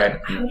sheath Alright.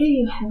 it. How do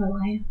you have a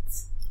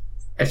lance?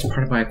 It's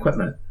part of my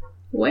equipment.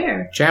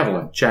 Where?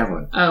 Javelin.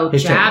 Oh,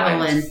 His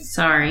javelin.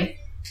 Sorry.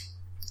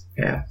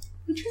 Yeah.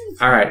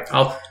 Alright,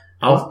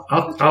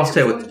 I'll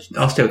stay with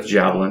the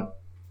javelin.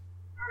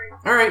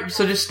 All right,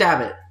 so just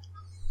stab it.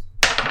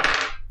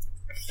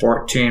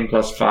 14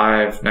 plus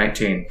 5,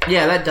 19.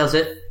 Yeah, that does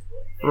it.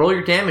 Roll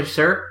your damage,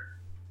 sir.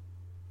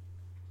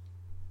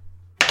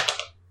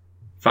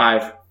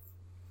 5.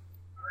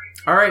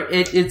 All right,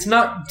 it's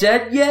not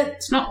dead yet.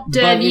 It's not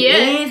dead but yet.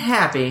 It ain't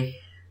happy.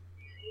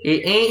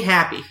 It ain't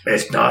happy.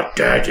 It's not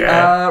dead yet.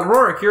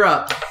 Rorik, you're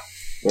up.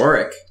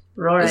 Warwick.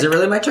 Rorik. Is it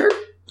really my turn?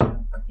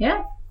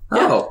 Yeah.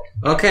 Oh,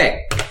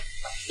 okay.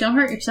 Don't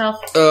hurt yourself.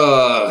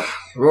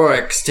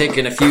 Rorik's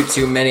taken a few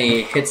too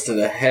many hits to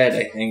the head,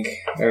 I think.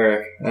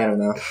 Or, I don't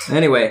know.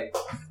 Anyway,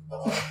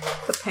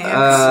 The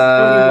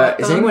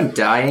pants. is anyone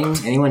dying?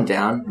 Anyone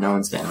down? No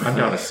one's down. I'm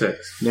down to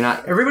 6. You're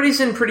not, Everybody's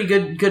in pretty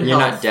good you're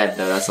health. not dead,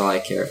 though. That's all I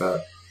care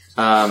about.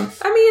 I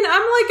mean,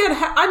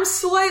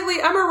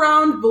 I'm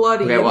around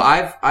bloody. Okay,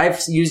 well, I've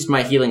used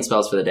my healing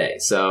spells for the day,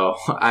 so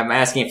I'm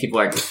asking if people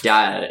are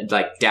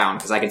down,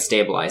 because I can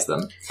stabilize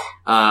them.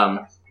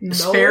 No.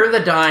 Spare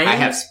the dying. I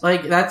have-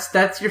 like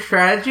that's your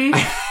strategy.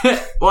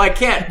 Well, I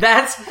can't.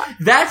 That's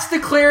the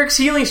cleric's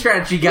healing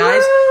strategy,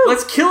 guys. Woo!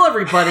 Let's kill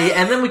everybody,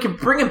 and then we can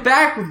bring it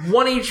back with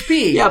 1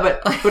 HP. Yeah,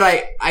 but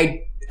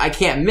I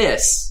can't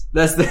miss.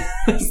 That's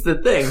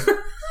the thing.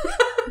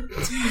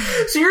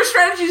 So your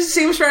strategy is the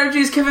same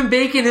strategy as Kevin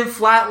Bacon in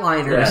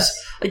Flatliners.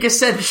 Yes. Like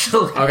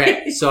essentially.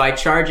 Okay, so I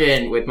charge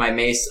in with my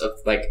mace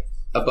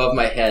above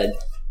my head,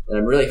 and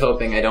I'm really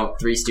hoping I don't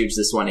 3-stooge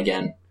this one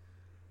again.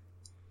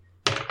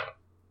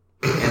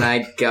 And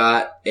I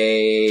got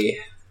a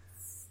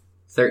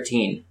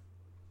 13.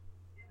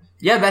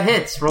 Yeah, that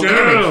hits. Roll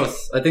damage.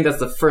 I think that's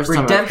the first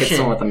time I've hit Redemption.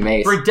 someone with a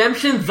mace.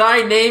 Redemption,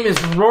 thy name is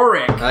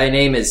Rorik. My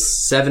name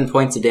is 7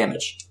 points of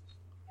damage.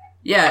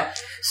 Yeah.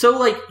 So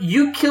like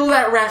you kill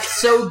that rat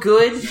so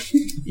good,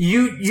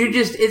 you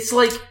just it's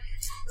like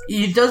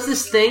he does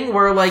this thing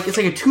where like it's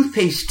like a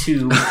toothpaste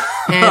tube,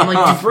 and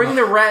like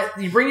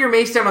you bring your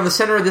mace down on the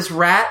center of this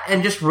rat,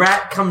 and just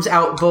rat comes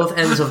out both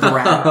ends of the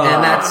rat,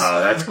 and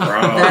that's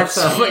gross.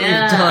 that's what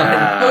Yeah. you've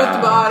done. Loot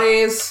the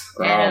bodies.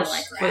 I don't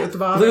like that. Loot the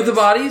bodies. Loot the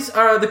bodies.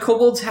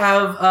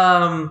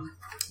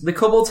 The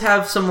kobolds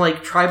have some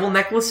like tribal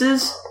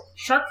necklaces,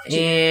 Shark.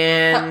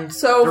 and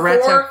So the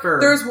rats have fur.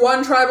 there's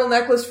one tribal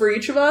necklace for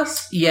each of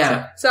us.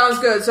 Yeah, Sounds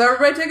good. So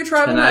everybody take a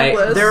tribal Can I-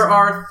 necklace. there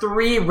are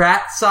 3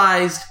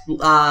 rat-sized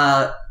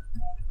what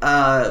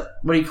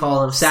do you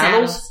call them?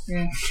 Saddles.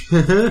 Yeah.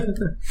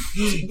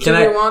 Do Can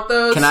I you want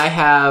those? can I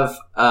have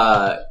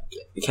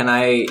can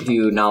I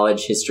do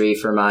knowledge history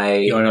for my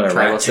You want another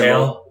tribal rat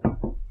symbol?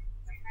 tail?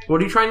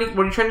 What are you trying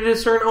to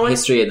discern, Owen?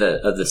 History of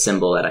the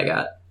symbol that I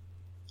got.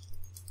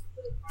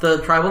 The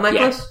tribal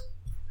necklace.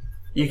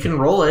 You can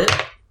roll it.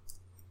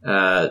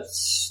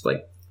 It's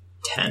like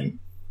 10.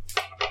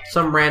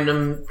 Some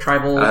random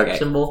tribal Okay.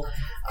 symbol.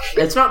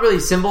 It's not really a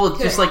symbol. It's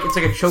just like it's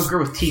like a choker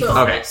with teeth. So,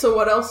 Okay. so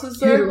what else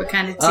is Ooh, there? what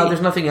kind of tea?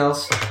 There's nothing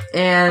else.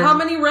 And How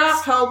many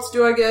rat pelts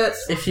do I get?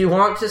 if you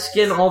want to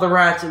skin all the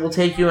rats, it will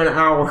take you an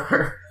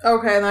hour.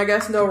 Okay, and I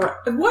guess no rat.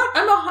 What?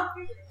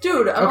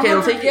 Dude, I'm Okay, a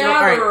it'll take you. All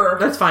right, gatherer.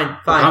 that's fine.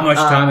 Fine. How much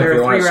time if there you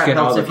are wanna 3 rat skin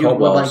all pelts the if you would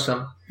kobolds? like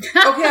them.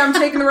 Okay, I'm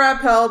taking the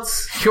rat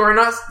pelts. You are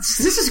not.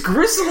 This is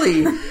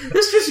grisly.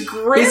 This is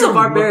grim. He's a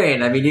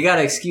barbarian. I mean, you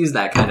gotta excuse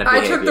that kind of I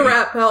behavior. took the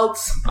rat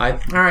pelts. All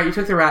right, you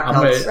took the rat I'm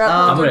pelts.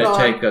 gonna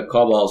Goodbye. take a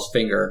kobold's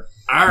finger.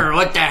 Arr,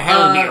 what the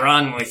hell be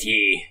wrong with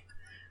ye?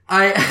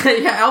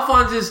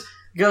 Alphonse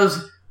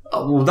goes.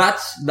 Oh, well,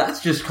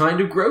 that's just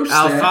kind of gross. there."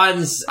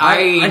 Alphonse,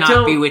 I I not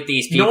don't be with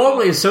these people.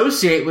 normally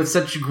associate with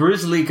such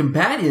grisly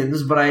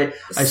companions, but I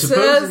suppose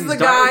Says in the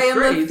these guy dire in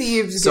the straits-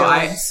 thieves So guild.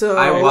 I So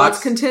walk- let's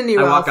continue.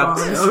 I walk up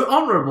Alphonse. to-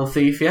 honorable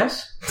thief,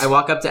 yes. I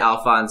walk up to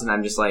Alphonse and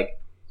I'm just like,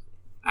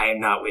 I am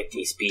not with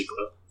these people.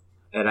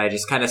 and I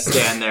just kind of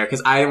stand there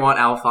because I want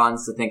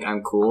Alphonse to think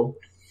I'm cool.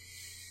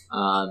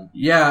 Roll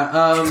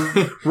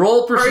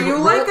Are you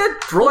like a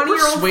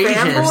 20-year-old persuasion.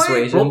 fanboy?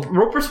 Persuasion.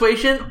 Roll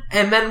persuasion,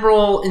 and then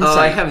roll insight. Oh,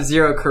 I have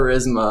 0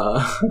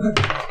 charisma.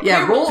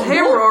 Yeah, roll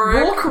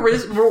Rorik.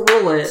 charisma.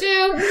 Roll it.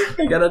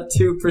 2. I got a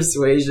 2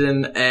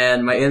 persuasion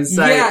and my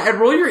insight Yeah, and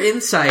roll your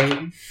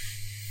insight.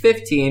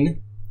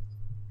 15.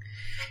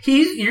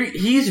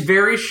 He's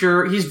very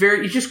sure. He's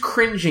just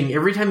cringing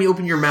every time you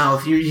open your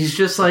mouth. He's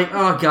just like,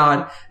 oh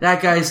god,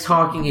 that guy's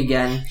talking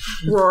again.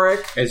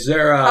 Rorik. Is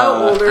there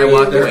How old I are you?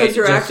 walked away. Because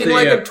you're Does acting the,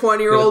 like a does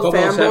 20-year-old the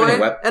kobolds have any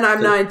fanboy, and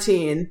I'm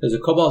 19. Does the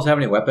kobolds have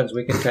any weapons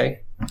we can take?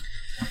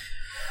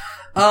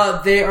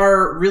 They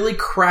are really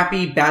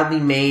crappy, badly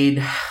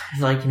made,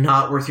 like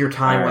not worth your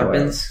time Alright,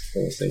 weapons.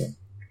 We'll see.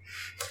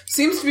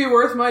 Seems to be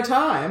worth my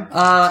time.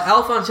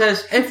 Alphonse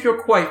says, if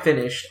you're quite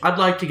finished, I'd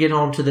like to get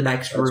on to the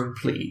next room,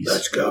 please.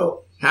 Let's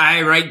go.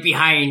 I right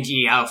behind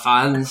ye,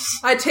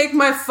 Alphonse. I take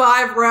my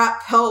 5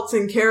 rat pelts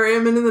and carry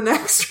them into the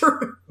next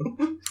room.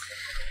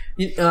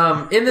 In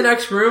the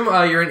next room,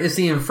 is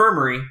the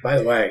infirmary. By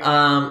the way,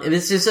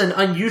 This is an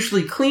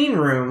unusually clean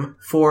room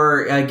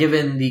for,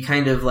 given the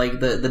kind of like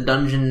the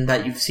dungeon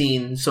that you've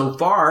seen so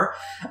far.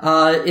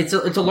 It's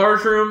a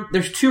large room.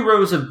 There's 2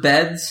 rows of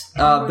beds.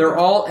 They're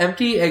all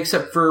empty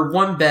except for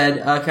one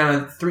bed, kind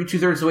of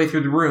 2/3 of the way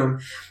through the room.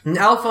 And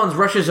Alphonse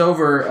rushes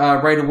over,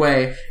 right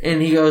away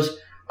and he goes,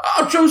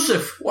 "Oh,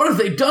 Joseph, what have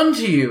they done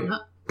to you?"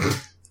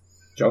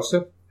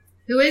 Joseph?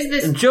 Who is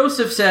this? And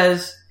Joseph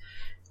says,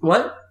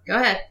 what? Go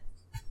ahead.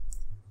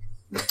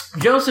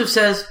 Joseph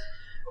says,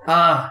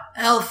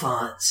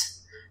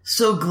 Alphonse,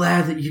 so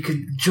glad that you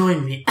could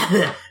join me.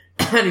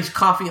 And he's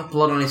coughing up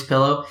blood on his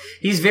pillow.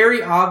 He's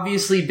very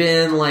obviously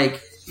been,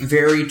 like,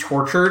 very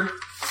tortured.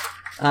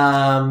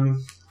 Can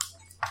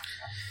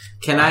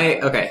I?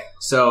 Okay,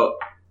 so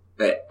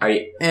are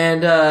you?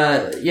 And,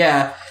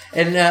 yeah.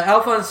 And,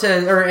 Alphonse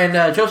says,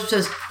 Joseph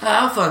says,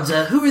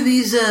 Alphonse, who are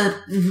these,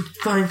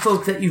 fine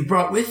folk that you've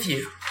brought with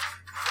you?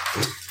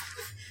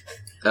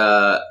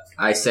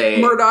 I say.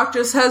 Murdoch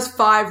just has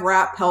 5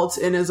 rat pelts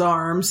in his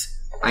arms.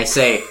 I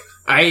say.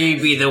 I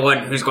be the one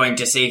who's going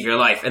to save your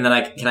life. And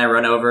then can I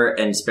run over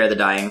and spare the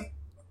dying?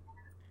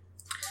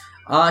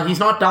 He's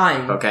not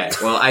dying. Okay,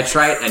 well I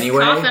try it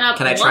anyway. Coughing up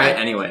Can I try blood. it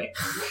anyway?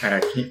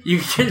 You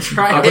can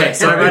try Okay, it.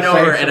 so I run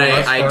over and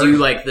Safe I for do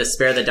like the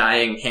spare the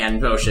dying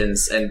hand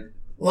motions and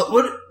What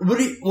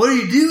are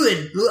you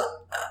doing?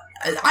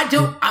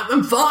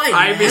 I'm fine.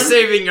 I be man.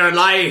 saving your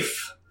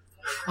life.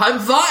 I'm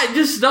fine.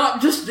 Just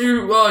stop. Just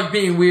do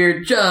being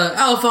weird.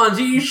 Alphonse,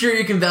 are you sure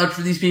you can vouch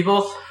for these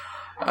people?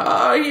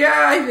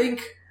 Yeah, I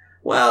think.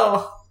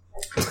 Well,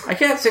 I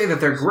can't say that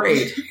they're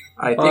great.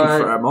 I think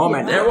for a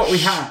moment they're what we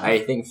have. I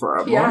think for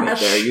a Yeah. moment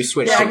there you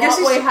switched. Yeah, I to-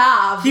 guess What he's- we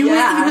have. He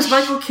yeah. was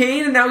Michael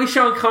Caine, and now he's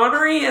Sean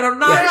Connery, and I'm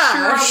not Yeah.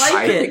 sure I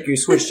like it. think you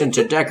switched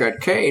into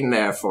Deckard Cain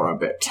there for a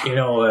bit. You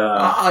know,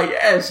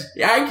 Yes.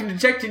 Yeah, I can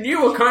detect in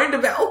you a kind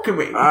of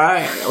alchemy.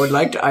 I would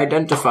like to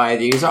identify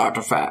these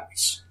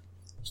artifacts.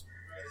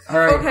 All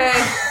right.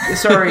 Okay.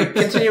 Sorry.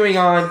 Continuing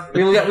on.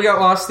 We got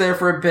lost there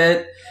for a bit.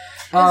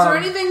 Is there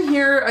anything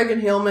here I can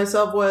heal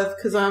myself with?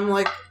 Because I'm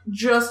like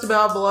just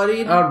about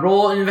bloodied.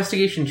 Roll an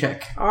investigation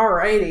check.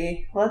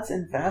 Alrighty, let's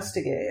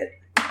investigate.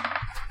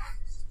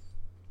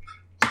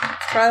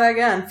 Try that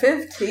again.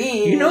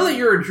 15. You know that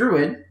you're a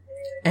druid,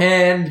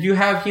 and you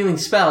have healing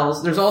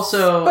spells. There's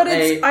also But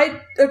it's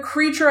a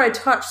creature I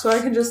touch, so I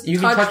can just you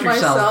can touch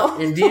yourself. myself.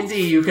 In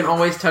D&D, you can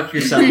always touch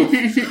yourself.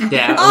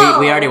 Yeah, Oh.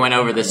 we already went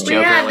over this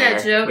joke had earlier.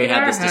 that joke We in had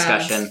our this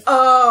house. discussion.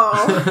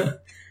 Oh.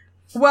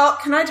 Well,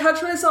 can I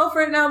touch myself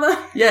right now then?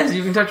 Yes,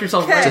 you can touch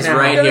yourself Okay, right Just now.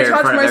 right I'm gonna here in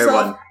touch front of myself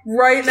everyone.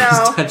 right now.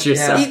 Just touch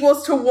yourself.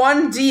 Equals to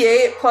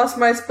 1d8 plus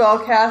my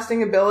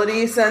spellcasting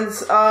ability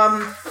since,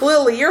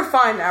 Lily, you're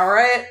fine now,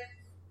 right?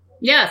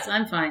 Yes,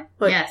 I'm fine.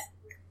 Like- yes.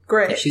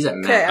 Great. She's at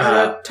Okay, I'm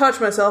gonna touch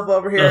myself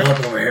over I'll here help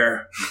over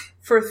here.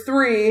 for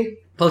 3.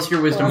 Plus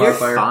your wisdom You're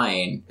modifier.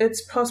 Fine.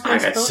 It's plus my I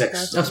got spellcasting.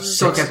 6. Oh,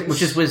 spellcast,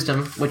 which is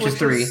wisdom, which is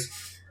 3.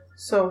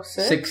 So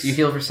 6? 6. You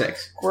heal for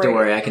 6. Great. Don't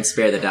worry, I can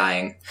spare the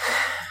dying.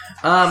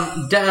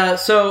 You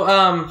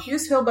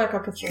just heal back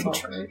up to full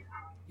health, right?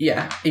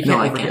 Yeah, you No,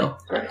 can't I overheal.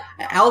 Right.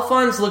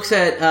 Alphonse looks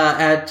at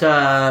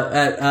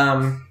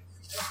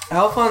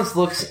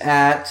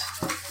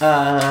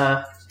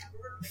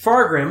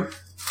Fargrim,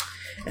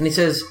 and he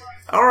says,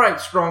 "All right,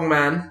 strong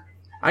man,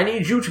 I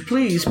need you to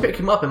please pick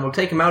him up, and we'll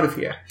take him out of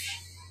here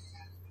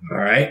All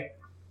right.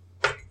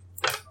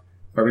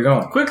 Where are we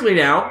going? quickly.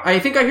 Now, I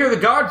think I hear the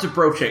guards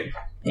approaching."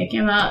 Pick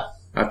him up.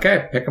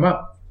 Okay, pick him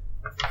up.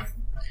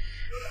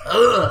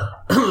 Ugh.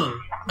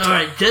 All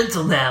right,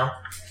 gentle now.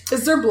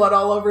 Is there blood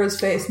all over his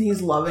face and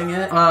he's loving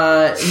it?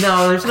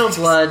 No, there's no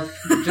blood.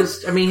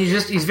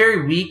 He's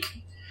very weak,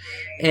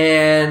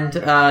 and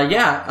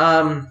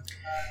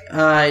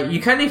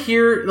you kind of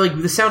hear like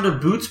the sound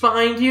of boots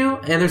behind you,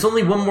 and there's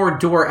only one more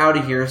door out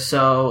of here.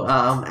 So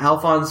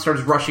Alphonse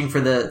starts rushing for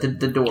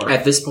the door.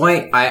 At this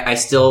point, I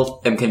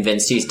still am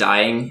convinced he's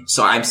dying,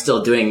 so I'm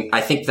still doing...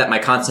 I think that my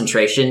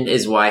concentration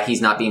is why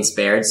he's not being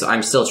spared, so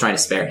I'm still trying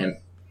to spare him.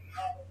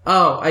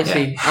 Oh, I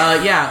see.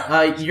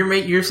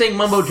 You're saying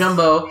mumbo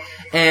jumbo,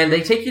 and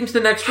they take you into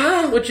the next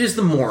room, which is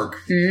the morgue.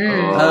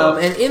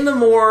 And in the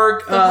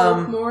morgue,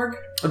 Morgue?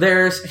 in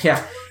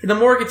the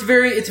morgue, it's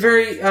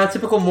very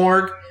typical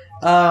morgue.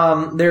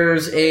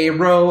 There's a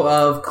row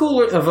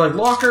of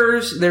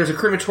lockers. There's a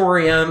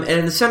crematorium, and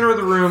in the center of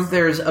the room,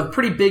 there's a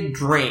pretty big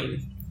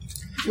drain.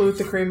 Loot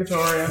the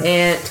crematorium.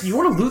 And you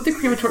want to loot the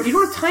crematorium? You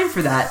don't have time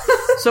for that.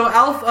 So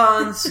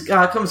Alphonse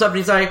comes up and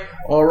he's like,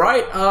 "All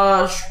right,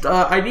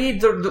 I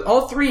need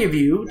all three of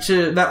you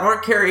that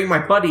aren't carrying my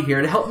buddy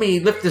here to help me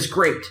lift this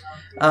grate.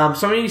 So I'm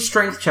gonna need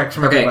strength checks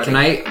from Okay,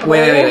 everybody. can I...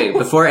 Wait.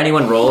 Before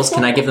anyone rolls,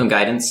 can I give them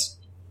guidance?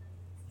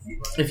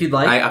 If you'd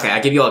like. I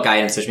give you all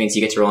guidance, which means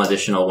you get to roll an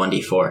additional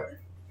 1d4.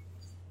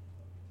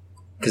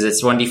 Because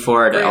it's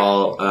 1d4 to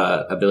all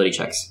ability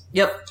checks.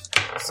 Yep.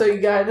 So you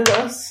guided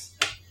us.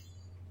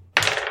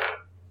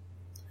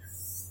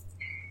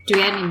 Do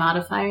we add any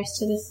modifiers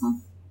to this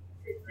one?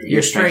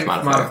 Your strength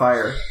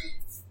modifier.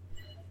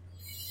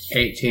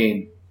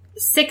 18.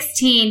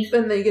 16.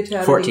 Then they get to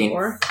add 14.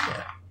 D4.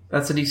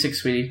 That's a d6,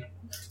 sweetie.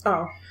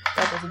 Oh,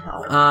 that doesn't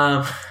help.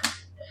 Sorry,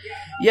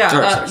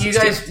 You 16.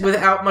 guys,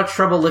 without much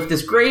trouble, lift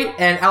this grate,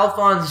 and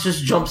Alphonse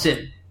just jumps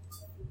in.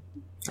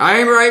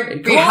 I'm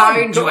right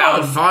behind you,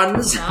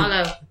 Alphonse.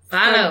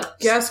 Follow.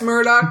 Guess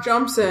Murdoch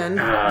jumps in.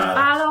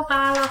 Follow.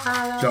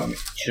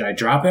 Should I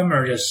drop him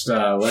or just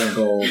let him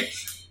go?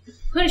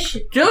 Push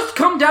it. Just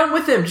come down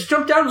with him. Just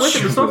jump down with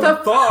him. It's not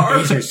that far.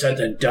 Easier said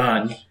than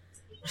done.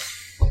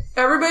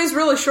 Everybody's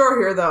really short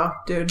here, though,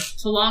 dude.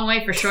 It's a long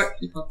way for short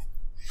people.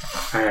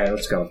 Alright,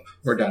 let's go.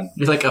 We're done.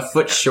 You're like a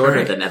foot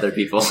shorter than other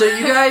people. So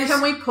you guys...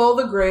 Can we pull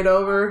the grate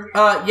over?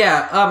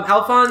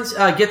 Alphonse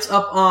gets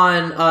up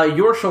on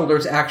your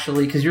shoulders,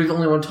 actually, because you're the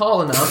only one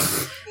tall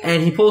enough,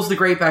 and he pulls the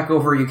grate back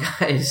over you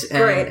guys,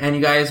 Great. and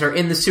you guys are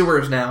in the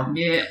sewers now.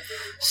 Yeah.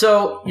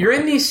 So you're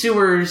in these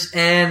sewers,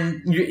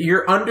 and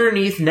you're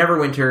underneath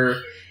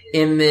Neverwinter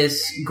in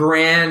this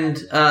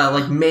grand,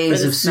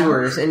 maze of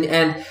sewers,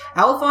 and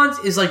Alphonse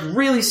is,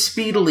 really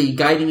speedily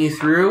guiding you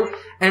through,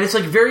 and it's,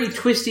 very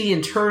twisty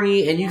and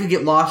turny, and you could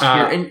get lost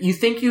here, and you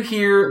think you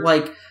hear,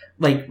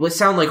 what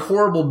sound like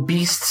horrible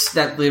beasts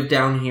that live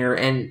down here,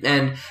 and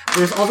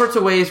there's all sorts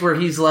of ways where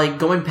he's,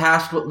 going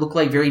past what look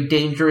like very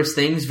dangerous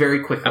things very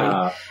quickly.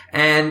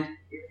 And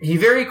he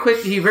very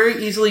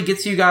easily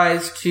gets you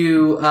guys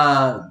to,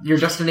 your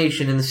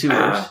destination in the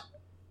sewers.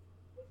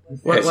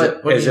 What Is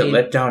do you it need?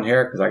 lit down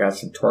here? Because I got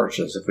some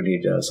torches if we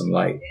need some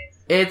light.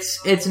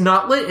 It's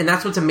not lit, and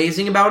that's what's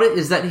amazing about it,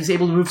 is that he's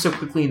able to move so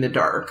quickly in the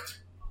dark.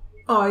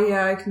 Oh,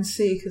 yeah, I can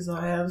see, because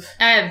I have...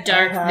 I have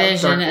dark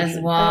vision dark as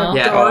vision. well.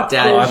 Yeah, Dark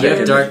Dad, you vision.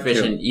 have dark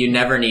vision. You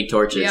never need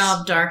torches. We all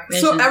have dark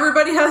vision. So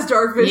everybody has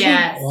dark vision?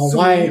 Yes. Well,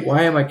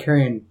 why am I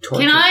carrying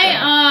torches? Can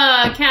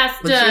I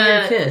cast What's in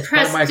your kit?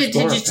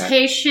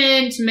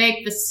 prestidigitation to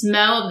make the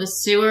smell of the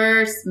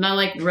sewer smell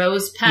like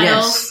rose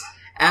petals?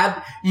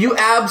 Yes. You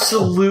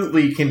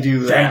absolutely can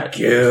do that. Thank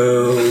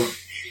you.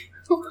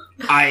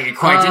 I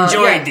quite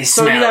enjoyed the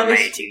so you smell, guys-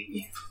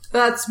 matey.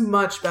 That's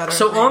much better.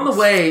 So on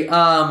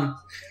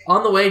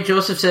the way,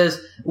 Joseph says,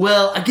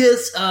 "Well, I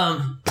guess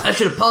I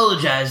should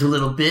apologize a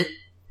little bit.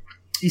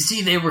 You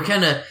see, there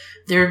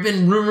have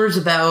been rumors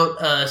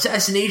about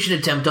assassination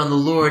attempt on the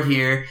Lord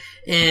here,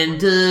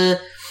 and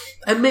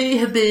I may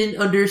have been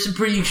under some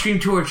pretty extreme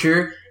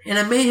torture, and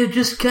I may have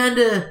just kind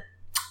of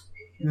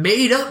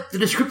made up the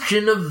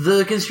description of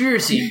the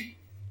conspiracy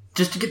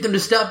just to get them to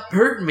stop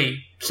hurting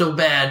me so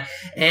bad.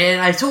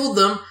 And I told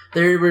them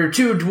there were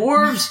 2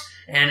 dwarves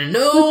and a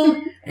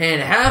gnome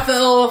and a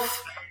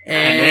half-elf,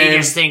 And they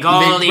just think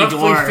all the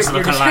dwarves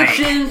look alike.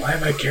 Why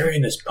am I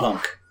carrying this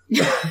punk?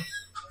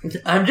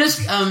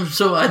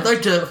 So I'd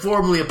like to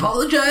formally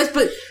apologize,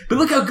 but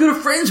look how good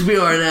of friends we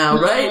are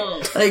now, right?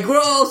 Oh. Like, we're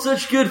all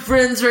such good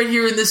friends right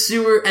here in this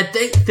sewer, and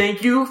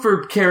thank you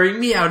for carrying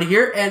me out of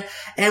here,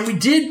 and we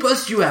did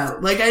bust you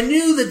out. Like, I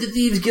knew that the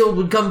Thieves Guild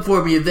would come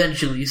for me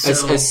eventually,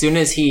 so... As soon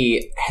as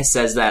he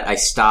says that, I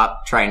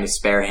stop trying to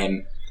spare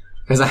him.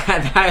 Because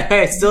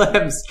I still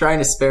am trying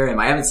to spare him.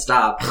 I haven't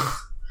stopped.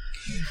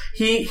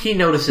 He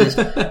notices.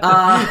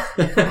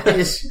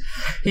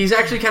 He's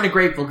actually kind of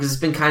grateful because it's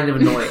been kind of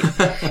annoying.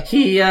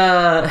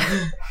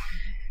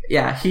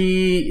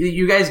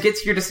 You guys get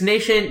to your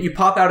destination. You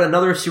pop out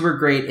another sewer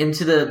grate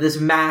into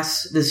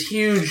this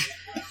huge,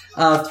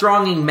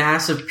 thronging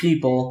mass of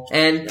people,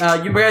 and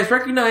you guys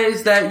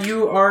recognize that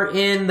you are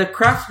in the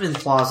Craftsman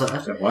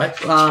Plaza. What?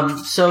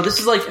 So this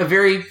is like a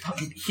very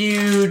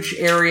huge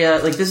area.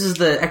 Like, this is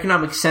the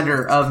economic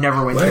center of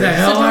Neverwinter. Where the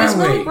hell So do we are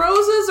smell we?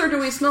 roses or do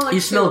we smell like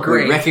You smell soup?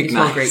 great.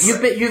 Recognize. You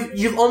smell great.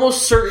 You've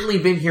almost certainly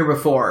been here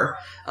before,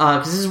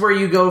 because this is where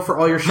you go for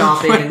all your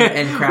shopping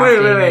and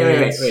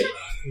crafting. Wait.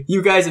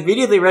 You guys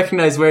immediately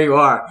recognize where you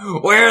are.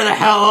 Where the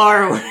hell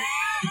are we?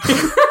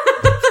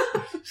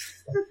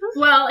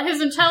 Well,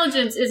 his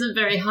intelligence isn't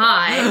very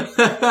high.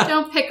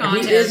 Don't pick on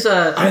He him. is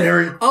I've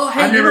never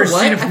I've never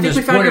seen it from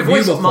this point of view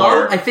before.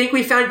 Mom. I think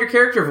we found your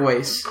character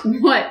voice.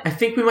 What? I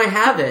think we might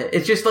have it.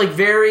 It's just like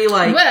very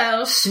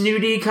Well,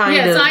 snooty kind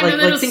yes, of. I'm like, a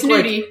little think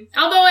snooty.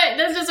 Although that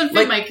doesn't fit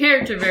like- my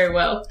character very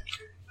well.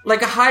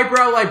 like a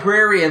highbrow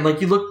librarian.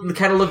 Like you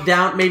kind of look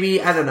down.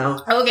 Maybe I don't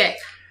know. Okay.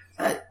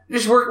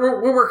 Just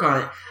we'll work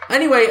on it.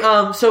 Anyway,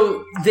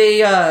 so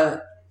they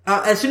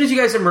as soon as you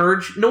guys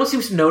emerge, no one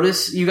seems to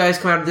notice you guys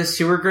come out of this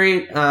sewer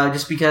grate,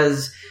 just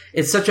because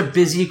it's such a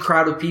busy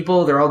crowd of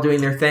people. They're all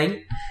doing their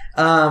thing.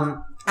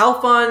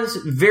 Alphonse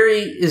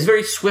is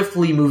very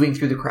swiftly moving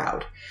through the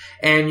crowd,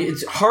 and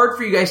it's hard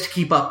for you guys to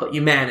keep up, but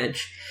you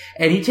manage.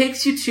 And he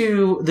takes you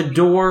to the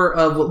door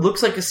of what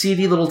looks like a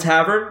seedy little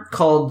tavern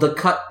called the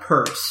Cut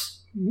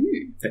Purse.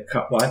 The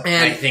cut what? I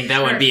And think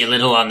that would be a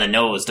little on the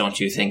nose, don't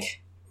you think?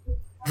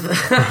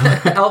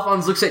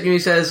 Alphonse looks at you and he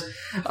says,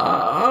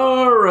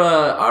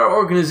 our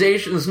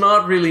organization is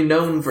not really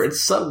known for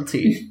its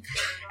subtlety.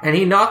 And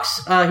he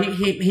knocks,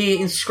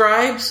 he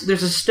inscribes,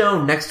 there's a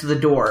stone next to the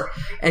door,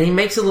 and he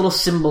makes a little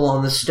symbol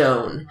on the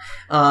stone.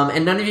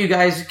 And none of you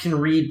guys can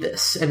read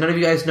this, and none of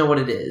you guys know what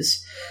it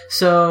is.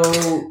 So,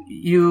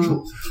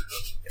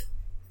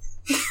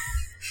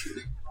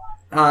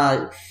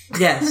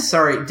 yes,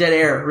 sorry, dead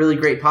air, really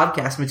great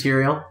podcast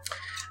material.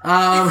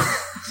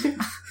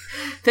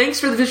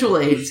 Thanks for the visual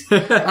aids. He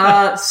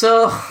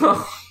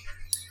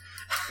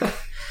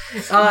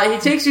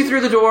takes you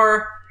through the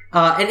door,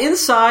 and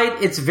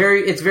inside it's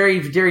very,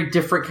 very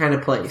different kind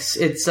of place.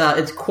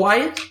 It's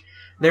quiet.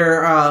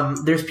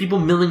 There's people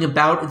milling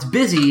about. It's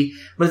busy,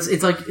 but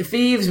it's like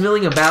thieves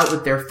milling about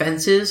with their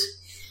fences.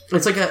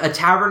 It's like a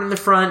tavern in the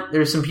front.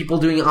 There's some people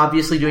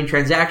obviously doing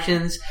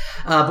transactions.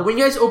 But when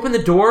you guys open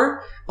the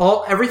door,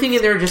 everything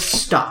in there just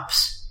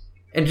stops.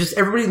 And just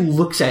everybody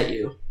looks at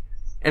you.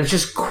 And it's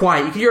just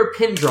quiet. You can hear a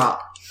pin drop.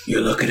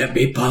 You looking at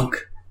me,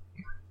 punk?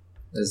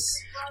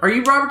 Are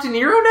you Robert De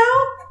Niro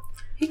now?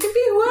 He can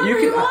be whoever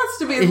he wants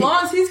to be, as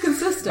long as he's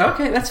consistent.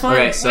 Okay, that's fine.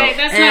 Okay, so Wait,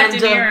 that's and, not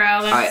De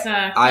Niro. That's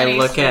I Clint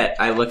look Eastwood.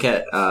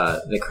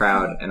 at the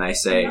crowd and I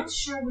say, I'm not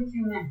sure what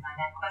you meant by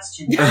that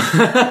question.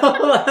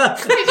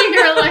 Did you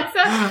hear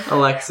Alexa?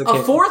 Alexa,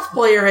 A fourth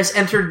player has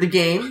entered the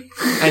game.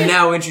 and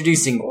now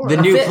introducing the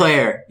A new fifth.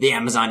 player, the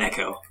Amazon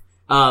Echo.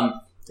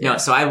 No,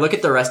 so I look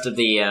at the rest of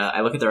the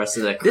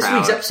crowd. This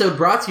week's episode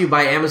brought to you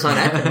by Amazon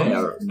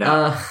Echo.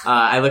 No.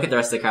 I look at the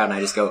rest of the crowd and I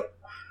just go,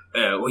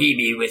 We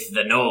be with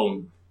the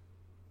gnome.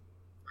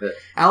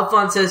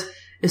 Alphonse says,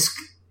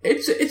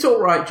 "It's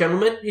all right,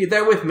 gentlemen.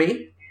 They're with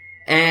me,"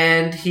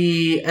 and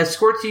he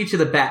escorts you to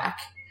the back.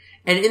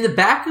 And in the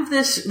back of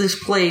this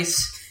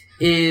place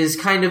is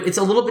it's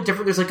a little bit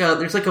different.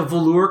 There's like a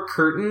velour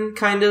curtain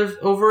kind of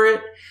over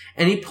it,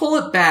 and you pull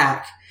it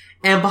back,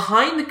 and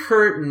behind the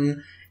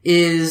curtain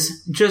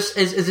is just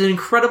is an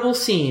incredible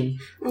scene.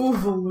 Ooh,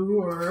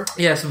 velour.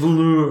 Yes,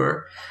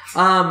 velour.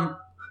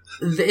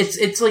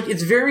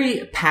 It's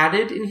very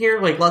padded in here,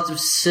 like lots of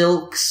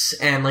silks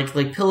and like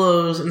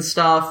pillows and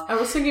stuff. I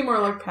was thinking more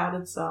like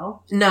padded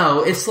cell.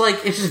 No, it's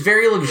just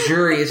very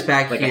luxurious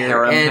back like here. a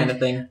harem and kind of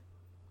thing.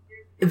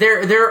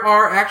 There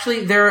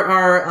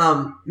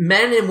are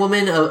men and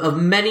women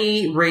of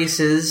many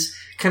races,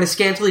 kind of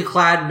scantily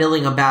clad,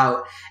 milling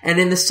about, and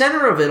in the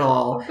center of it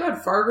all Good,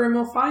 Fargrim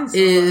will find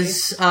somebody.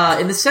 is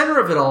in the center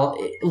of it all,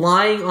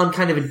 lying on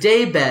kind of a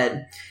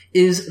daybed,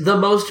 is the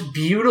most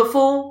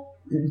beautiful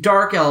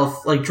dark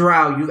elf, like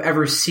drow, you've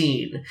ever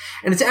seen.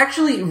 And it's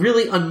actually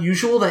really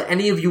unusual that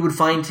any of you would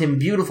find him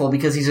beautiful,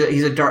 because he's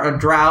a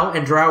drow,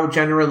 and drow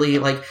generally,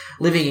 like,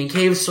 living in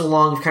caves so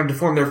long, have kind of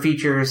deformed their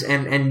features,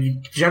 and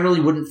you generally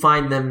wouldn't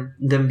find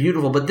them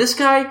beautiful. But this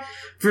guy,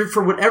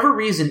 for whatever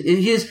reason,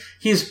 he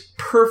is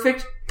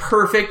perfect,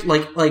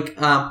 like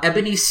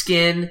ebony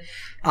skin,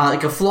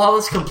 like a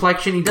flawless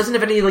complexion. He doesn't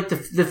have any, like,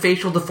 the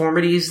facial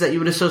deformities that you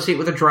would associate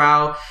with a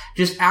drow.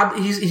 Just,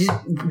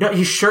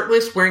 he's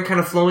shirtless, wearing kind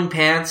of flowing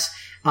pants.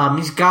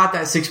 He's got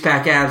that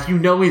six-pack abs. You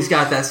know he's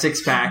got that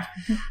six-pack.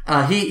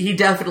 He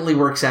definitely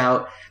works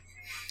out.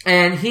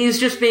 And he's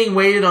just being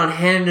waited on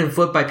hand and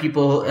foot by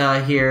people,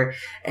 here.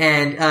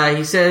 And,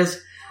 he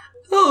says,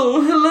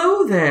 "Oh,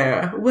 hello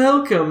there.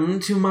 Welcome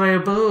to my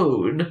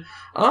abode.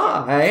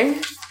 I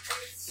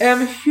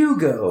am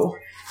Hugo.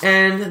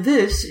 And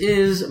this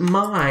is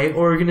my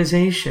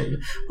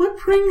organization. What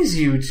brings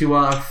you to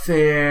our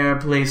fair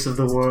place of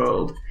the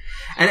world?"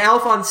 And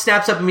Alphonse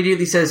snaps up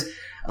immediately, says,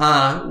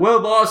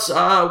 "Well, boss,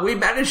 we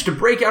managed to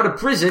break out of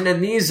prison,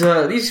 and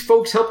these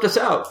folks helped us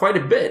out quite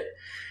a bit."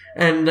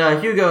 And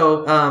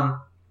Hugo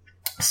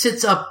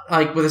sits up,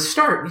 like, with a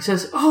start. He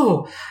says,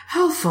 "Oh,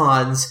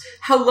 Alphonse,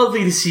 how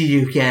lovely to see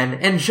you again.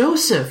 And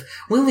Joseph,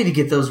 we'll need to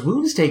get those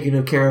wounds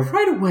taken care of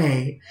right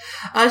away.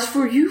 As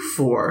for you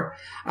four,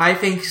 I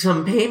think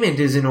some payment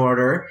is in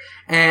order."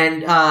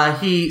 And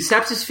he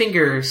snaps his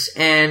fingers,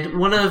 and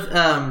one of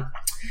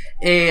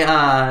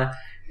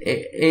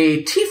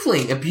a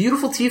tiefling, a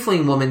beautiful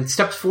tiefling woman,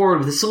 steps forward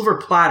with a silver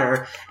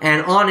platter,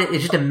 and on it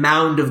is just a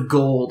mound of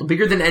gold,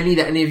 bigger than any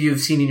that any of you have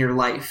seen in your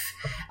life.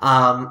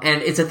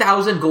 And it's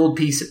 1,000 gold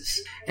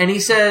pieces. And he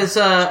says,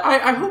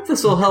 I hope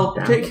this will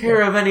help take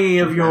care of any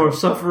of your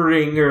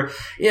suffering or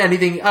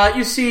anything.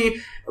 You see,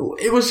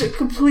 it was a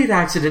complete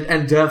accident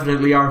and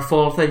definitely our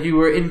fault that you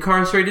were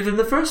incarcerated in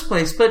the first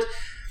place, but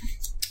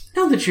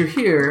now that you're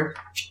here,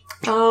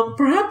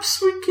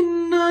 perhaps we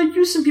can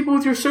use some people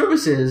with your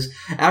services.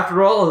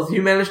 After all, if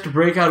you managed to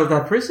break out of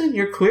that prison,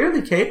 you're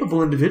clearly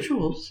capable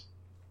individuals.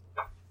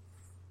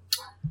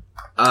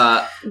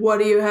 What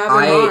do you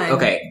have in mind?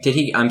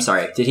 Okay, I'm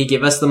sorry, did he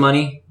give us the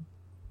money?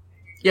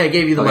 Yeah, I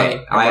gave you the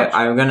money.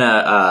 I'm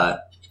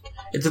gonna,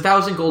 it's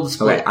 1,000 gold to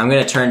split. Okay, I'm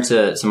gonna turn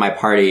to my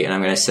party and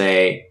I'm gonna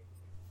say,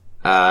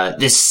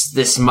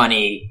 This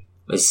money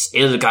was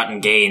ill-gotten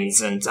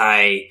gains, and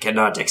I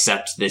cannot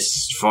accept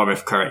this form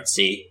of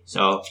currency,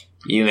 so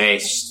you may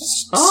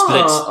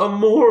split. A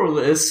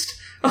moralist.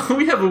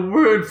 We have a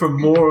word for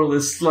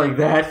moralists like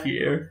that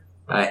here.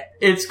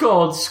 It's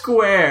called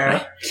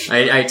square.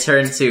 I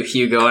turn to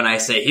Hugo and I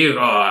say,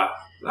 "Hugo,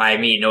 I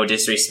mean no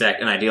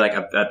disrespect," and I do like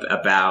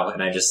a bow,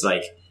 and I just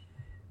like,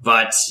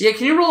 but yeah,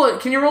 can you roll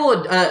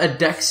a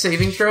dex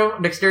saving throw,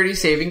 dexterity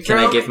saving throw?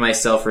 Can I give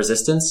myself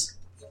resistance?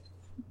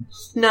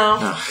 No.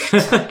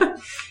 Oh.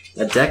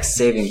 A dex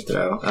saving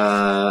throw.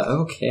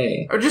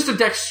 Okay. Or just a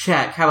dex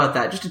check. How about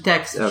that? Just a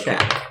dex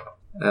check.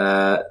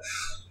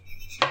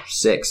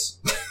 6.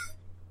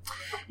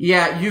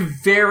 Yeah, you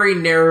very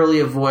narrowly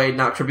avoid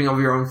not tripping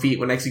over your own feet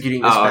when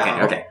executing this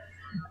spell. Okay.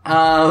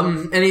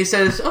 And he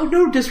says, "Oh,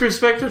 no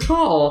disrespect at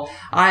all.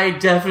 I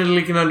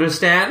definitely can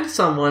understand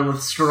someone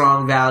with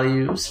strong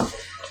values.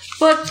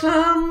 But,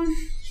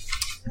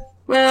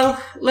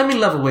 well, let me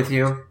level with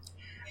you.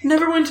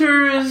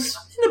 Neverwinter is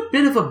in a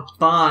bit of a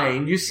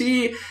bind. You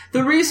see,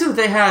 the reason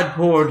they had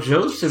poor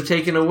Joseph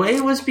taken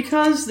away was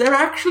because there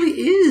actually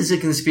is a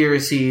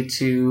conspiracy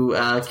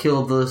to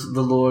kill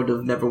the Lord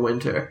of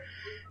Neverwinter.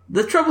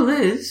 The trouble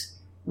is,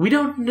 we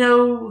don't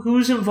know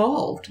who's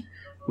involved.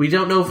 We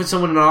don't know if it's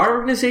someone in our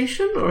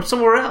organization or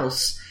somewhere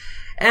else.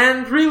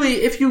 And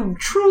really, if you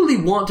truly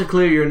want to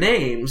clear your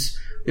names,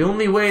 the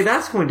only way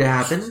that's going to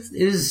happen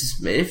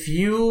is if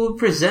you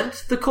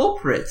present the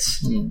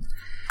culprits."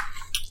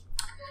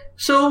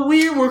 So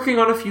we're working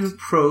on a few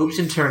probes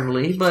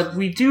internally, but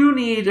we do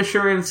need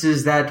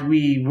assurances that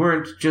we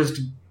weren't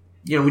just,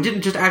 we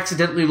didn't just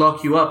accidentally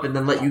lock you up and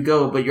then let you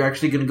go, but you're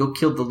actually going to go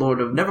kill the Lord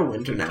of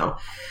Neverwinter now.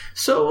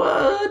 So,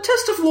 a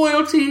test of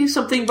loyalty,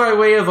 something by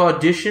way of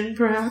audition,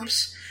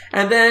 perhaps.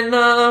 And then,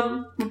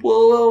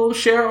 we'll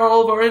share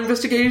all of our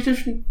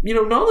investigative,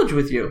 knowledge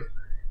with you.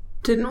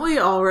 Didn't we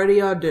already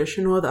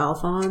audition with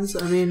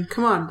Alphonse? I mean,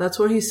 come on, that's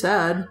what he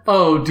said.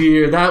 Oh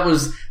dear, that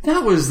was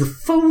the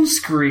phone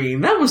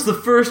screen. That was the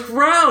first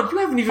round. You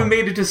haven't even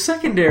made it to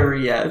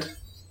secondary yet.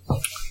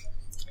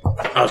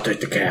 I'll take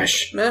the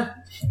cash.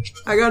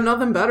 I got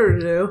nothing better to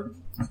do.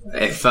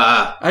 If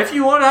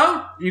you want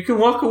out, you can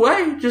walk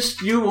away.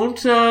 Just, you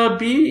won't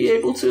be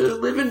able to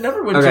live in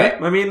Neverwinter. Okay.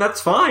 I mean,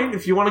 that's fine.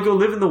 If you want to go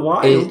live in the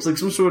wilds, like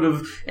some sort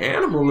of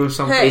animal or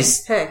something.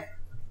 Hey.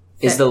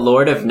 Is the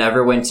Lord of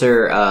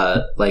Neverwinter,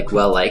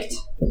 well liked?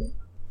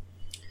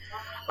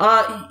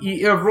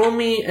 Roll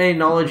me a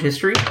knowledge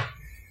history.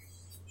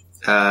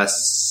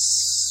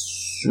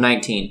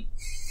 19.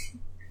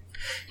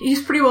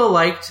 He's pretty well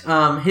liked.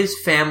 His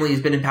family's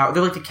been in power.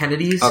 They're like the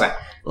Kennedys. Okay.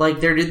 Like,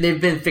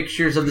 they've been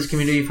fixtures of this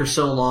community for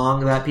so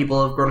long that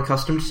people have grown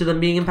accustomed to them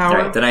being in power.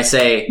 Right, then I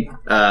say,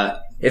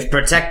 if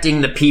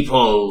protecting the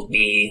people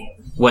be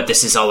what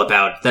this is all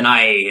about, then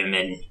I am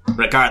in,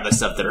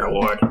 regardless of the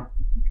reward.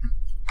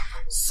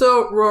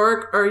 So,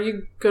 Rourke, are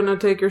you gonna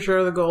take your share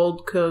of the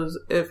gold? Because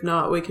if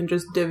not, we can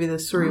just divvy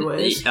this 3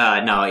 ways.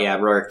 No, yeah,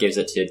 Rourke gives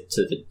it to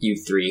you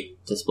 3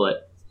 to split.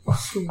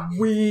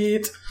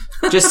 Sweet.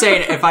 Just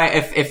saying,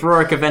 if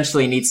Rourke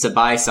eventually needs to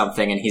buy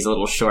something and he's a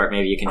little short,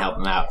 maybe you can help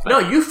him out. But. No,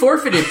 you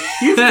forfeited.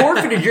 You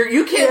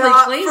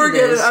can't claim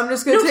forget this. it. I'm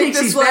just gonna take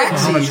this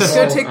backsies.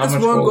 Gonna take this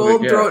 1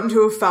 gold, we throw it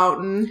into a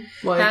fountain.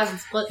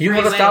 You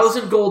have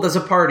 1,000 gold as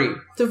a party.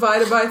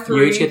 Divided by 3.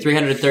 You each get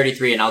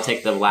 333, and I'll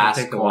take the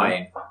last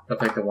coin. I'll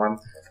take the 1.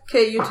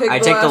 Okay, you take. I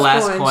take the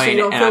last coin, coin, so you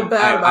don't and feel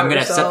bad about I'm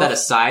going to yourself. set that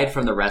aside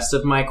from the rest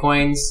of my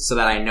coins, so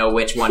that I know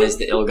which one is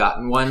the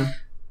ill-gotten one.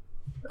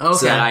 Okay,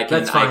 So that I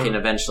that's fine. can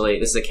eventually.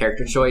 This is a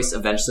character choice.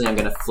 Eventually, I'm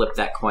going to flip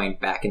that coin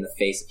back in the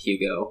face of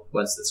Hugo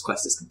once this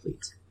quest is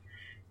complete.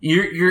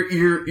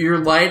 You're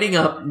lighting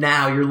up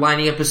now. You're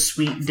lining up a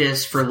sweet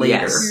dish for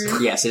later.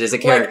 Yes, it is a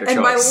character and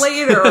choice. by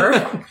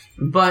later,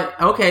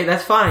 But okay,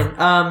 that's fine.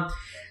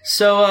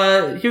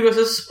 So Hugo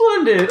says,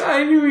 "Splendid.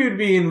 I knew you'd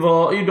be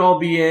involved. You'd all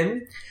be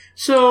in.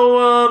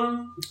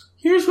 So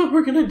here's what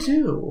we're gonna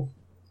do.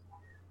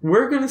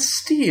 We're gonna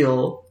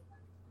steal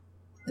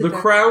the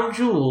crown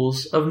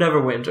jewels of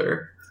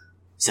Neverwinter."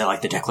 Is that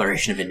like the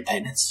Declaration of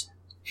Independence?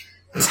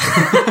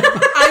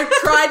 I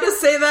tried to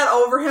say that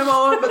over him,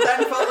 Owen, but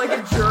then felt like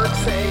a jerk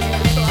saying